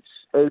March,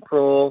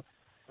 April,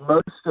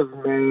 most of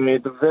May.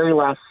 The very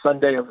last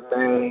Sunday of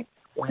May,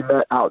 we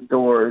met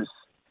outdoors,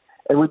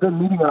 and we've been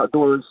meeting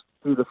outdoors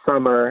through the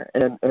summer,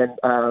 and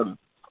are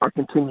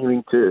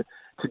continuing to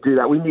do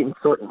that. We meet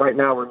right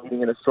now. We're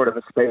meeting in a sort of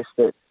a space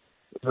that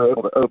we're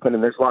able to open,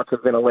 and there's lots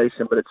of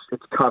ventilation, but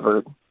it's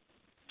covered.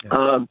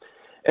 Yes.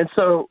 And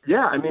so,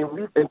 yeah, I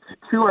mean,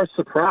 to our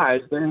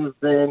surprise, there have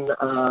been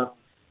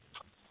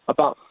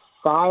about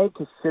 5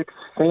 to 6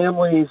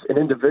 families and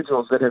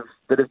individuals that have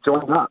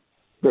joined up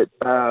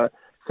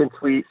since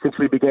we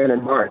began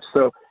in March.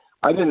 So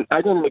I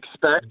didn't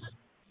expect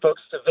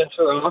folks to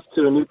venture off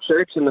to a new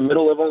church in the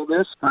middle of all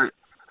this, but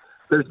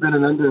there's been a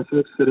number of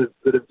folks that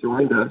have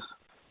joined us.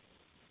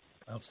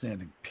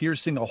 Outstanding.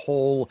 Piercing a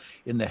hole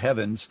in the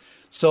heavens.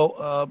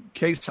 So,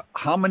 Case,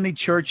 how many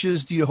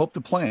churches do you hope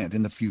to plant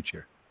in the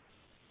future?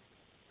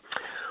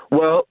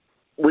 Well,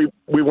 we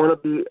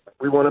want to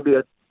be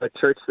a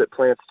church that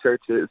plants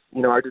churches.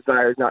 Our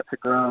desire is not to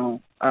grow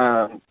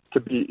to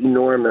be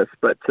enormous,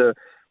 but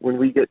when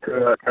we get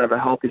to a kind of a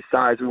healthy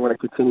size, we want to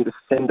continue to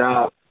send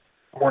out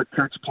more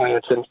church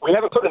plants. And we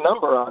haven't put a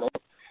number on it,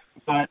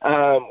 but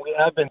we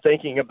have been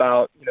thinking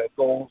about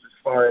goals as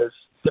far as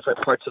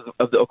different parts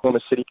of the Oklahoma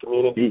City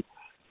community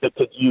that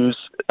could use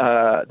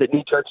that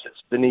need churches,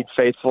 that need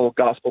faithful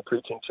gospel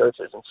preaching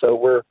churches. And so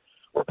we're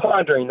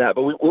pondering that,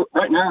 but we're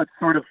right now it's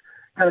sort of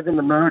kind of in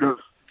the mode of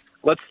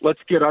let's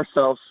get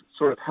ourselves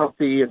sort of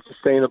healthy and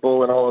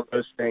sustainable and all of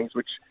those things,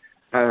 which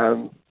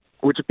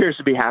appears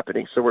to be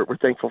happening. So we're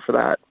thankful for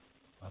that.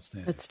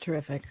 That's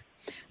terrific.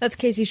 That's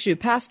Casey Shue,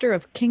 pastor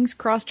of King's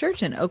Cross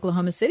Church in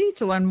Oklahoma City.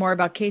 To learn more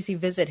about Casey,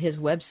 visit his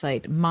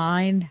website,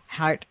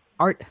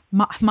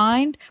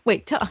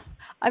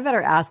 I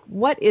better ask,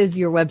 what is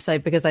your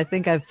website? Because I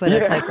think I've put a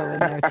typo in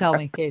there. Tell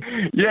me,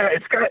 Casey. Yeah,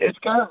 it's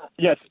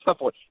a tough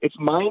one. It's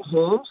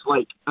Mindhenge,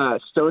 like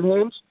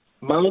Stonehenge,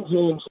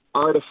 Mindhenge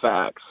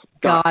Artifacts.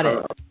 Got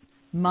it.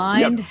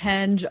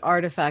 Mindhenge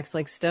Artifacts,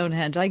 like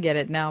Stonehenge. I get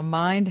it now.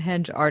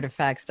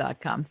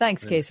 MindhengeArtifacts.com.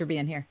 Thanks, Case, for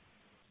being here.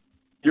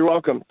 You're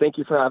welcome. Thank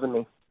you for having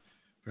me.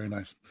 Very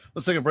nice.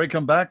 Let's take a break.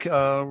 Come back.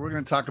 We're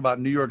going to talk about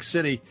New York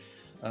City.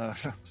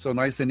 So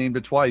nice they named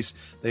it twice.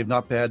 They've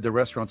not had their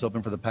restaurants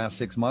open for the past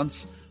 6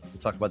 months.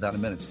 We'll talk about that in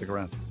a minute. Stick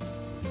around.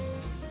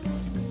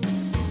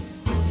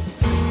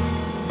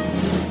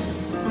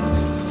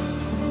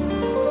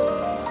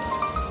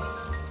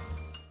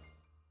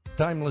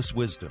 Timeless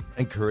wisdom,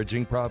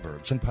 encouraging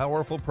proverbs, and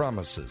powerful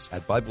promises.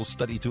 At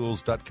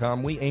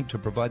BibleStudyTools.com, we aim to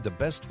provide the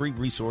best free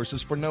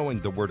resources for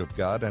knowing the Word of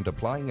God and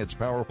applying its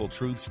powerful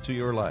truths to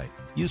your life.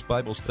 Use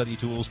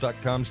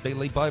BibleStudyTools.com's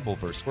daily Bible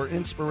verse for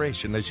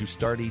inspiration as you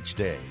start each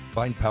day.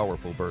 Find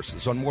powerful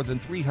verses on more than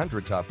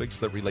 300 topics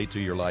that relate to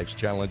your life's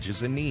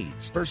challenges and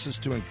needs. Verses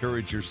to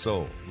encourage your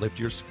soul, lift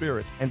your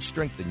spirit, and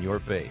strengthen your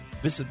faith.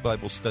 Visit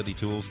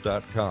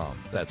BibleStudyTools.com.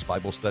 That's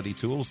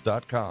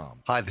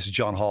BibleStudyTools.com. Hi, this is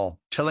John Hall,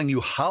 telling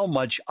you how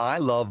much I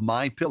love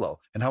MyPillow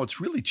and how it's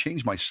really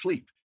changed my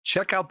sleep.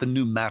 Check out the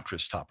new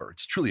mattress topper.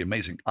 It's truly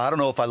amazing. I don't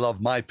know if I love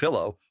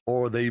MyPillow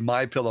or the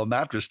MyPillow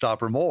mattress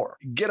topper more.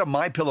 Get a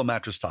MyPillow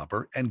mattress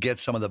topper and get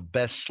some of the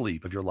best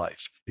sleep of your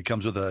life. It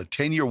comes with a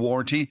 10-year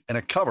warranty and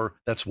a cover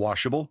that's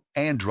washable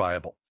and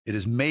dryable. It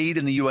is made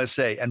in the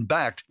USA and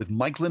backed with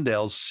Mike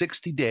Lindell's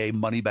 60-day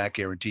money-back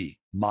guarantee.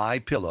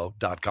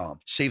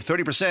 MyPillow.com. Save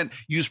 30%.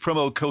 Use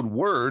promo code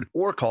WORD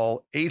or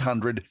call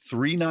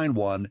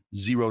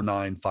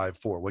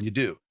 800-391-0954. When you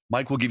do,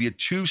 Mike will give you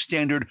 2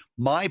 standard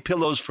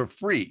MyPillows for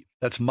free.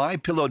 That's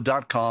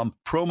MyPillow.com,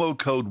 promo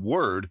code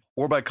WORD,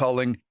 or by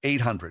calling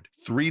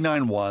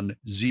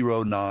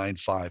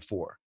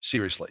 800-391-0954.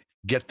 Seriously,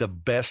 get the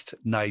best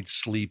night's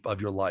sleep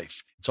of your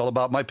life. It's all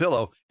about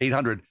MyPillow.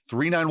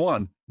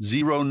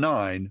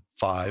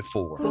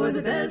 800-391-0954. For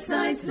the best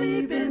night's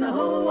sleep in the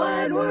whole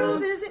wide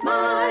world, visit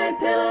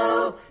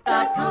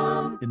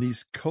MyPillow.com. In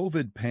these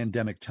COVID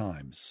pandemic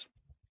times,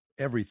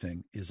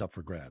 everything is up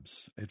for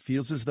grabs. It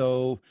feels as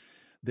though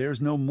there's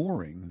no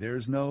mooring,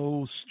 there's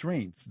no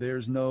strength,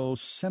 there's no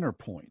center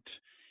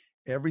point.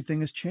 Everything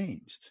has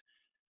changed,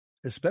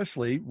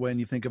 especially when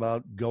you think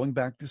about going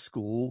back to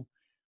school,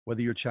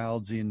 whether your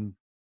child's in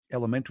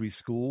elementary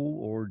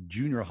school or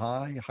junior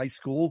high, high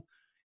school,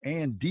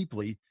 and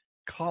deeply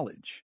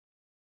college.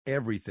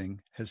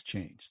 Everything has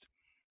changed.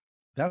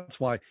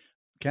 That's why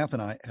Kath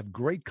and I have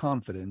great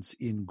confidence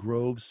in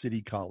Grove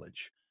City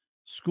College.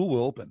 School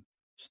will open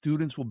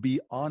Students will be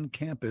on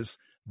campus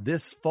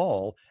this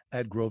fall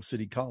at Grove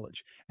City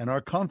College. And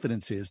our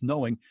confidence is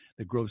knowing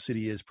that Grove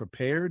City is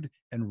prepared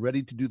and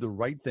ready to do the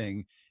right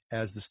thing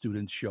as the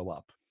students show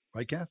up.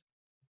 Right, Kath?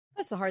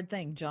 That's the hard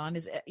thing, John,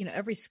 is,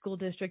 every school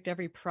district,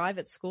 every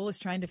private school is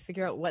trying to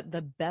figure out what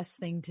the best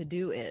thing to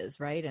do is,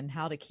 right? And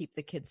how to keep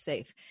the kids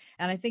safe.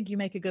 And I think you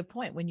make a good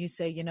point when you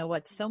say, you know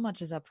what, so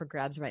much is up for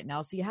grabs right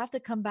now. So you have to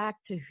come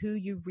back to who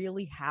you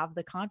really have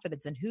the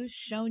confidence and who's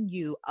shown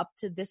you up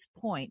to this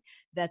point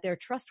that they're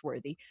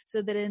trustworthy,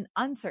 so that in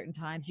uncertain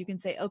times you can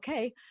say,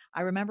 okay,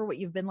 I remember what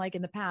you've been like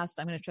in the past.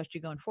 I'm going to trust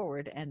you going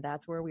forward. And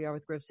that's where we are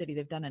with Grove City.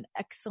 They've done an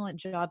excellent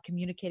job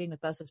communicating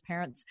with us as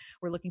parents.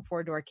 We're looking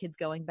forward to our kids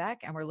going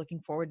back, and we're looking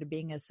forward to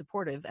being as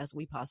supportive as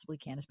we possibly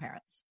can as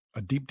parents.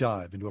 A deep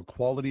dive into a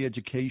quality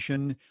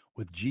education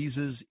with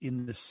Jesus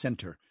in the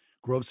center.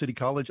 Grove City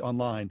College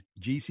online,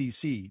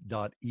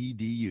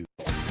 gcc.edu.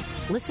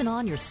 Listen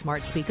on your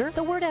smart speaker,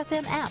 the Word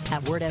FM app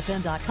at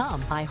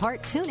wordfm.com,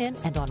 iHeart, TuneIn,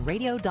 and on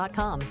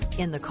radio.com.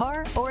 In the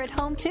car or at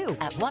home, too,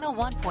 at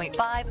 101.5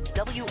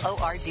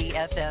 WORD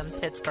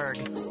FM Pittsburgh.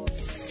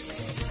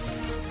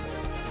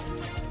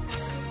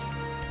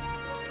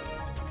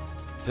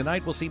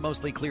 Tonight we'll see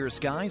mostly clear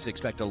skies.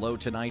 Expect a low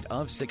tonight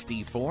of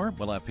 64.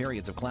 We'll have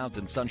periods of clouds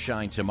and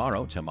sunshine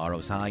tomorrow.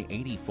 Tomorrow's high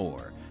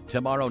 84.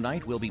 Tomorrow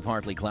night will be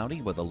partly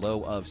cloudy with a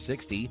low of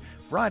 60.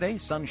 Friday,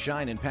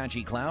 sunshine and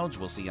patchy clouds.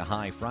 We'll see a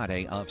high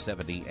Friday of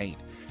 78.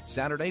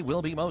 Saturday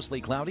will be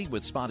mostly cloudy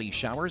with spotty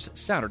showers.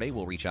 Saturday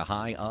will reach a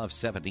high of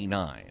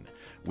 79.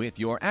 With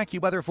your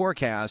AccuWeather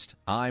forecast,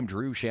 I'm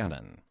Drew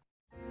Shannon.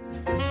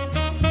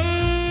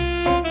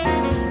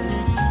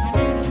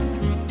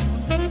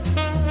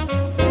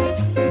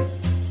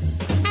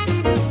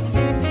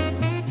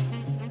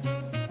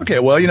 Okay,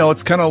 well,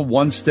 it's kind of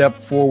one step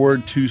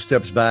forward, two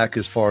steps back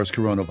as far as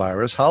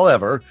coronavirus.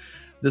 However,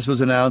 this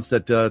was announced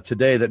that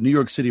today that New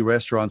York City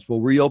restaurants will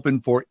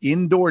reopen for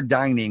indoor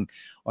dining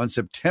on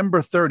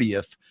September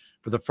 30th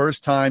for the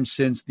first time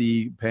since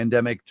the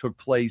pandemic took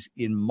place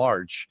in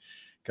March.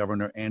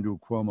 Governor Andrew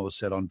Cuomo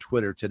said on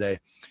Twitter today.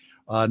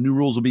 New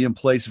rules will be in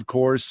place, of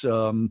course.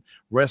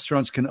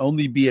 Restaurants can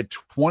only be at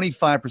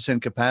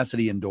 25%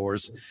 capacity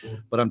indoors.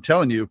 But I'm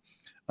telling you,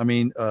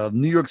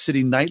 New York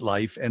City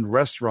nightlife and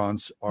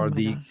restaurants are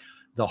the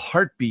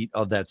heartbeat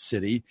of that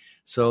city.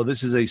 So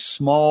this is a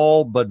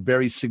small but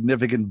very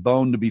significant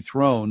bone to be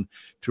thrown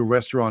to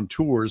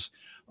restaurateurs,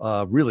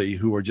 really,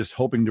 who are just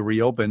hoping to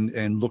reopen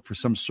and look for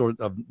some sort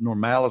of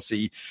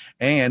normalcy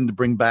and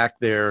bring back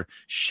their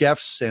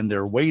chefs and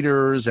their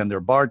waiters and their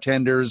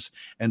bartenders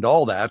and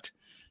all that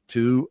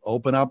to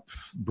open up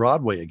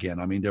Broadway again.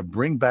 To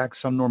bring back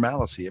some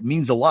normalcy. It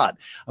means a lot.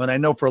 I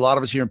know for a lot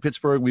of us here in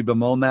Pittsburgh, we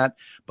bemoan that,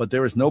 but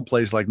there is no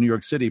place like New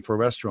York City for a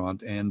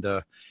restaurant, and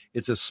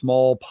it's a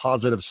small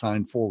positive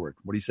sign forward.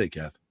 What do you say,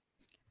 Kath?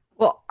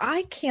 Well,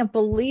 I can't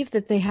believe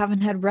that they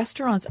haven't had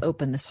restaurants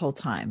open this whole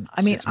time.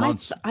 6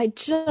 months.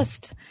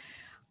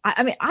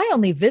 I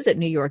only visit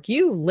New York.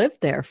 You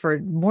lived there for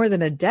more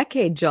than a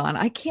decade, John.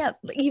 I can't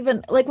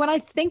even, when I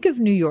think of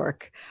New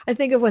York, I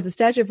think of the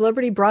Statue of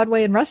Liberty,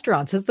 Broadway, and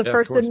restaurants. Those are the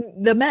first,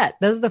 the Met.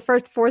 Those are the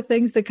first four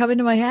things that come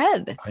into my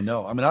head. I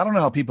know. I don't know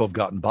how people have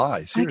gotten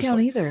by. Seriously. I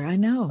don't either. I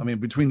know.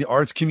 Between the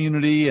arts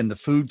community and the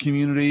food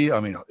community,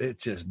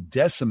 it's just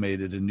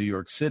decimated in New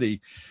York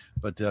City.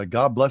 But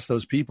God bless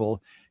those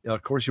people.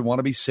 Of course, you want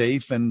to be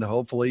safe, and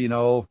hopefully,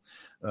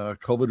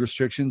 COVID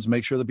restrictions,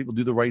 make sure that people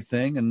do the right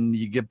thing, and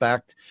you get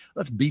back.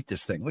 Let's beat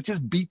this thing. Let's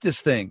just beat this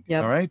thing.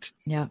 Yep. All right.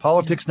 Yeah.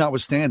 Politics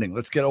notwithstanding,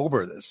 let's get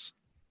over this.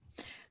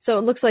 So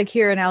it looks like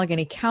here in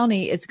Allegheny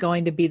County, it's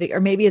going to be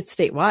or maybe it's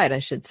statewide, I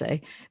should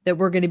say, that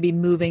we're going to be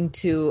moving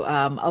to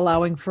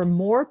allowing for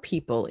more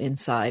people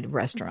inside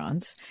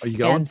restaurants. Are you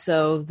going? And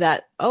so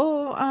that,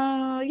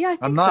 I think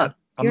I'm not. So.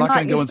 I'm not going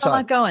to go You're inside. still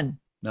not going.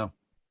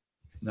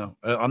 No,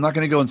 I'm not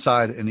going to go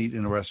inside and eat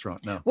in a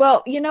restaurant. No.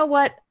 Well, you know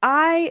what?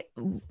 I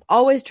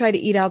always try to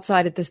eat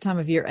outside at this time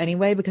of year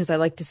anyway, because I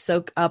like to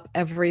soak up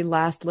every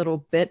last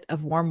little bit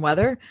of warm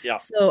weather. Yeah.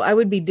 So I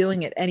would be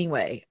doing it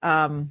anyway.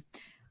 I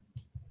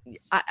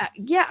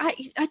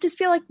just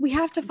feel like we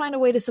have to find a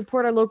way to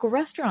support our local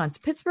restaurants.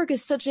 Pittsburgh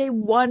is such a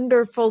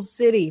wonderful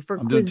city for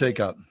doing cuisine,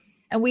 takeout,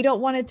 and we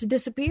don't want it to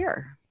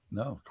disappear.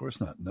 No, of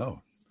course not.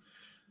 No,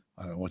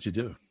 I don't know what you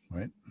do.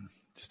 Right.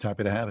 Just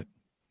happy to have it.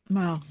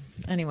 Well,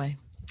 anyway.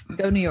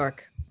 Go New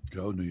York.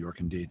 Go New York,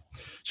 indeed.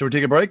 Shall we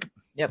take a break?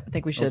 Yep, I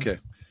think we should. Okay.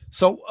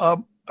 So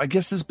I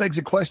guess this begs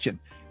a question.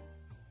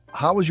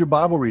 How has your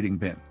Bible reading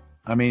been?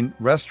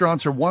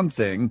 Restaurants are one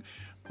thing,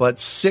 but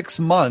 6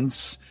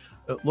 months.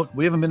 Look,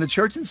 we haven't been to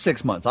church in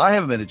 6 months. I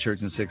haven't been to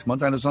church in 6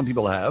 months. I know some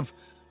people have.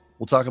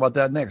 We'll talk about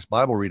that next.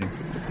 Bible reading.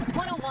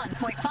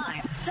 101.5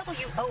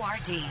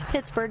 WORD.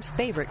 Pittsburgh's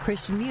favorite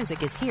Christian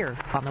music is here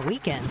on the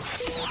weekend.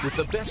 With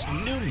the best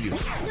new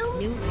music.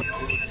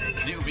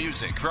 New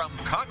music from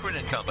Cochran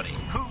and Company.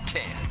 Who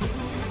can?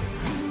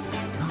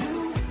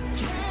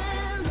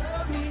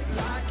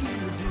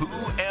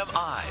 Who Am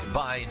I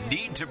by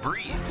Need to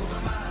Breathe.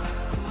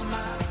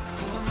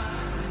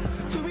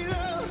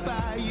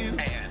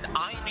 And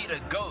I Need a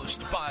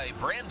Ghost by by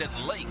Brandon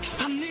Lake.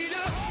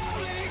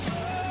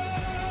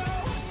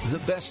 The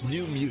best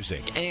new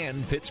music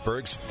and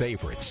Pittsburgh's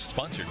favorites.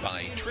 Sponsored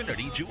by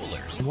Trinity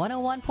Jewelers.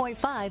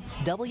 101.5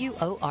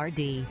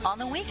 WORD. On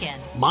the weekend.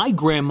 My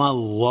grandma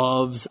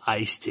loves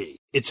iced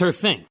tea. It's her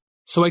thing.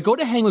 So I go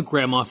to hang with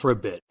Grandma for a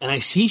bit, and I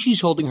see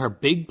she's holding her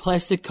big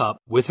plastic cup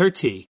with her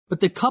tea,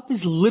 but the cup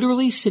is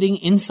literally sitting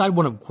inside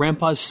one of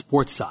Grandpa's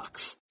sports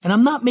socks. And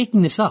I'm not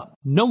making this up.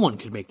 No one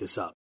could make this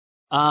up.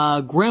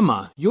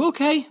 Grandma, you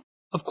okay?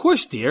 Of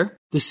course, dear.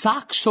 The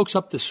sock soaks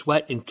up the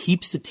sweat and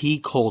keeps the tea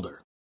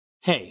colder.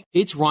 Hey,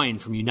 it's Ryan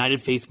from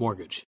United Faith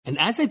Mortgage. And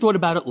as I thought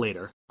about it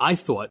later, I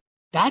thought,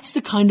 that's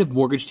the kind of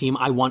mortgage team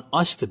I want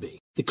us to be.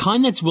 The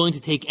kind that's willing to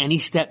take any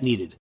step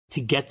needed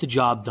to get the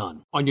job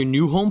done on your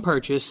new home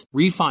purchase,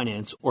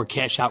 refinance, or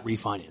cash out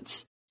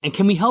refinance. And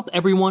can we help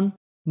everyone?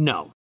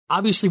 No,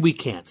 obviously we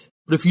can't.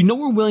 But if you know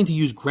we're willing to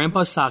use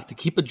Grandpa's sock to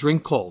keep a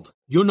drink cold,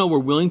 you'll know we're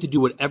willing to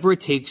do whatever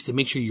it takes to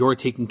make sure you're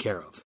taken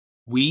care of.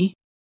 We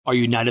are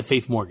United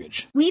Faith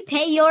Mortgage. We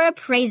pay your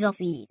appraisal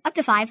fees, up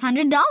to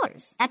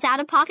 $500. That's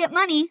out-of-pocket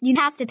money you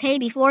have to pay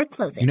before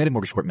closing. United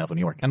Mortgage Corp, Melville,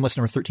 New York. MLS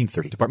number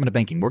 1330. Department of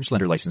Banking. Mortgage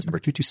lender license number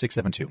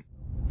 22672.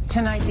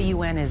 Tonight, the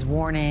UN is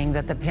warning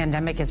that the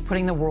pandemic is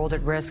putting the world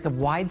at risk of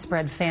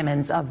widespread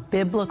famines of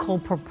biblical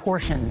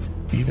proportions.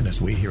 Even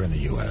as we here in the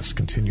U.S.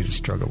 continue to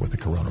struggle with the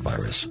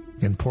coronavirus,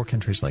 in poor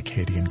countries like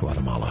Haiti and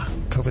Guatemala,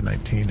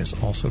 COVID-19 is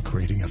also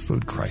creating a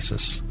food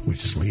crisis,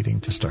 which is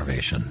leading to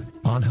starvation.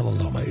 Angela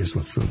Loma is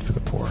with Food for the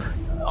Poor.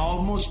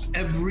 Almost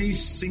every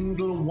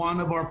single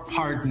one of our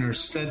partners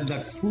said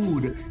that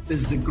food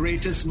is the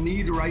greatest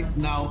need right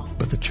now.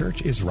 But the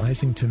church is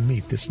rising to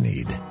meet this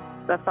need.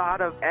 The thought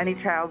of any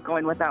child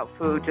going without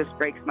food just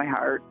breaks my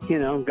heart. You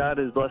know, God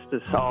has blessed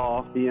us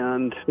all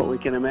beyond what we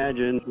can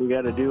imagine. We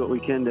got to do what we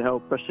can to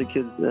help, especially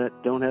kids that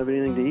don't have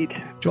anything to eat.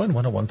 Join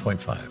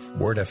 101.5,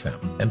 Word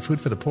FM, and Food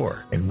for the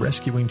Poor in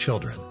rescuing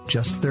children.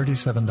 Just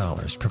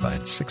 $37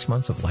 provides 6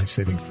 months of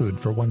life-saving food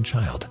for one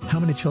child. How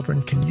many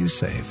children can you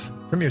save?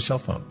 From your cell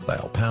phone,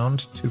 dial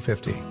pound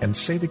 250 and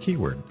say the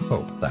keyword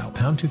HOPE. Dial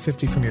pound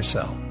 250 from your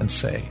cell and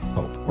say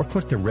HOPE. Or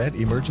click the red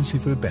emergency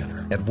food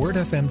banner at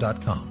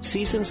wordfm.com.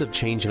 Seasons of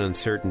change and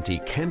uncertainty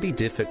can be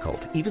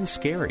difficult, even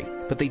scary,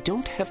 but they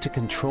don't have to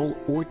control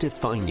or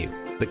define you.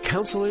 The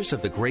counselors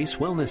of the Grace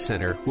Wellness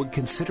Center would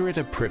consider it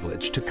a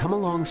privilege to come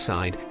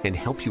alongside and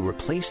help you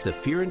replace the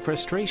fear and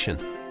frustration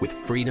with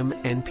freedom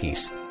and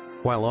peace.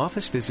 While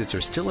office visits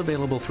are still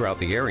available throughout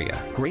the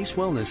area, Grace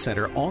Wellness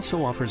Center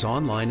also offers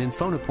online and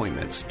phone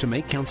appointments to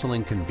make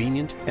counseling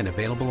convenient and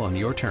available on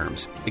your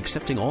terms,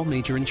 accepting all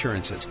major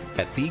insurances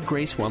at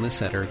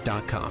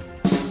thegracewellnesscenter.com.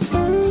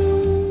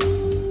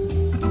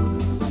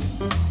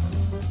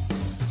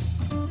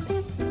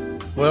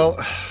 Well,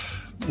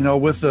 you know,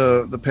 with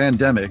the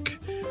pandemic,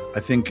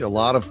 I think a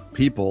lot of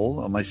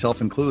people,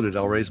 myself included,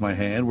 I'll raise my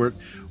hand,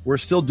 we're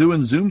still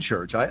doing Zoom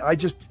church. I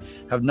just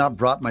have not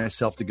brought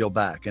myself to go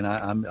back. And I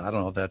don't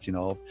know if that's, you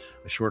know,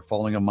 a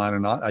shortfalling of mine or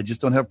not. I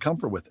just don't have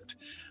comfort with it.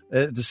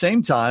 At the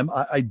same time,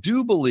 I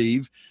do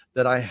believe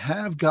that I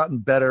have gotten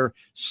better,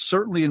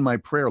 certainly in my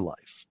prayer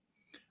life.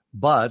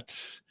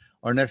 But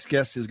our next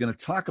guest is going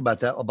to talk about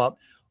that, about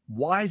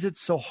why is it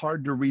so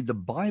hard to read the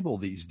Bible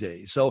these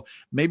days? So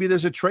maybe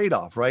there's a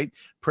trade-off, right?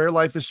 Prayer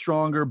life is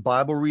stronger,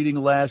 Bible reading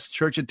less,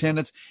 church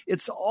attendance.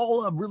 It's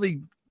all a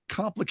really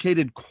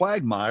complicated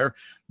quagmire.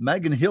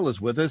 Megan Hill is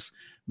with us.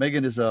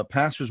 Megan is a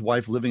pastor's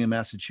wife living in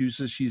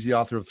Massachusetts. She's the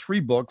author of 3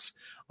 books,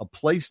 A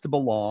Place to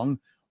Belong,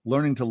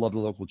 Learning to Love the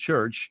Local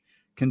Church,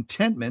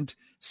 Contentment,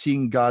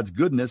 Seeing God's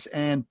Goodness,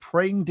 and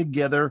Praying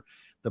Together,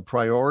 The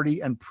Priority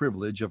and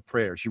Privilege of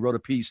Prayer. She wrote a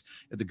piece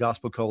at the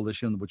Gospel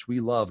Coalition, which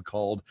we love,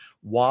 called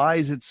Why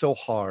Is It So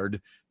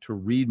Hard to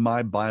Read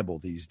My Bible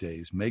These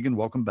Days? Megan,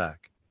 welcome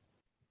back.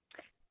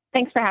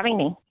 Thanks for having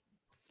me.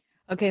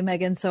 Okay,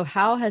 Megan, so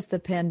how has the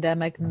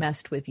pandemic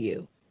messed with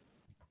you?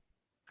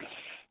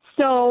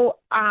 So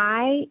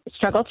I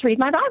struggle to read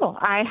my Bible.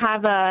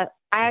 I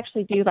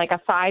actually do like a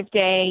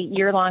 5-day,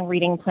 year-long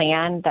reading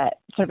plan that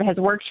sort of has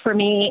worked for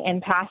me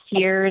in past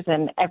years,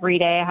 and every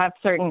day I have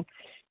certain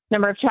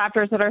number of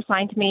chapters that are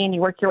assigned to me, and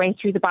you work your way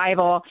through the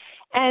Bible.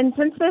 And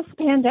since this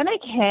pandemic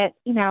hit,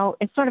 you know,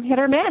 it's sort of hit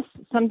or miss.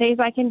 Some days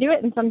I can do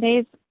it, and some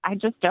days I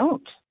just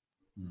don't.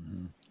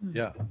 Mm-hmm.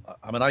 Yeah.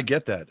 I mean, I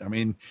get that. I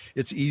mean,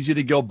 it's easy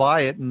to go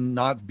by it and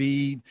not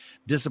be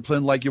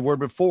disciplined like you were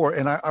before.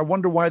 And I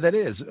wonder why that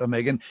is,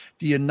 Megan.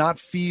 Do you not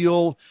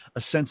feel a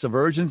sense of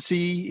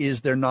urgency?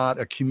 Is there not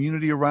a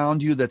community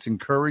around you that's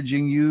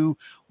encouraging you?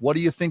 What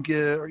do you think,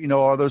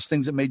 are those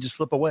things that made you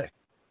slip away?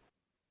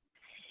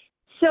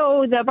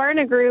 So the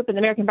Barna Group and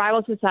the American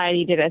Bible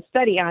Society did a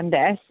study on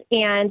this,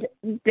 and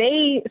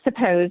they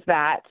suppose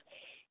that,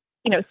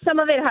 some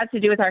of it has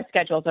to do with our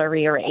schedules are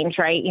rearranged,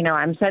 right?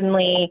 I'm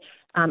suddenly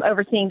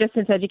overseeing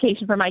distance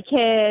education for my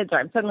kids, or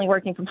I'm suddenly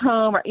working from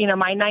home, or,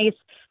 my nice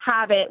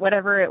habit,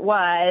 whatever it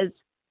was,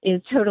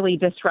 is totally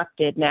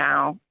disrupted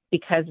now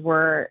because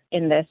we're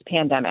in this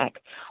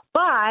pandemic.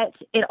 But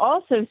it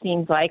also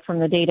seems like from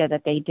the data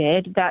that they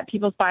did that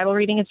people's Bible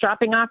reading is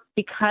dropping off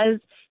because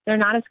they're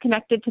not as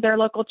connected to their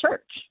local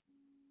church.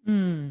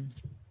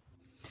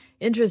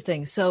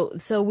 Interesting.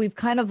 So we've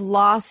kind of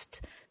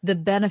lost the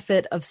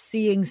benefit of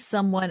seeing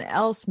someone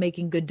else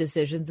making good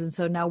decisions, and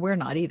so now we're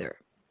not either.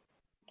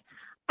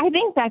 I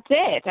think that's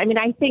it. I mean,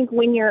 I think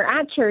when you're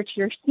at church,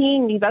 you're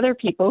seeing these other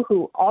people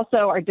who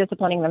also are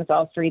disciplining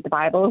themselves to read the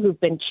Bible,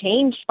 who've been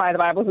changed by the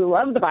Bible, who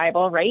love the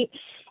Bible, right?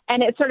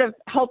 And it sort of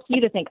helps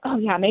you to think, oh,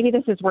 yeah, maybe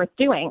this is worth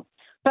doing.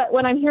 But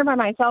when I'm here by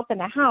myself in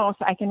the house,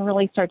 I can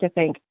really start to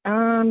think,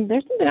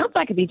 there's something else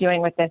I could be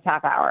doing with this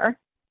half hour.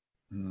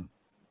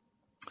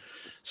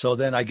 So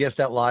then I guess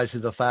that lies to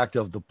the fact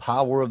of the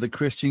power of the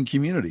Christian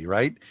community,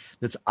 right?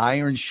 That's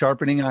iron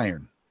sharpening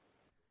iron.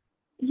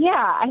 Yeah,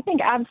 I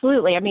think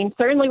absolutely. I mean,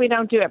 certainly we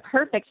don't do it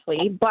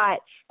perfectly,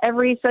 but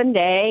every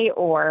Sunday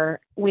or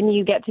when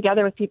you get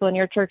together with people in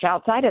your church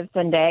outside of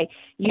Sunday,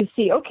 you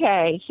see,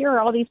 okay, here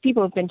are all these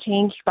people who've been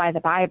changed by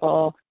the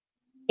Bible.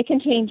 It can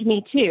change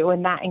me too,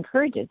 and that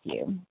encourages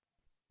you.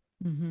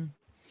 Mm-hmm.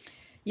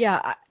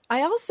 Yeah,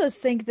 I also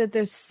think that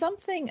there's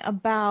something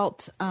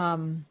about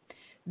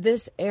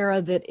this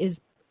era that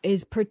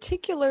is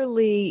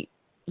particularly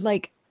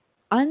like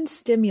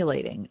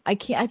unstimulating. I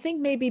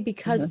think maybe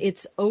because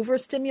it's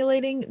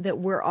overstimulating that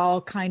we're all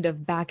kind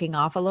of backing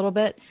off a little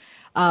bit.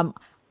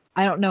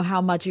 I don't know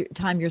how much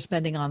time you're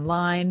spending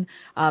online,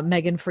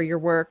 Megan, for your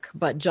work,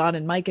 but John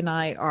and Mike and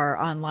I are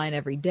online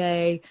every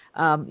day,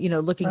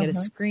 looking at a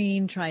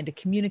screen, trying to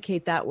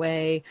communicate that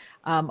way,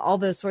 all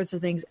those sorts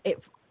of things.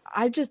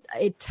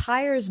 It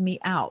tires me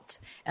out.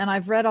 And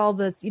I've read all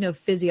the,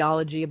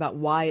 physiology about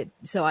why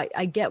so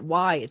I get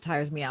why it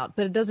tires me out,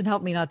 but it doesn't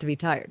help me not to be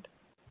tired.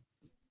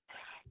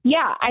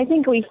 Yeah, I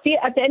think we feel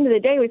at the end of the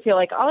day, we feel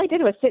like all I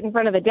did was sit in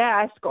front of the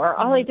desk or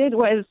all I did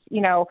was,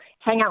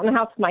 hang out in the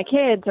house with my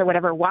kids or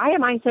whatever. Why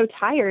am I so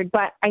tired?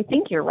 But I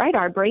think you're right.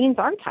 Our brains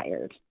are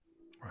tired.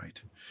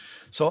 Right.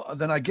 So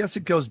then I guess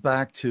it goes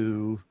back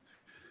to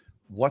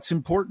what's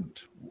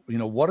important.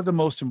 What are the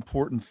most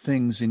important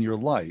things in your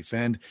life?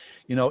 And,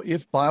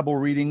 if Bible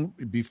reading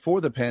before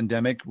the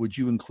pandemic, would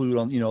you include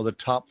on, the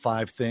top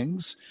 5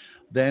 things?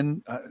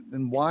 Then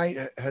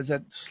why has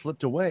that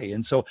slipped away?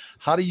 And so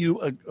how do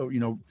you,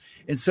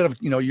 instead of,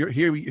 you're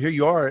here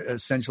you are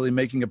essentially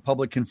making a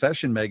public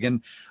confession,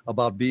 Megan,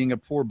 about being a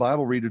poor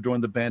Bible reader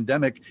during the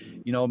pandemic.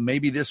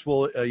 Maybe this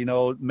will,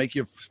 make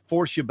you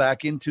force you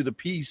back into the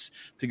peace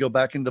to go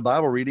back into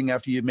Bible reading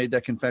after you've made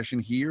that confession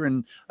here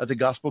and at the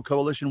Gospel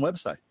Coalition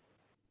website.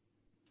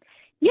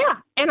 Yeah.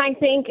 And I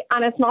think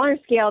on a smaller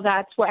scale,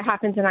 that's what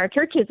happens in our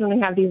churches when we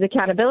have these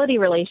accountability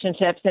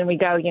relationships and we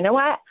go, you know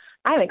what?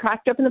 I haven't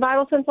cracked open the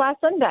Bible since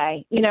last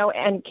Sunday,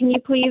 and can you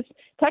please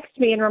text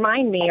me and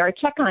remind me or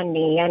check on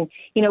me? And,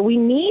 we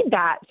need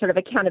that sort of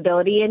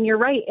accountability. And you're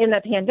right, in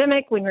the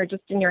pandemic, when you're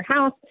just in your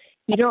house,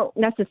 you don't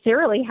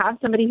necessarily have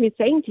somebody who's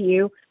saying to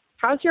you,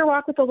 how's your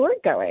walk with the Lord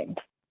going?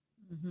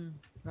 Mm-hmm.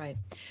 Right.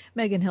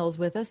 Megan Hill is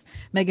with us.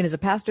 Megan is a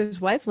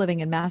pastor's wife living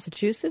in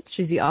Massachusetts.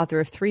 She's the author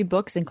of 3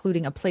 books,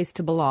 including A Place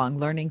to Belong,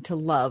 Learning to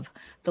Love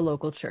the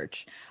Local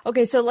Church.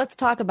 Okay, so let's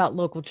talk about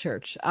local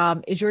church.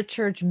 Is your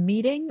church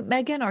meeting,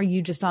 Megan? Or are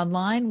you just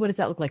online? What does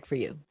that look like for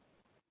you?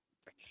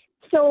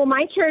 So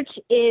my church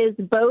is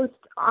both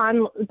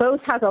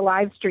has a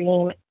live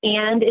stream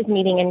and is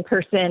meeting in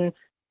person,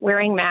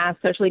 wearing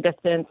masks, socially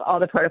distanced,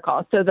 all the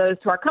protocols. So those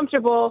who are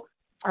comfortable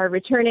are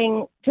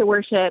returning to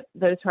worship.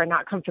 Those who are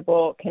not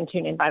comfortable can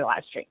tune in by the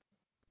live stream.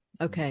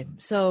 Okay.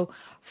 So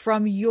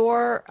from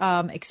your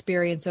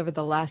experience over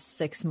the last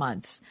 6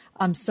 months,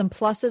 some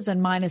pluses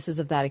and minuses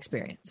of that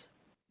experience.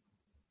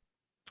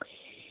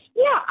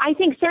 Yeah, I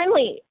think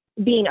certainly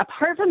being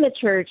apart from the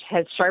church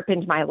has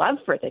sharpened my love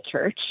for the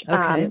church.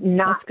 Okay.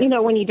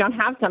 When you don't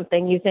have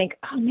something, you think,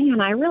 oh man,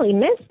 I really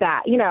miss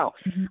that.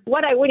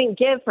 What I wouldn't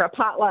give for a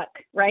potluck,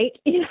 right?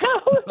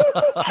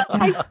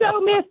 I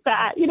so miss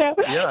that, Yeah,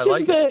 I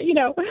like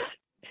it.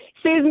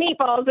 Sue's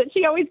meatballs that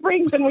she always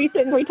brings and we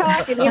sit and we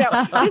talk and,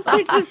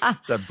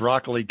 It's that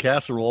broccoli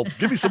casserole.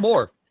 Give me some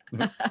more.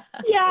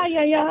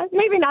 Yeah.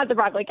 Maybe not the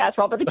broccoli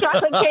casserole, but the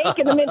chocolate cake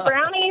and the mint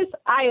brownies,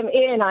 I am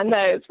in on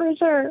those for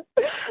sure.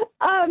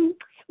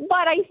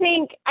 But I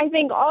think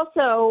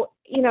also,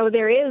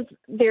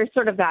 there's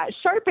sort of that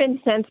sharpened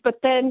sense, but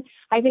then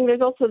I think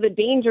there's also the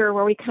danger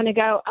where we kind of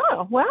go,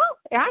 oh, well,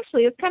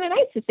 actually, it's kind of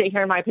nice to sit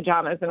here in my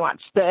pajamas and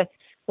watch the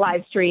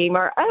live stream,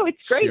 or, oh,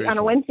 it's great. Seriously. On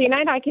a Wednesday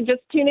night, I can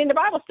just tune into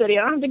Bible study.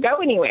 I don't have to go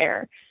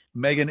anywhere.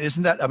 Megan,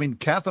 isn't that,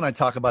 Kath and I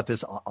talk about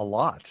this a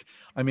lot.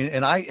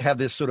 And I have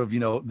this sort of,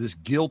 this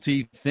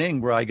guilty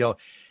thing where I go,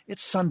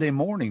 it's Sunday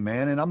morning,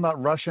 man, and I'm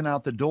not rushing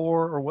out the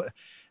door or what.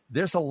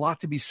 There's a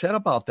lot to be said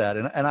about that.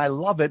 And I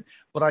love it,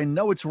 but I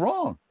know it's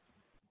wrong.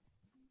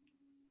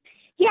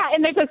 Yeah,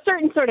 and there's a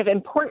certain sort of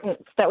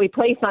importance that we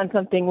place on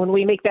something when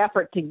we make the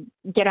effort to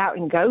get out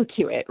and go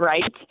to it,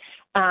 right?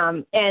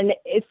 And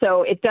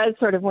so it does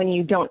sort of, when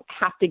you don't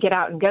have to get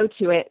out and go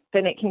to it,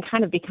 then it can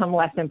kind of become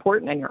less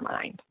important in your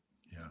mind.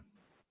 Yeah.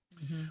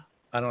 Mm-hmm.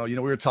 I don't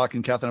know. We were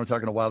talking, Kath and I were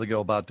talking a while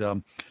ago about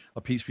a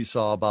piece we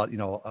saw about,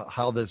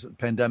 how this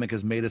pandemic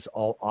has made us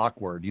all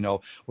awkward,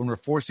 when we're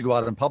forced to go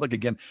out in public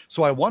again.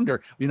 So I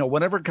wonder,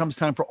 whenever it comes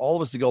time for all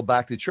of us to go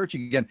back to church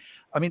again,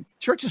 I mean,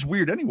 church is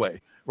weird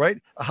anyway,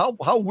 right?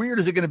 How weird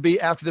is it going to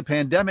be after the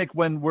pandemic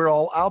when we're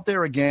all out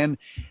there again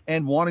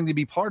and wanting to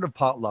be part of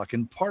potluck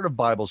and part of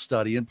Bible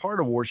study and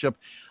part of worship?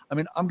 I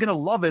mean, I'm going to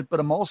love it,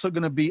 but I'm also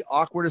going to be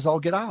awkward as all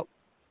get out.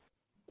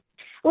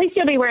 At least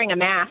you'll be wearing a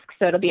mask,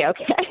 so it'll be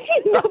okay.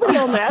 Nobody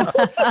will know.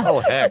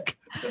 Oh, heck.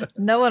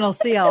 No one will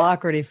see how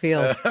awkward he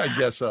feels. I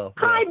guess so.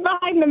 Yeah. Hide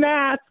behind the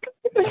mask.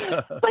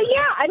 But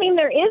yeah, I mean,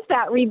 there is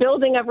that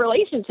rebuilding of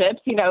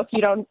relationships. If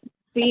you don't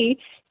see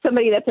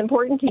somebody that's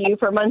important to you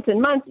for months and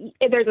months,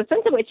 there's a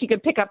sense in which you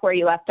could pick up where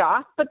you left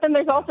off. But then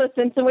there's also a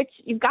sense in which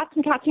you've got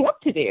some catching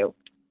up to do.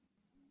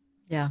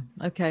 Yeah.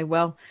 Okay.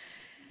 Well,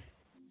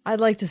 I'd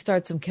like to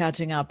start some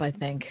catching up, I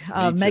think.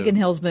 Megan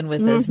Hill's been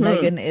with us.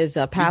 Megan is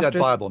a pastor. Read that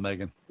Bible,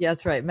 Megan. Yeah,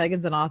 that's right.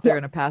 Megan's an author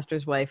and a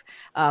pastor's wife.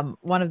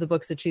 One of the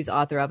books that she's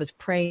author of is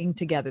Praying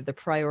Together, The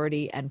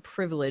Priority and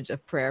Privilege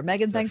of Prayer.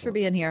 Megan, thanks for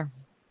being here.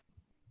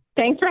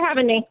 Thanks for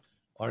having me.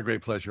 Our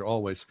great pleasure,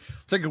 always.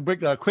 Take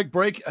a quick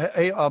break.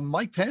 Hey,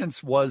 Mike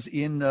Pence was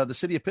in the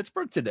city of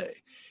Pittsburgh today.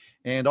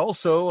 And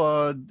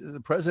also,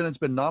 the president's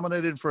been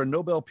nominated for a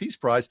Nobel Peace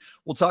Prize.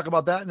 We'll talk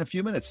about that in a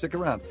few minutes. Stick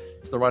around.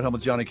 It's The Ride Home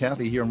with John and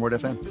Kathy here on Word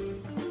FM.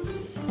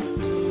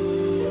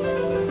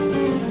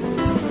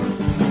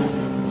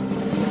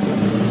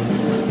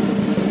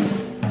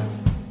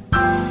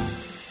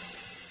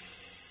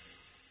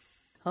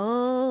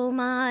 Oh,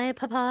 my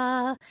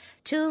papa,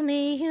 to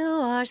me you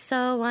are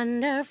so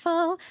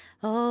wonderful.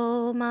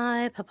 Oh,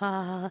 my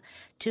papa,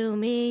 to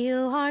me you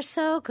are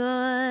so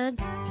good.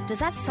 Does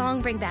that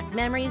song bring back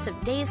memories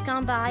of days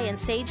gone by and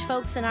sage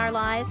folks in our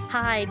lives?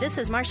 Hi, this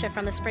is Marcia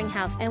from the Spring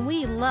House, and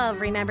we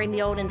love remembering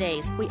the olden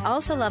days. We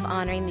also love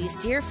honoring these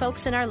dear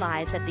folks in our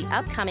lives at the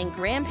upcoming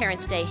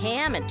Grandparents' Day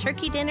ham and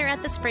turkey dinner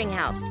at the Spring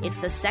House. It's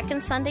the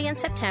second Sunday in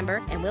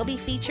September, and we'll be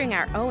featuring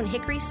our own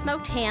hickory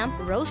smoked ham,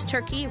 roast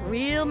turkey,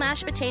 real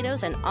mashed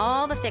potatoes, and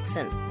all the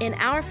fixins. In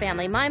our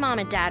family, my mom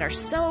and dad are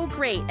so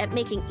great at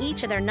making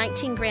each of their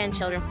 19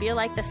 grandchildren feel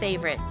like the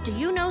favorite. Do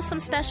you know some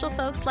special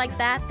folks like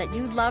that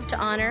you'd love to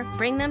honor?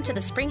 Bring them to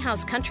the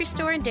Springhouse Country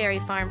Store and Dairy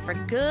Farm for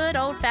good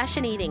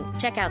old-fashioned eating.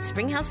 Check out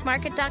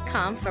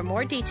springhousemarket.com for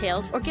more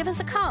details or give us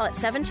a call at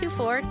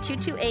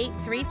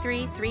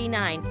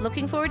 724-228-3339.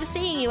 Looking forward to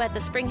seeing you at the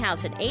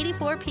Springhouse in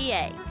 84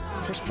 PA.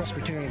 First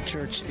Presbyterian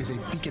Church is a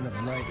beacon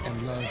of light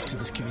and love to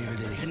this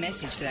community. The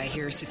message that I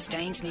hear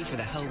sustains me for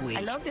the whole week.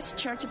 I love this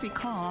church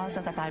because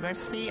of the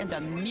diversity and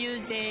the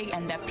music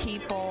and the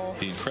people.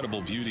 The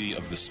incredible beauty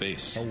of the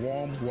space. A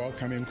warm,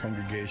 welcoming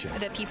congregation.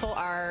 The people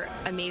are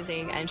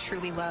amazing and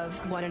truly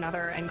love one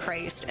another and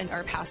Christ, and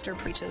our pastor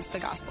preaches the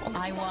gospel.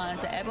 I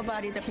want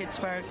everybody in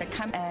Pittsburgh to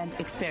come and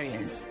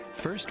experience.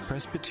 First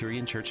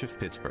Presbyterian Church of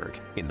Pittsburgh,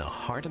 in the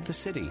heart of the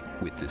city,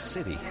 with the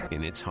city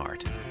in its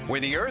heart.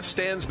 When the earth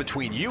stands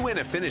between you and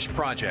a finished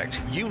project,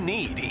 you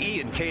need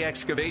E&K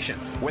Excavation.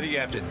 Whether you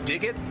have to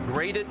dig it,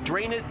 grade it,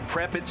 drain it,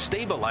 prep it,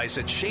 stabilize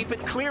it, shape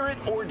it, clear it,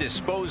 or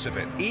dispose of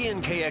it,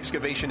 E&K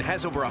Excavation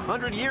has over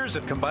 100 years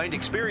of combined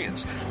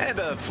experience and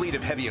a fleet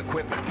of heavy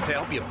equipment to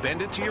help you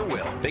bend it to your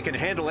will. They can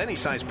handle any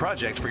size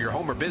project for your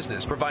home or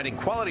business, providing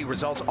quality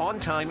results on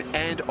time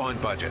and on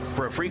budget.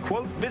 For a free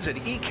quote, visit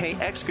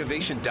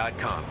ekexcavation.com.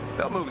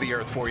 They'll move the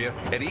earth for you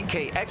at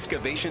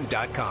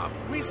ekexcavation.com.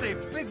 We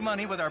saved big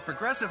money with our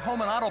Progressive Home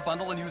and Auto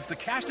Bundle and used the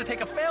cash to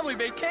take a family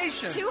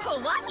vacation. To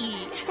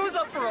Hawaii. Who's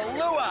up for a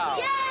luau?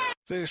 Yay!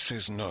 This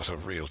is not a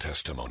real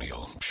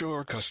testimonial.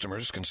 Sure,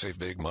 customers can save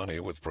big money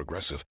with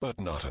Progressive, but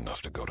not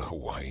enough to go to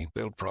Hawaii.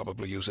 They'll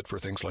probably use it for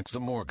things like the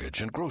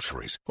mortgage and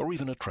groceries, or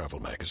even a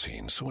travel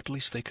magazine, so at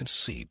least they can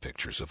see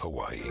pictures of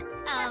Hawaii.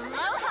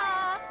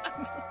 Aloha!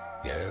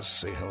 Yes,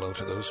 say hello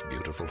to those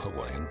beautiful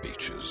Hawaiian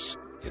beaches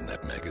in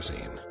that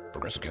magazine.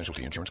 Progressive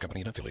Casualty Insurance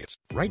Company and Affiliates.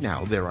 Right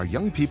now, there are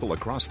young people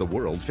across the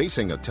world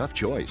facing a tough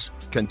choice.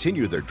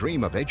 Continue their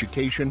dream of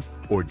education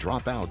or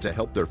drop out to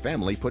help their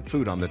family put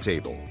food on the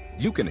table.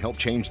 You can help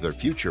change their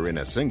future in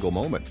a single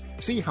moment.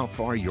 See how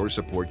far your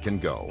support can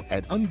go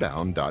at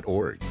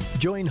unbound.org.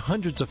 Join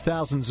hundreds of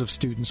thousands of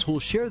students who will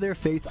share their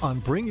faith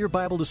on Bring Your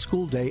Bible to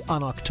School Day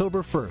on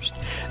October 1st.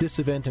 This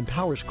event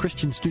empowers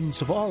Christian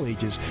students of all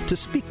ages to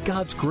speak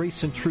God's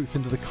grace and truth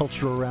into the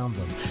culture around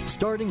them,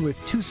 starting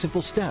with 2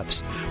 simple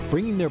steps: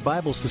 bringing their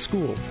Bibles to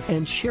school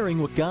and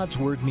sharing what God's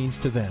Word means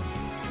to them.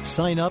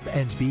 Sign up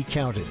and be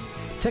counted.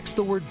 Text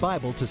the word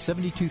Bible to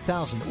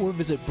 72000 or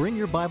visit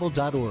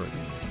bringyourbible.org.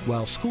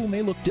 While school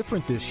may look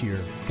different this year,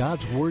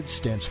 God's Word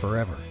stands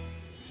forever.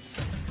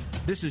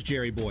 This is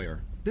Jerry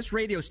Boyer. This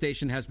radio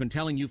station has been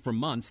telling you for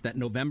months that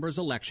November's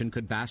election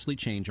could vastly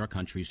change our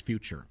country's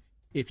future.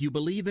 If you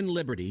believe in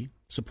liberty,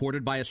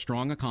 supported by a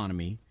strong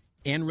economy,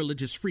 and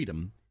religious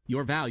freedom,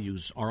 your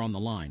values are on the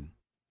line.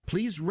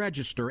 Please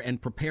register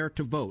and prepare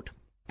to vote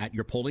at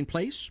your polling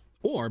place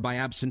or by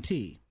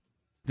absentee.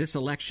 This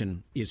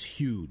election is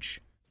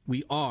huge.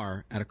 We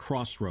are at a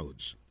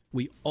crossroads.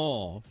 We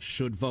all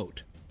should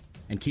vote.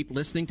 and keep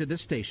listening to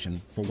this station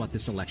for what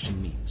this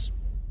election means.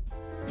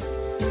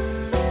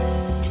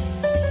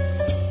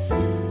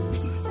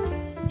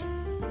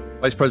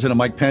 Vice President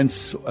Mike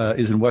Pence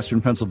is in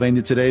Western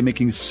Pennsylvania today,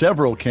 making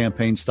several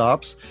campaign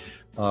stops.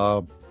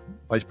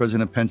 Vice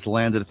President Pence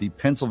landed at the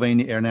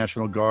Pennsylvania Air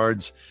National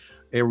Guard's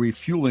Air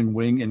Refueling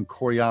Wing in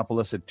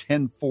Coriopolis at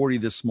 10:40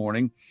 this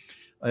morning.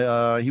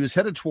 He was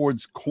headed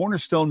towards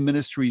Cornerstone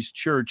Ministries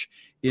Church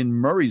in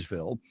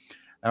Murraysville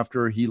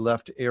after he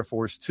left Air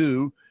Force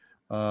Two.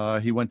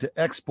 He went to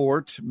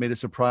Export, made a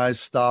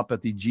surprise stop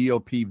at the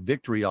GOP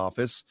Victory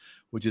Office,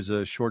 which is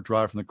a short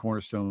drive from the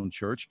Cornerstone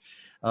Church.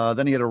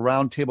 Then he had a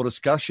roundtable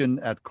discussion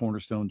at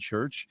Cornerstone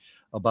Church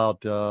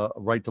about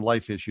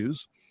right-to-life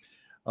issues.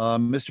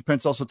 Mr.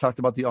 Pence also talked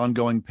about the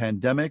ongoing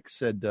pandemic,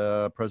 said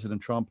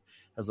President Trump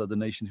has led the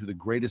nation through the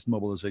greatest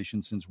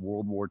mobilization since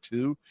World War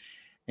II.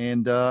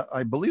 And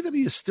I believe that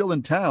he is still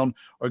in town.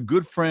 Our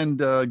good friend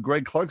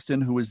Greg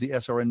Clugston, who is the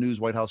SRN News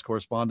White House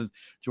correspondent,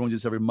 joins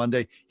us every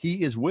Monday.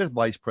 He is with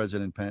Vice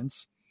President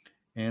Pence,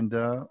 and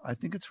I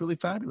think it's really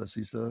fabulous.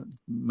 He's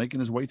making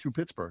his way through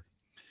Pittsburgh.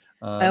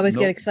 I always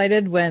get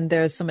excited when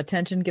there's some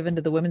attention given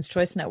to the Women's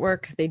Choice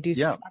Network. They do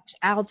such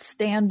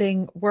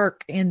outstanding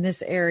work in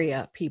this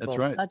area, people. That's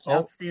right. Such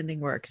outstanding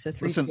work. So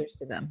cheers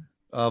to them.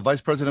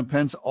 Vice President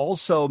Pence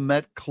also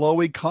met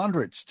Chloe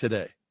Condrich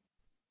today.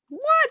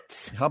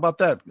 What? How about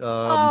that?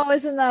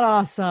 Isn't that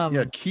awesome?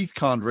 Yeah, Keith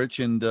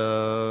Condrich and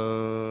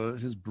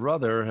his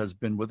brother has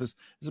been with us.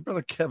 His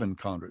brother Kevin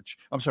Condrich.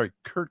 I'm sorry,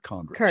 Kurt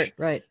Condrich. Kurt,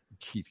 right.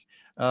 Keith.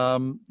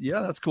 Yeah,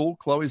 that's cool.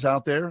 Chloe's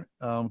out there.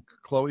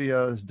 Chloe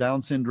has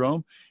Down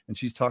syndrome, and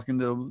she's talking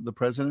to the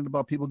president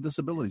about people with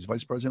disabilities,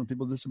 vice president of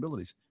people with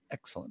disabilities.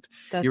 Excellent.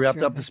 He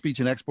wrapped up the speech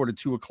in Export at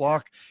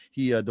 2:00.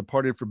 He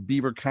departed for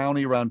Beaver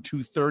County around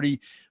 2:30,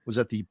 was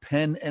at the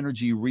Penn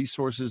Energy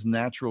Resources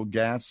natural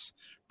gas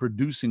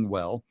producing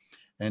well,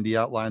 and he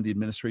outlined the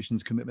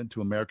administration's commitment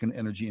to American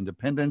energy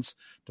independence,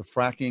 to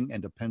fracking,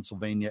 and to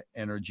Pennsylvania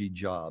energy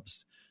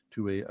jobs,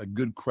 to a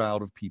good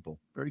crowd of people.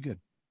 Very good.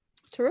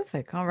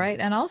 Terrific. All right.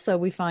 And also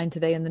we find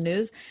today in the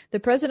news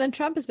that President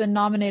Trump has been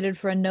nominated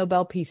for a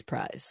Nobel Peace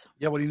Prize.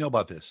 Yeah. What do you know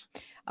about this?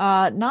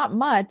 Not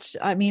much.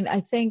 I mean, I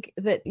think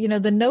that,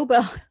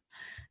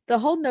 the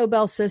whole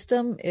Nobel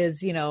system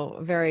is, a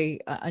very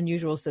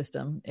unusual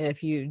system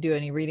if you do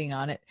any reading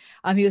on it.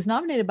 He was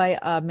nominated by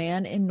a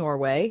man in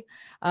Norway.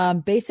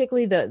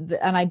 Basically,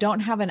 and I don't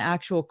have an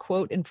actual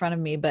quote in front of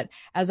me, but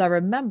as I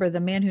remember,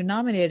 the man who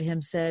nominated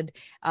him said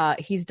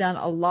he's done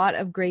a lot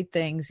of great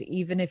things,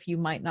 even if you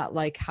might not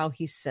like how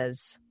he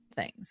says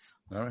things.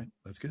 All right.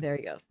 That's good. There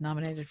you go.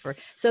 Nominated for.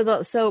 So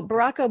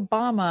Barack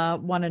Obama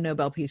won a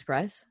Nobel Peace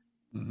Prize.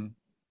 Mm-hmm.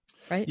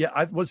 Right. Yeah,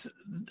 I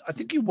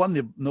think he won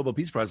the Nobel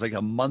Peace Prize like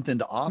a month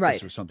into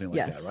office or something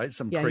like that, right?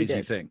 Some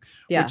crazy thing.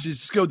 Yeah. Which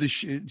just goes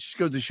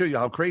to show you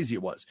how crazy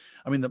it was.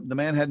 I mean, the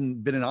man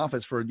hadn't been in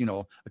office for,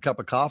 a cup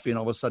of coffee, and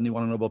all of a sudden he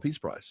won a Nobel Peace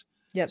Prize.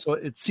 Yep. So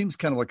it seems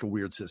kind of like a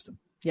weird system.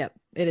 Yep.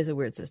 It is a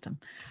weird system.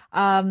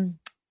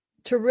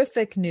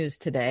 Terrific news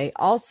today.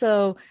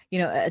 Also,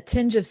 a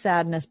tinge of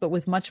sadness, but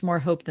with much more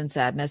hope than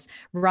sadness.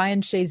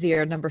 Ryan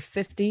Shazier, number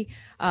 50,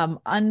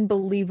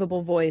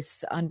 unbelievable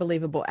voice,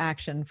 unbelievable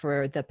action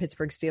for the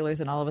Pittsburgh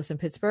Steelers and all of us in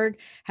Pittsburgh,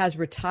 has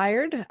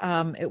retired.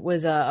 It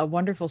was a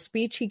wonderful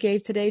speech he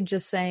gave today,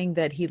 just saying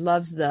that he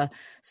loves the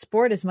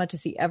sport as much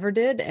as he ever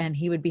did, and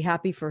he would be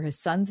happy for his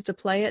sons to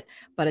play it,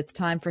 but it's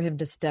time for him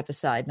to step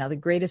aside. Now, the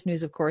greatest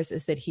news, of course,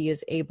 is that he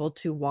is able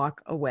to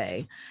walk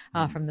away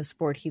from the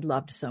sport he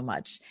loved so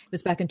much. It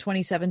was back in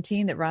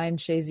 2017 that Ryan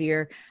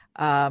Shazier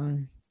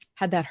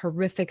had that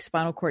horrific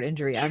spinal cord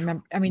injury. I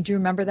remember. I mean, do you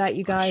remember that,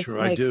 you guys? Sure,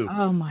 I do.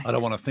 Oh my! I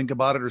don't want to think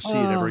about it or see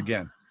it ever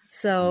again.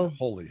 So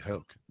holy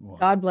hook! Wow.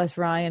 God bless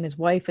Ryan, his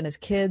wife, and his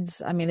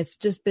kids. I mean, it's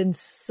just been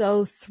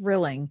so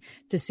thrilling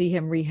to see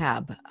him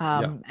rehab.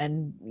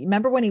 And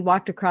remember when he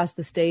walked across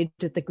the stage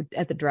at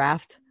the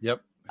draft?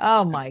 Yep.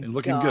 Oh my! And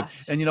looking good.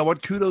 And you know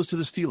what? Kudos to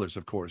the Steelers,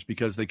 of course,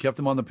 because they kept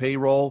him on the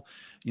payroll.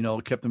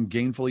 Kept him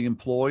gainfully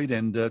employed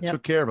and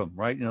took care of him.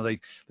 Right?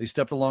 They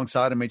stepped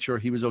alongside and made sure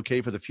he was okay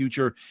for the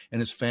future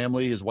and his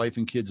family, his wife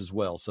and kids as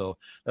well. So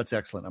that's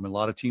excellent. I mean, a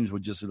lot of teams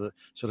would just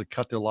sort of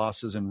cut their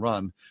losses and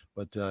run,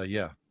 but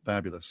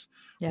fabulous.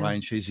 Yeah.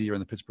 Ryan Shazier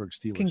and the Pittsburgh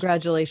Steelers.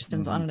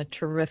 Congratulations on a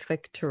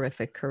terrific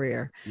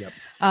career. Yep.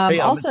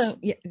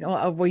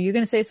 Were you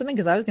going to say something?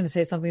 Because I was going to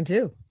say something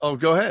too. Oh,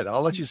 go ahead.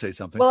 I'll let you say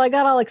something. Well, I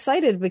got all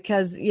excited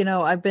because,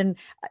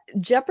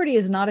 Jeopardy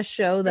is not a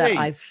show that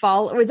I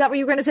follow. Was that what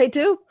you were going to say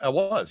too? I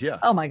was, yeah.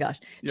 Oh my gosh.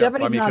 Yeah,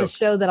 Jeopardy is not a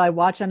show that I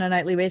watch on a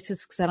nightly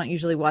basis because I don't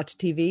usually watch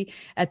TV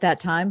at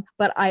that time,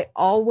 but I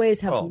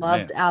always have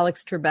loved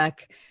Alex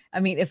Trebek.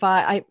 I mean, if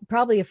I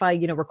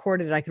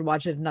recorded it, I could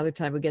watch it another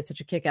time. Would get such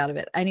a kick out of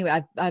it.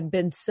 Anyway, I've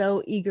been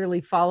so eagerly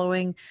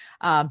following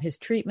his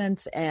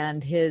treatments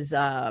and his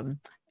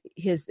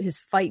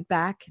fight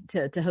back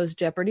to host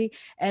Jeopardy.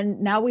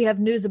 And now we have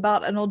news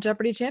about an old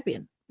Jeopardy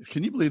champion.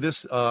 Can you believe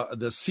this?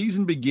 The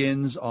season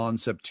begins on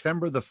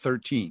September the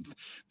 13th,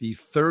 the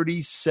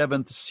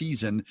 37th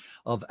season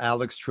of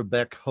Alex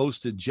Trebek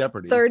hosted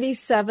Jeopardy.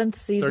 37th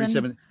season?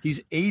 37.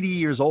 He's 80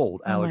 years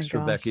old, Alex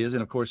Trebek is.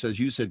 And of course, as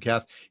you said,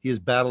 Kath, he is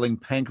battling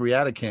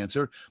pancreatic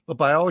cancer. But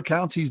by all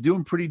accounts, he's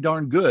doing pretty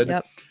darn good.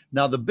 Yep.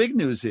 Now, the big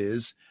news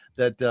is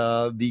that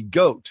the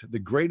GOAT, the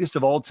greatest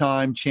of all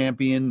time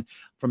champion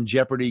from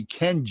Jeopardy,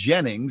 Ken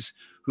Jennings,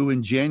 who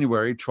in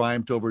January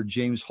triumphed over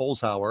James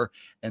Holzhauer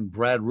and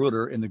Brad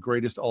Rutter in the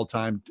greatest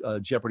all-time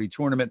Jeopardy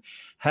tournament,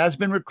 has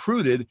been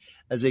recruited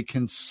as a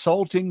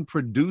consulting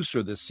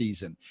producer this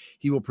season.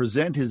 He will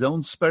present his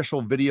own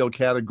special video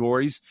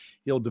categories.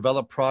 He'll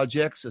develop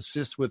projects,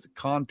 assist with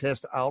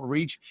contest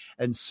outreach,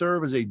 and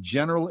serve as a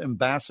general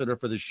ambassador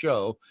for the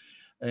show.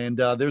 And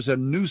there's a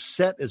new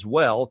set as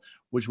well,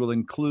 which will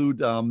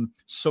include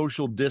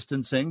social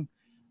distancing.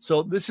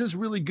 So this is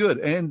really good.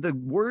 And the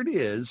word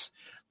is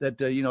that,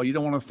 you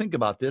don't want to think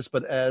about this,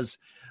 but as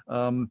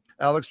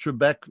Alex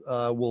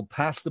Trebek will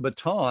pass the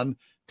baton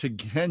to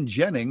Ken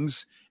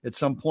Jennings, at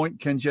some point,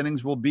 Ken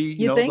Jennings will be,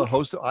 the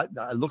host.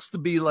 It looks to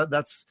be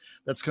that's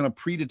kind of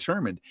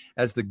predetermined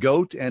as the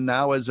GOAT and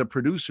now as a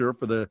producer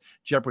for the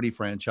Jeopardy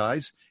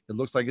franchise. It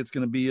looks like it's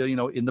going to be,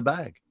 in the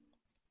bag.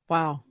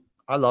 Wow.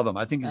 I love him.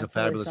 I think he's a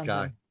fabulous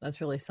guy.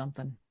 That's really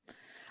something.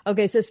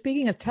 Okay, so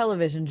speaking of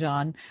television,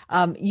 John,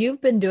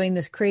 you've been doing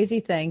this crazy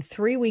thing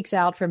 3 weeks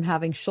out from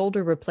having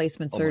shoulder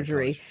replacement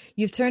surgery.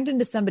 You've turned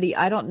into somebody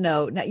I don't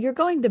know. Now, you're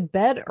going to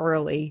bed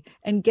early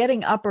and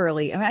getting up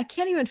early. I mean, I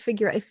can't even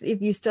figure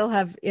if you still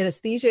have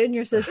anesthesia in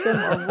your system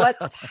or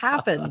what's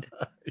happened.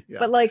 Yeah.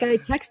 But I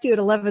text you at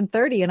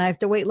 11:30 and I have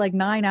to wait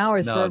 9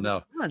 hours for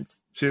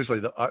months. Seriously,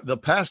 the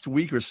past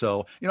week or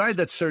so, I had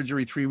that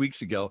surgery 3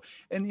 weeks ago,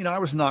 and I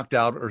was knocked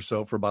out or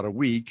so for about a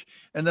week,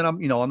 and then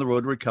I'm on the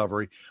road to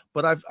recovery.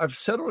 But I've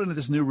settled into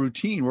this new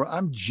routine where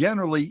I'm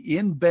generally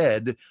in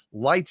bed,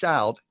 lights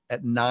out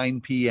at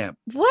 9 p.m.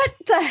 What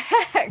the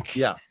heck?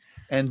 Yeah,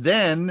 and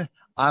then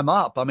I'm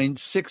up.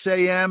 6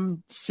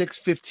 a.m.,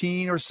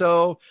 6:15 or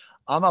so.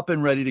 I'm up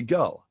and ready to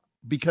go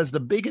because the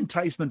big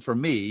enticement for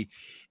me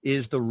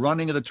is the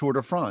running of the Tour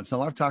de France.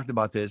 Now I've talked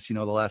about this,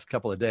 the last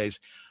couple of days.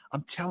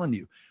 I'm telling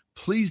you,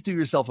 please do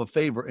yourself a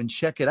favor and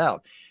check it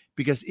out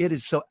because it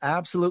is so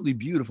absolutely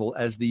beautiful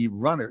as the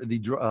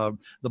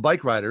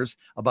bike riders,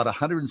 about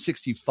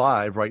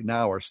 165 right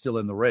now are still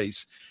in the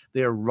race.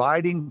 They're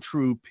riding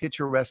through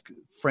picturesque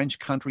French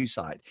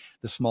countryside,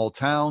 the small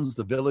towns,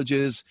 the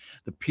villages,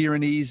 the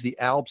Pyrenees, the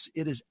Alps.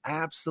 It is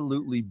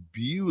absolutely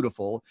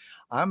beautiful.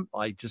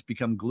 I just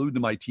become glued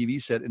to my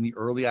TV set in the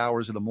early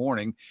hours of the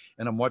morning,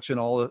 and I'm watching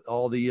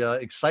all the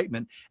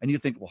excitement. And you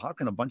think, well, how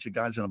can a bunch of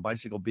guys on a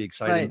bicycle be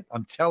exciting? Right.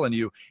 I'm telling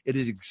you, it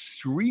is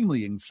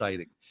extremely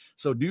exciting.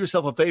 So do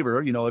yourself a favor,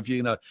 if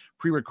you're going to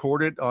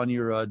pre-record it on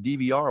your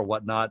DVR or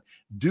whatnot,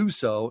 do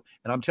so.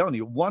 And I'm telling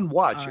you, one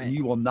watch and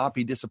you will not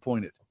be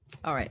disappointed.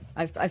 All right.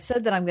 I've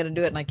said that I'm going to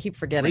do it and I keep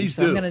forgetting.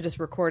 So I'm going to just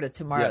record it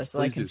tomorrow so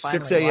I can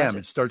finally 6 a.m.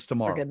 It starts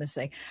tomorrow. For goodness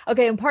sake.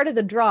 Okay. And part of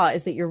the draw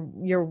is that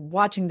you're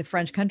watching the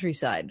French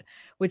countryside,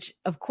 which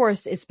of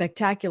course is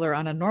spectacular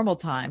on a normal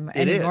time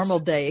and a normal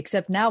day,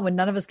 except now when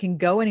none of us can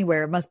go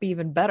anywhere, it must be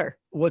even better.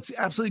 Well, it's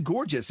absolutely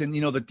gorgeous. And,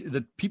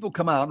 the people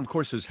come out, and of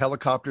course, there's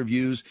helicopter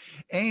views.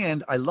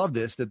 And I love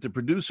this, that the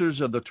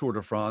producers of the Tour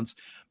de France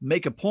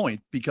make a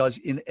point because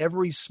in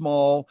every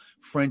small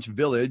French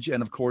village,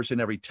 and of course,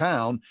 in every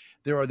town,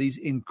 there are these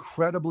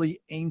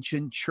incredibly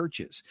ancient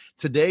churches.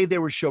 Today, they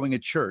were showing a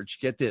church,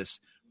 get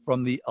this,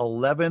 from the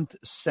 11th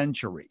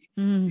century.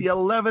 The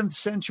 11th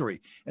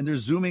century. And they're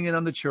zooming in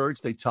on the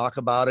church. They talk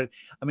about it.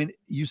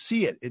 You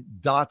see it.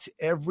 It dots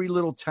every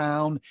little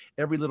town,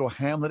 every little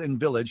hamlet and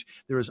village.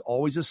 There is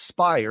always a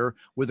spire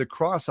with a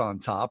cross on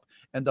top.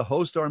 And the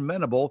hosts are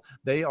amenable.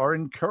 They are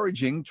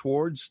encouraging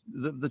towards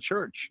the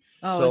church.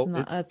 Oh, so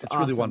that's it's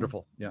awesome. really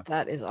wonderful. Yeah.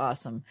 That is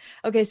awesome.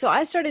 Okay. So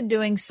I started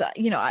doing,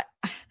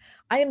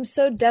 I am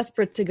so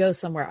desperate to go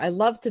somewhere. I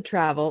love to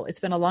travel. It's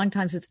been a long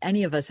time since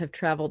any of us have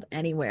traveled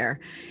anywhere.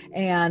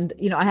 And,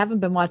 I haven't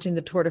been watching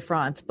the Tour de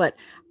France, but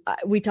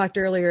we talked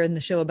earlier in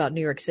the show about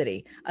New York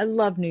City. I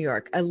love New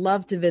York. I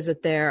love to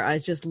visit there. I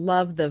just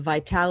love the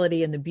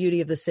vitality and the beauty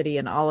of the city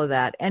and all of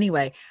that.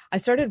 Anyway, I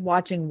started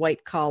watching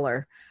White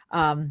Collar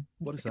a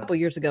couple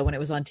years ago when it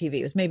was on TV.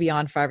 It was maybe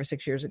on 5 or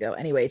 6 years ago.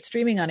 Anyway, it's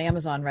streaming on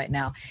Amazon right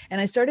now.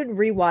 And I started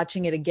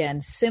rewatching it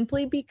again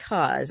simply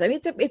because,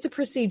 it's a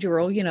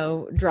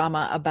procedural,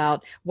 drama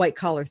about white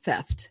collar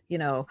theft,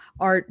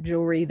 art,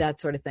 jewelry, that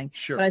sort of thing.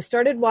 Sure. But I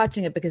started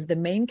watching it because the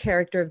main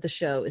character of the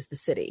show is the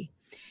city.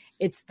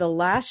 It's the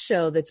last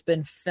show that's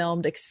been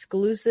filmed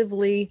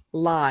exclusively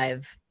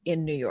live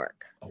in New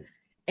York. Oh.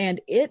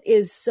 And it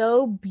is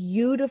so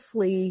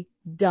beautifully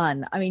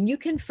done. You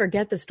can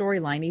forget the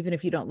storyline even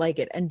if you don't like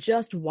it and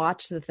just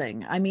watch the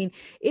thing.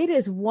 It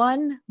is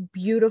one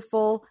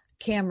beautiful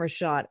camera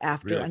shot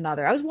after Really?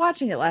 another. I was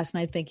watching it last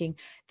night thinking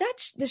that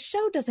the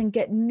show doesn't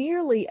get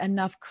nearly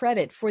enough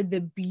credit for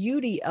the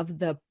beauty of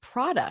the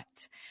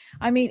product.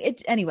 I mean,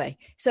 anyway.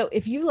 So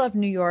if you love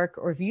New York,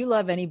 or if you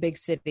love any big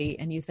city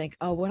and you think,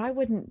 oh, what I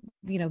wouldn't,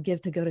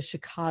 give to go to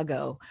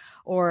Chicago,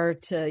 or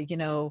to,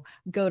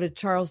 go to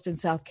Charleston,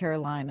 South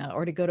Carolina,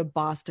 or to go to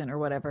Boston or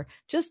whatever,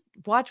 just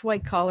watch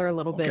White Collar a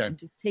little bit and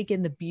just take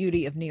in the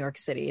beauty of New York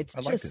City. It's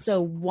just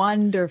so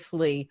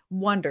wonderfully,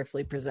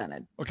 wonderfully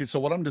presented. Okay, so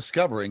what I'm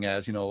discovering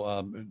as,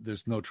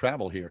 there's no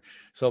travel here.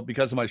 So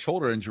because of my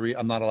shoulder injury,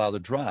 I'm not allowed to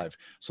drive.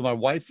 So my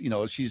wife,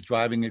 she's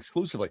driving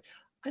exclusively.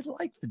 I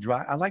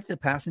like the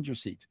passenger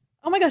seat.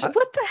 Oh my gosh,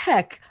 what the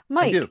heck?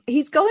 Mike,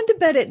 he's going to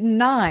bed at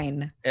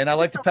 9. And I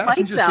like the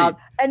passenger seat.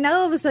 And now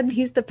all of a sudden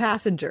he's the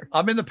passenger.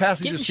 I'm in the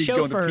passenger seat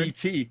going to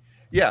PT.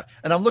 Yeah.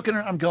 And I'm looking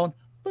at her, I'm going,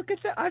 look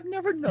at that. I've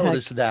never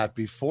noticed that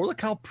before. Look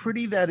how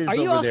pretty that is. Are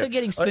you also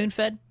getting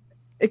spoon-fed?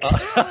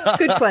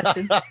 Good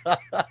question.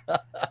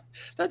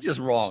 That's just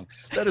wrong.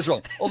 That is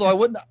wrong. Although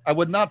I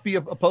would not be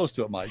opposed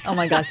to it, Mike. Oh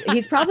my gosh,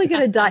 he's probably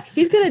going to dye.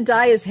 He's going to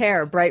dye his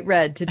hair bright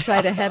red to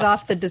try to head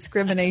off the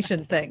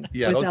discrimination thing.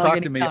 Yeah, don't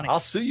talk to me. I'll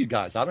sue you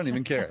guys. I don't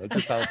even care.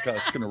 That's just how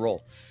it's going to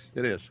roll.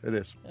 It is.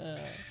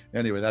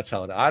 Anyway, that's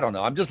how I don't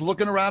know. I'm just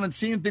looking around and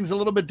seeing things a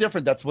little bit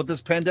different. That's what this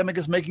pandemic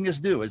is making us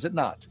do, is it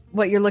not?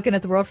 What, you're looking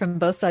at the world from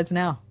both sides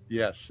now?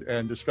 Yes,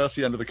 and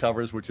especially under the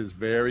covers, which is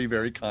very,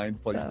 very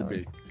kind place to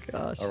be.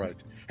 Gosh. All right.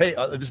 Hey,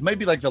 this may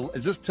be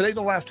is this today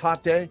the last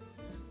hot day?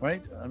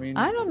 Right? I mean,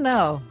 I don't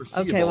know.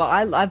 Okay,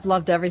 well, I've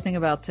loved everything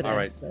about today. All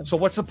right. So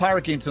what's the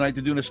Pirate game tonight?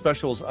 They're doing a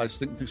specials, I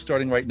think,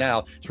 starting right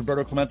now. It's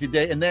Roberto Clemente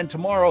Day. And then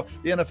tomorrow,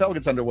 the NFL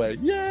gets underway.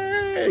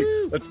 Yay!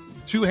 Woo! That's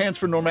 2 hands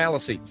for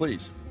normalcy,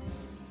 please.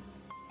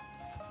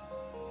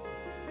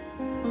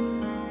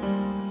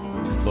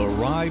 The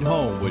Ride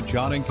Home with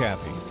John and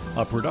Kathy,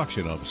 a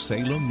production of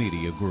Salem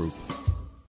Media Group.